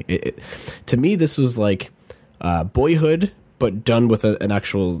with me. To me, this was like Boyhood, but done with an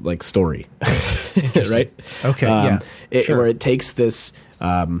actual like story, right? Okay, sure. Where it takes this.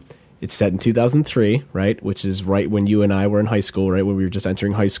 It's set in 2003, right? Which is right when you and I were in high school, right? When we were just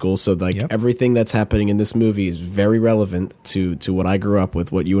entering high school. So like everything that's happening in this movie is very relevant to what I grew up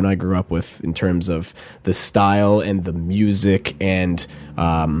with, what you and I grew up with in terms of the style and the music and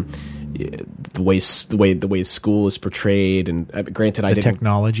the way school is portrayed. And granted, I didn't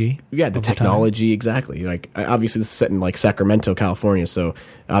technology. Yeah, the technology, exactly. Like obviously, this is set in like Sacramento, California, so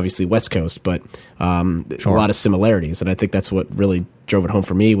obviously West Coast, but a lot of similarities, and I think that's what really drove it home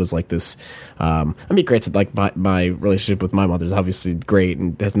for me was like this. I mean, granted, like my relationship with my mother is obviously great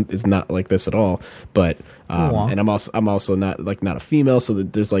and is not like this at all, but and I'm also not a female, so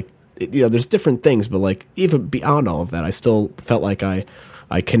that there's like there's different things, but like even beyond all of that, I still felt like I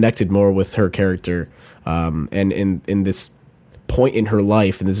connected more with her character, and in this point in her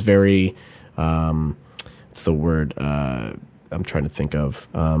life, in this very, what's the word I'm trying to think of?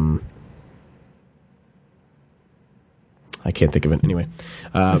 I can't think of it anyway.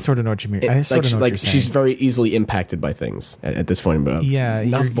 I sort of know what you mean. I sort of know what you're saying. She's very easily impacted by things at this point. Yeah,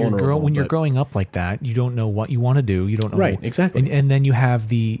 not vulnerable. When you're growing up like that, you don't know what you want to do. You don't know, right? Exactly. And then you have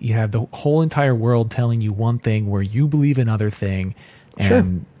the whole entire world telling you one thing where you believe another thing, and sure.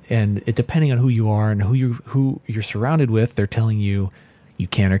 And it, depending on who you are and who you're surrounded with, they're telling you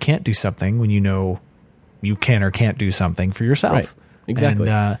can or can't do something when you know you can or can't do something for yourself. Right. Exactly.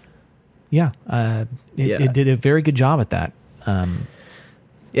 And, it did a very good job at that.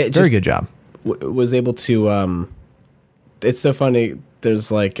 Very good job. Was able to. It's so funny.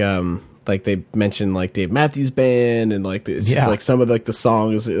 There's like they mentioned like Dave Matthews Band and like it's just like some of like the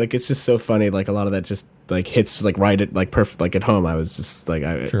songs, like it's just so funny. Like a lot of that just like hits like right at like perfect, like at home. I was just like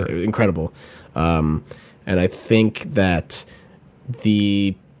incredible. And I think that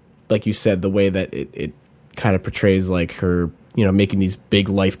like you said, the way that it kind of portrays like her, making these big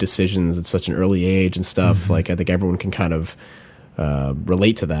life decisions at such an early age and stuff. Mm-hmm. Like I think everyone can kind of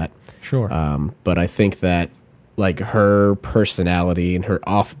relate to that. Sure. But I think that like her personality and her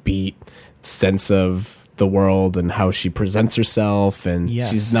offbeat sense of the world and how she presents herself, and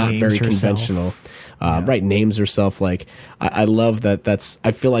she's not very conventional. Right, names herself. Like I love that.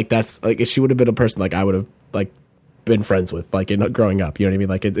 I feel like that's like if she would have been a person like I would have like been friends with like growing up. You know what I mean?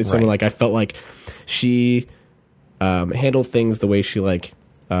 Like it's something like I felt like she handled things the way she like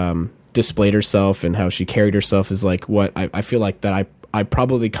displayed herself and how she carried herself is like what I feel like that I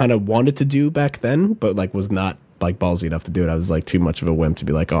probably kind of wanted to do back then, but like was not like ballsy enough to do it. I was like too much of a wimp to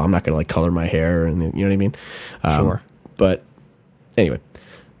be like, oh, I'm not gonna like color my hair, and you know what I mean? Sure. But anyway,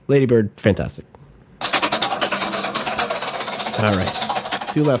 Lady Bird, fantastic. All right,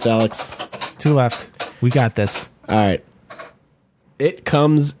 2 left, Alex. 2 left. We got this. All right. It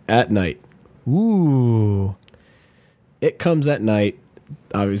Comes at Night. Ooh. It Comes at Night.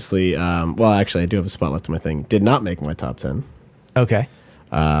 Obviously, well, actually, I do have a spot left in my thing. Did not make my top 10. Okay.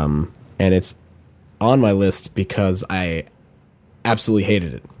 And it's on my list because I absolutely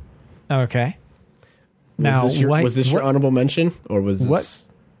hated it. Okay. Was this your honorable mention, or was this?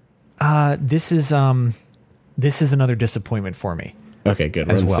 This is another disappointment for me. Okay, good.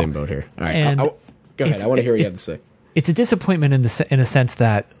 We're in the same boat here. All right, and go ahead. I want to hear what you have to say. It's a disappointment in a sense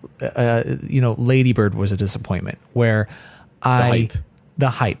that Lady Bird was a disappointment where the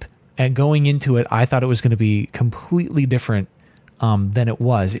hype, and going into it, I thought it was going to be completely different than it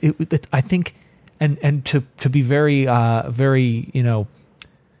was. I think, and to be very very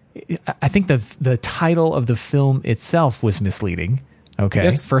I think the title of the film itself was misleading. Okay,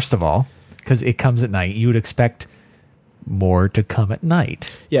 yes. First of all, because it comes at night, you would expect more to come at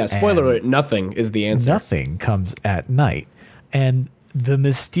night. Yeah, spoiler alert, nothing is the answer. Nothing comes at night. And the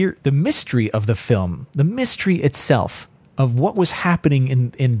mystery of the film, the mystery itself of what was happening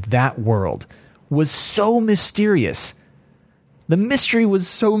in that world was so mysterious. The mystery was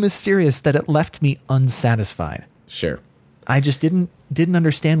so mysterious that it left me unsatisfied. Sure. I just didn't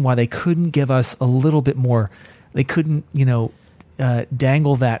understand why they couldn't give us a little bit more. They couldn't,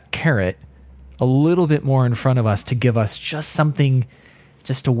 dangle that carrot a little bit more in front of us to give us just something,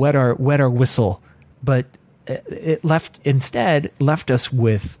 just to wet our whistle. But it left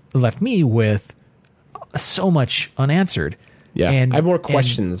me with so much unanswered. Yeah, I have more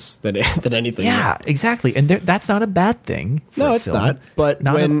questions than anything. Yeah, exactly. And that's not a bad thing. No, it's not. But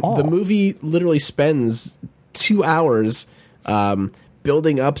when the movie literally spends 2 hours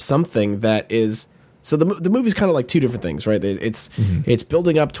building up something that is So the movie's kind of like two different things, right? It's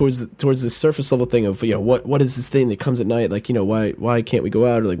building up towards this surface level thing of, you know, what is this thing that comes at night? Like, you know, why can't we go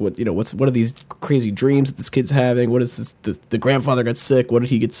out? Or like, what are these crazy dreams that this kid's having? What is this? The grandfather got sick. What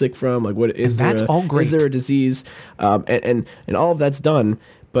did he get sick from? Like, what is that's all great. Is there a disease? And all of that's done.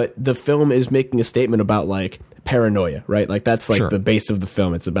 But the film is making a statement about like paranoia, right? Like that's like the base of the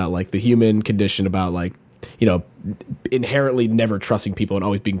film. It's about like the human condition, about like, you know, inherently never trusting people and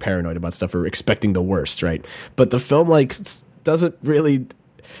always being paranoid about stuff or expecting the worst, right? But the film like doesn't really,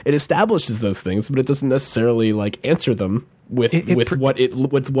 it establishes those things, but it doesn't necessarily like answer them with what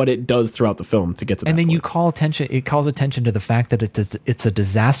it does throughout the film to get to that. And then point. it calls attention to the fact that it's a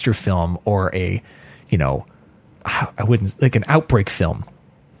disaster film or a, you know, I wouldn't like an outbreak film,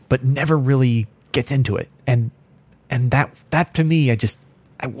 but never really gets into it. And that to me,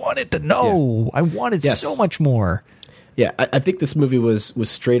 I wanted to know. Yeah. I wanted so much more. Yeah, I think this movie was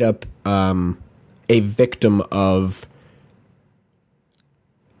straight up a victim of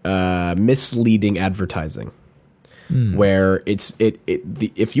misleading advertising, where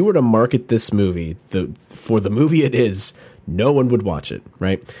if you were to market this movie for the movie it is, no one would watch it,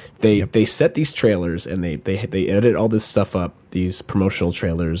 right? They set these trailers and they edit all this stuff up, these promotional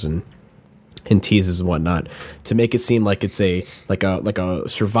trailers and teases and whatnot, to make it seem like it's a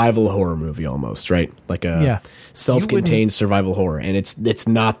survival horror movie almost, right? Like a self-contained survival horror, and it's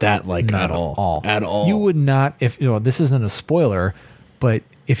not that at all. You would not, if this isn't a spoiler, but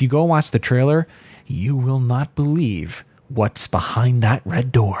if you go watch the trailer, you will not believe what's behind that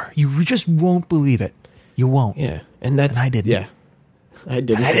red door. You just won't believe it. You won't. Yeah, and I didn't. Yeah, I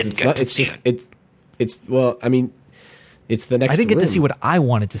didn't. Well, I mean, it's the next. I didn't get room. to see what I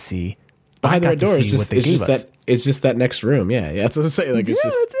wanted to see. Behind the red door it's just that next room. Yeah, that's what I'm saying. Like,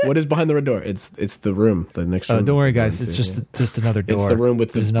 what is behind the red door? It's the room, the next room. Don't worry, guys. It's just another door. It's the room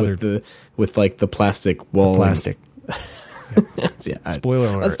with the plastic wall. The plastic. Yeah. Spoiler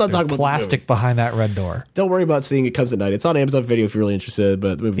alert. Let's stop talking about plastic behind that red door. Don't worry about seeing It Comes at Night. It's on Amazon Video if you're really interested,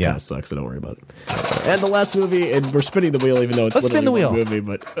 but the movie kind of sucks, so don't worry about it. And the last movie, and we're spinning the wheel, even though it's literally one movie.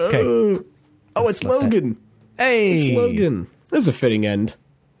 But it's Logan. Hey, it's Logan. This is a fitting end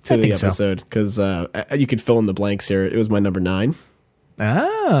to the episode because you could fill in the blanks here. It was my number 9.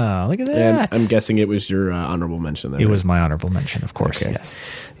 Ah, look at that. And I'm guessing it was your honorable mention. It was my honorable mention, of course. Okay. Yes.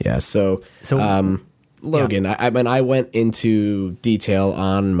 Yeah. So Logan. Yeah. I went into detail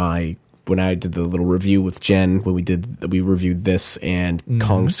on when I did the little review with Jen when we reviewed this and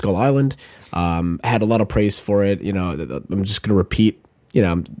Kong Skull Island. I had a lot of praise for it. You know, I'm just going to repeat. You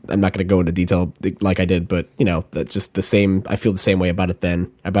know, I'm not going to go into detail like I did, but you know, that's just the same. I feel the same way about it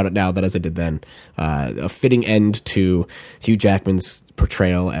now that as I did then. A fitting end to Hugh Jackman's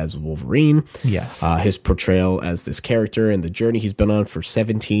portrayal as Wolverine. Yes. His portrayal as this character and the journey he's been on for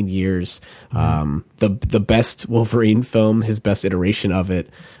 17 years. The best Wolverine film, his best iteration of it.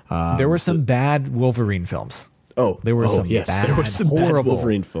 There were some bad Wolverine films. There were some horrible bad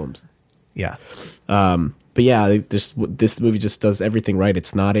Wolverine films. Yeah. But yeah, this movie just does everything right.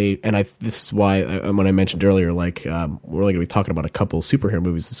 It's not this is why when I mentioned earlier, like we're only going to be talking about a couple superhero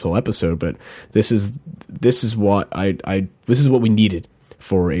movies this whole episode, but this is what we needed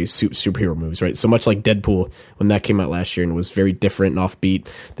for a superhero movies, right? So much like Deadpool when that came out last year and was very different and offbeat.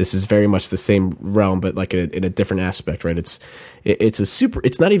 This is very much the same realm, but like in a different aspect, right? It's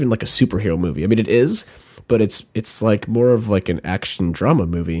not even like a superhero movie. I mean, it is, but it's like more of like an action drama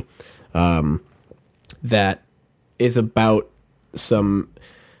movie. That is about some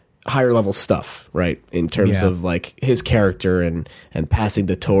higher level stuff, right? In terms of like his character and passing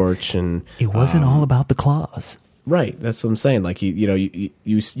the torch, and it wasn't all about the claws, right? That's what I'm saying. Like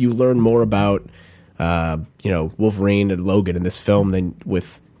you learn more about Wolverine and Logan in this film than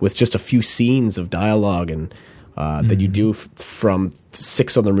with just a few scenes of dialogue and that you do from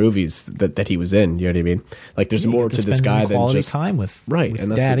 6 other movies that he was in. You know what I mean? Like there's more to this guy than just time with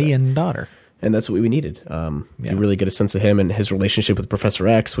and daddy and daughter. And that's what we needed. You really get a sense of him and his relationship with Professor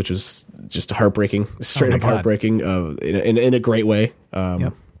X, which was just heartbreaking, straight up heartbreaking, in a great way.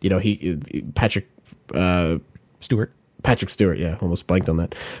 Patrick Stewart. Patrick Stewart, yeah, almost blanked on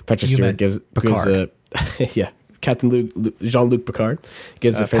that. Patrick Stewart gives Captain Jean-Luc Picard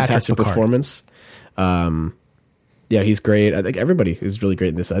gives a fantastic performance. He's great. I think everybody is really great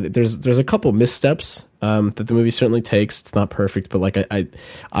in this. There's a couple missteps that the movie certainly takes. It's not perfect, but like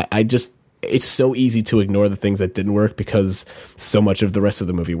I just. It's so easy to ignore the things that didn't work because so much of the rest of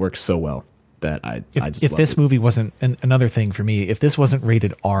the movie works so well that if this movie wasn't another thing for me, if this wasn't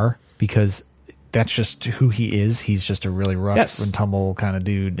rated R, because that's just who he is. He's just a really rough Yes. and tumble kind of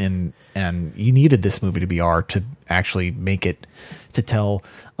dude, and you needed this movie to be R to actually make it, to tell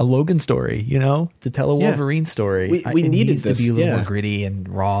a Logan story, to tell a Wolverine story. We It needed needs this, to be a little yeah. more gritty and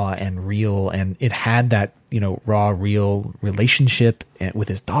raw and real, and it had that raw, real relationship with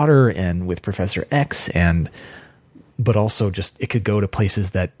his daughter and with Professor X, but also just it could go to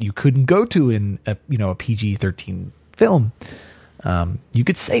places that you couldn't go to in a PG-13 film. You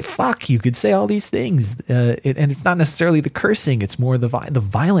could say fuck, you could say all these things, and it's not necessarily the cursing; it's more the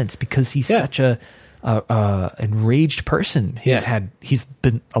violence, because he's such a enraged person. He's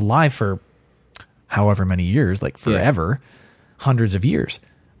been alive for however many years, like forever, hundreds of years,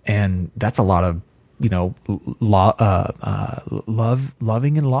 and that's a lot of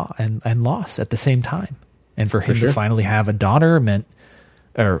loving and loss at the same time. And for him to finally have a daughter meant,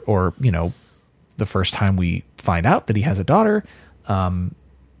 or the first time we find out that he has a daughter,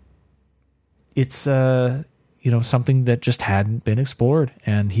 it's something that just hadn't been explored,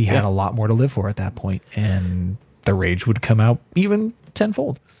 and he had a lot more to live for at that point, and the rage would come out even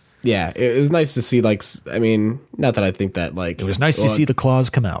tenfold. Yeah, it was nice to see, like, I mean, not that I think that, like... It was nice to see the claws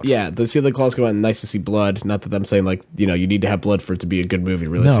come out. Yeah, to see the claws come out, and nice to see blood. Not that I'm saying, like, you need to have blood for it to be a good movie,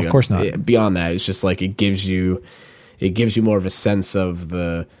 really. No, of course not. Beyond that, it's just, like, it gives you more of a sense of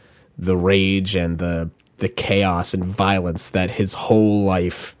the rage and the chaos and violence that his whole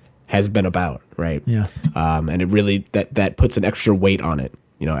life has been about, right? Yeah. And it really, that puts an extra weight on it.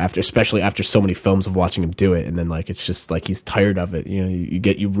 Especially after so many films of watching him do it, and then like it's just like he's tired of it.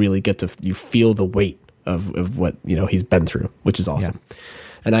 You really get to feel the weight of what he's been through, which is awesome. Yeah.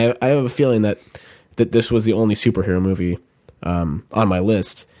 And I have a feeling that this was the only superhero movie on my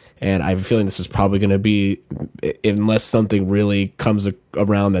list, and I have a feeling this is probably going to be, unless something really comes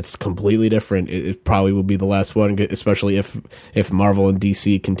around that's completely different, it probably will be the last one. Especially if Marvel and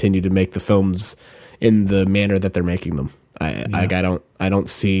DC continue to make the films in the manner that they're making them. I don't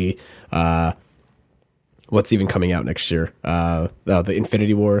see what's even coming out next year. The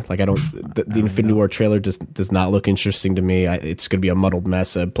Infinity War, like the Infinity War trailer does not look interesting to me. It's going to be a muddled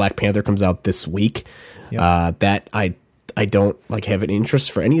mess. Black Panther comes out this week. Yep. That I don't like have an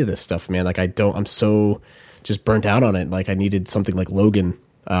interest for any of this stuff, man. Like I'm so just burnt out on it. Like I needed something like Logan.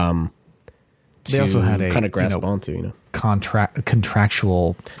 They also had a kind of grasp onto,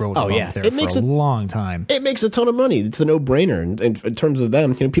 contractual road bump there for a long time. It makes a ton of money. It's a no-brainer. And in terms of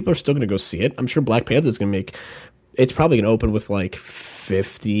them, people are still going to go see it. I'm sure Black Panther is going to make. It's probably going to open with like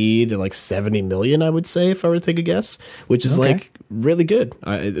 50 to like 70 million, I would say, if I were to take a guess, which is like really good,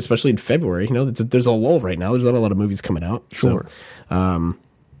 especially in February. There's a lull right now. There's not a lot of movies coming out. Sure. So,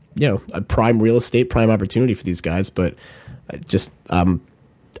 a prime real estate, prime opportunity for these guys, but just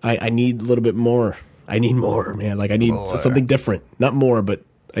I need a little bit more. I need more, man. Like I need something different. Not more, but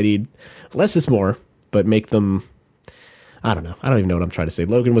I need less is more, but make them. I don't know. I don't even know what I'm trying to say.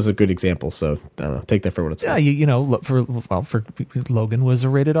 Logan was a good example, so I don't know. Take that for what it's worth. Yeah, for Logan was a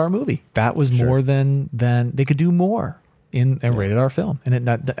rated R movie. That was more than they could do more in a rated R film, and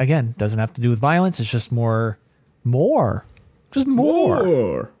it again doesn't have to do with violence. It's just more, just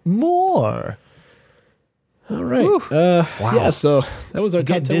more. All right. Wow. Yeah. So that was our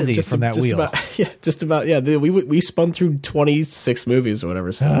top 10. Dizzy from that wheel. Just about. Yeah. We spun through 26 movies or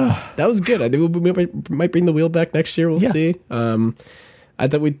whatever. So that was good. I think we might bring the wheel back next year. We'll see. I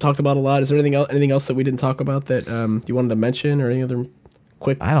thought we talked about a lot. Is there anything else that we didn't talk about that you wanted to mention, or any other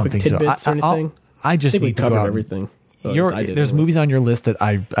quick tidbits or anything? I just think need we to covered go out. Everything. There's movies on your list that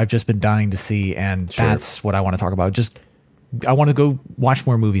I've just been dying to see, and that's what I want to talk about. I want to go watch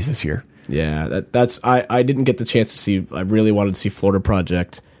more movies this year. Yeah, that's I didn't get the chance to see. I really wanted to see Florida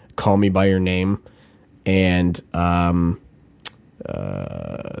Project, Call Me by Your Name, and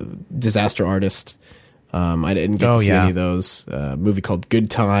Disaster Artist. I didn't get to see any of those. Movie called Good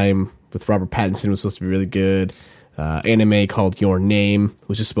Time with Robert Pattinson was supposed to be really good. Anime called Your Name,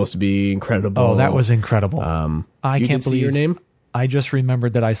 which is supposed to be incredible. Oh, that was incredible. I can't believe Your Name. I just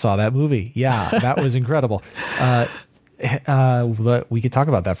remembered that I saw that movie. Yeah, that was incredible. We could talk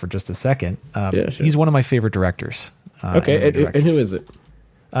about that for just a second. Sure. He's one of my favorite directors. Okay, and who is it?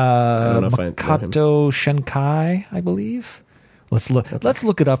 I don't know Makoto Shinkai, I believe. Let's look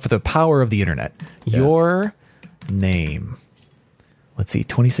it up for the power of the internet. Yeah. Your Name. Let's see,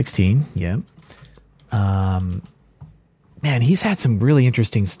 2016. Yeah. Man, he's had some really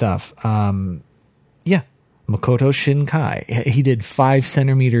interesting stuff. Yeah. Makoto Shinkai. He did 5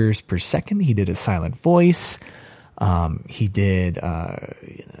 centimeters per second. He did A Silent Voice. He did,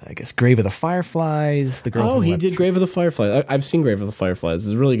 I guess, Grave of the Fireflies. He did Grave of the Fireflies. I've seen Grave of the Fireflies.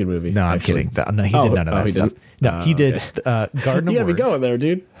 It's a really good movie. No, I'm kidding. No, he did none of that stuff. No, he did Garden of Words. You got me going there,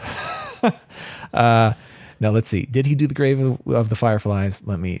 dude. Now let's see. Did he do the Grave of the Fireflies?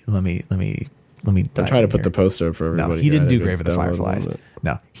 Let me. I'm trying to put the poster up for everybody. No, he didn't do Grave of the Fireflies.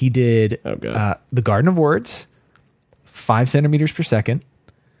 No, he did The Garden of Words, 5 centimeters per second.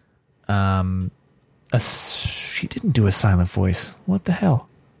 She didn't do a silent voice. What the hell?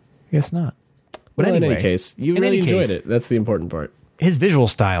 I guess not. But well, anyway, in any case, you really enjoyed it. That's the important part. His visual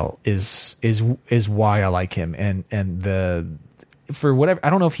style is why I like him, and for whatever, I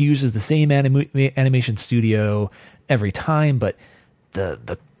don't know if he uses the same animation studio every time, but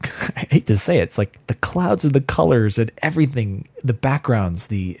the I hate to say it, it's like the clouds and the colors and everything, the backgrounds,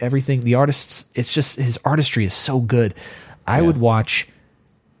 the everything, the artists. It's just his artistry is so good. I would watch.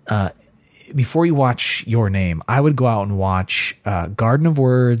 Before you watch Your Name, I would go out and watch Garden of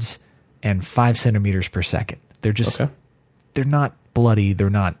Words and 5 centimeters per second. They're just, they're not bloody. They're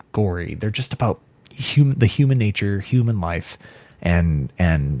not gory. They're just about the human nature, human life, and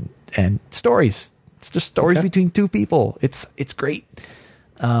stories. It's just stories between two people. It's great.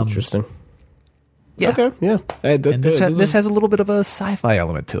 Interesting. Yeah. Okay. Yeah. This has a little bit of a sci-fi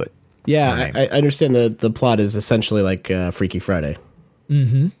element to it. Yeah, I understand the plot is essentially like Freaky Friday.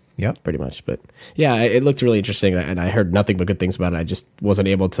 Mm-hmm. Yep. Pretty much. But yeah, it looked really interesting, and I heard nothing but good things about it. I just wasn't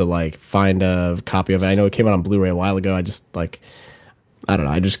able to like find a copy of it. I know it came out on Blu-ray a while ago. I just I don't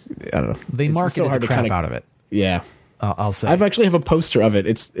know. They marketed the crap out of it. Yeah. I'll say. I've actually have a poster of it.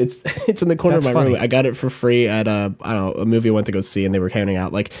 It's in the corner of my room. I got it for free at a movie I went to go see, and they were handing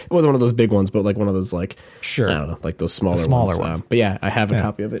out like, it wasn't one of those big ones, but like one of those like, sure, I don't know, like those smaller ones. But yeah, I have a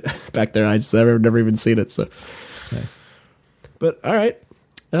copy of it back there. I just never even seen it. So nice. But all right.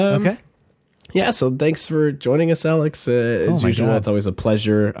 Okay. Yeah, so thanks for joining us, Alex. As usual, God. It's always a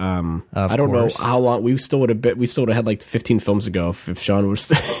pleasure. I don't know how long we still would have had like 15 films ago if Sean was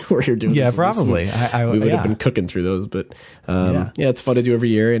were here doing this. Yeah, probably. We would have been cooking through those, but it's fun to do every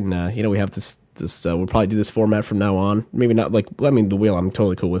year, and we have this we'll probably do this format from now on. Maybe not like, the wheel I'm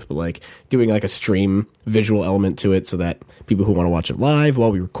totally cool with, but like doing like a stream visual element to it so that people who want to watch it live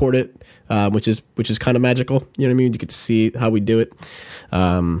while we record it, which is kind of magical. You know what I mean? You get to see how we do it.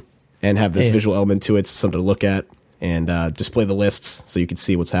 And have this visual element to it, so something to look at, and display the lists so you can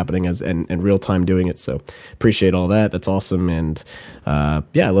see what's happening and real time doing it. So appreciate all that. That's awesome, and I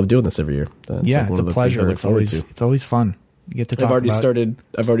love doing this every year. It's a pleasure. It's always fun. You get to talk. I've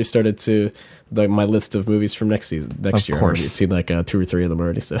already started to my list of movies from next year. Of course, I've seen like 2 or 3 of them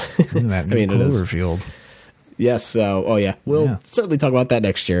already. So that new Cloverfield. Yes. So, we'll certainly talk about that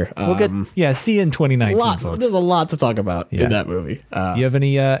next year. We'll see you in 2019. Folks. There's a lot to talk about in that movie. Do you have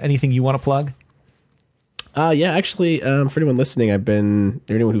anything you want to plug? Actually, for anyone listening,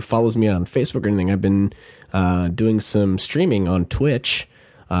 anyone who follows me on Facebook or anything, I've been doing some streaming on Twitch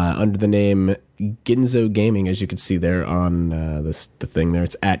under the name Ginzo Gaming, as you can see there on the thing there.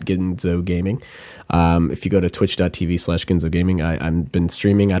 It's at Ginzo Gaming. If you go to twitch.tv/Ginzo Gaming, I've been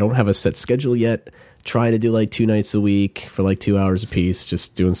streaming. I don't have a set schedule yet. Trying to do like 2 nights a week for like 2 hours a piece,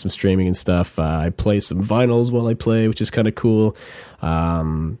 just doing some streaming and stuff. I play some vinyls while I play, which is kind of cool.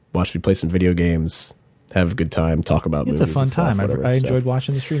 Watch me play some video games, have a good time, talk about movies. It's a fun time. I enjoyed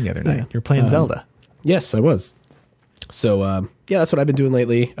watching the stream the other night. Yeah. You're playing Zelda. Yes, I was. So that's what I've been doing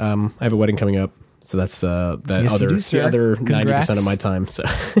lately. I have a wedding coming up, so that's the other 90% of my time. So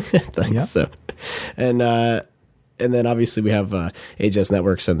thanks. Yeah. So and then obviously we have AJS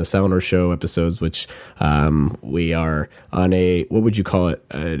Networks and the Salonor Show episodes, which we are on a, what would you call it?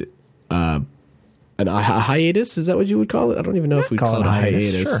 A hiatus? Is that what you would call it? I don't even know if we call it a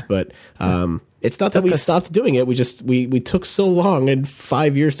hiatus, sure. But it's not that we stopped doing it. We took so long and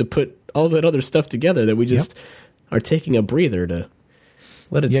 5 years to put all that other stuff together that we just are taking a breather to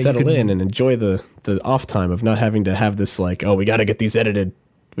let it settle in and enjoy the off time of not having to have this like, we got to get these edited.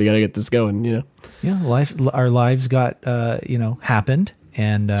 We got to get this going, Yeah, our lives got, happened,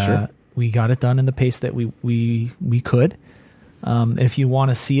 and we got it done in the pace that we could. If you want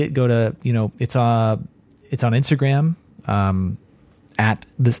to see it, go to, it's on Instagram, at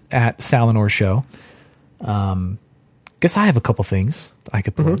Salonor Show. Guess I have a couple things I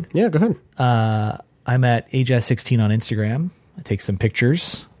could plug. Mm-hmm. Yeah, go ahead. I'm at AJS16 on Instagram. I take some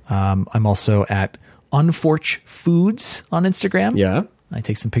pictures. I'm also at Unforch Foods on Instagram. Yeah. I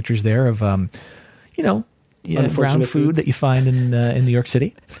take some pictures there of, brown food foods that you find in New York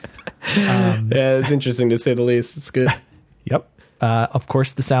City. Yeah, it's interesting to say the least. It's good. Yep. Of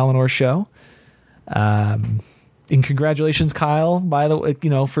course, the Salonor Show. And congratulations, Kyle, by the way,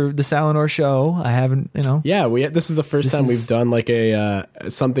 for the Salinor show. I haven't, Yeah, this is the first time we've done like a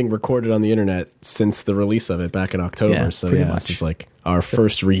something recorded on the internet since the release of it back in October. Yeah, So pretty yeah, much. this is like our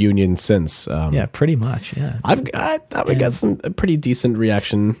first reunion since. Yeah, pretty much. Yeah, I thought we got a pretty decent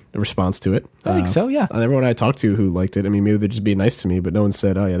response to it. I think so. Yeah, everyone I talked to who liked it, I mean, maybe they're just being nice to me, but no one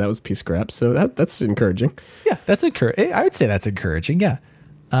said, "Oh yeah, that was a piece of crap." So that's encouraging. Yeah, that's encouraging. I would say that's encouraging. Yeah.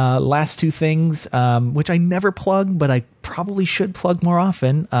 Last two things, which I never plug, but I probably should plug more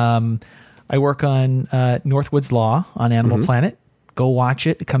often. I work on Northwoods Law on Animal Planet. Go watch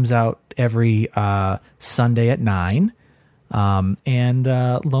it. It comes out every Sunday at 9. And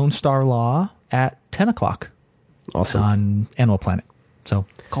Lone Star Law at 10 o'clock. Awesome. On Animal Planet. So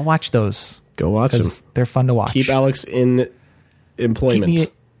go watch those. Go watch them. They're fun to watch. Keep Alex in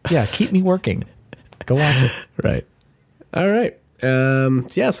employment. Keep me working. Go watch it. Right. All right. So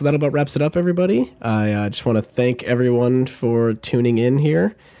that about wraps it up, everybody. I just want to thank everyone for tuning in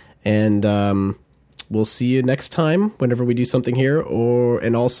here, and we'll see you next time whenever we do something here,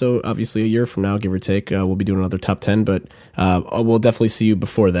 and also obviously a year from now, give or take, we'll be doing another top 10, but we'll definitely see you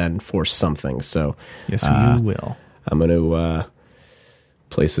before then for something. So yes, you will. I'm going to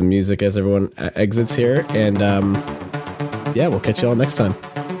play some music as everyone exits here, and we'll catch you all next time.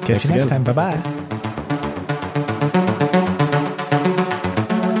 Catch you next time. Bye-bye.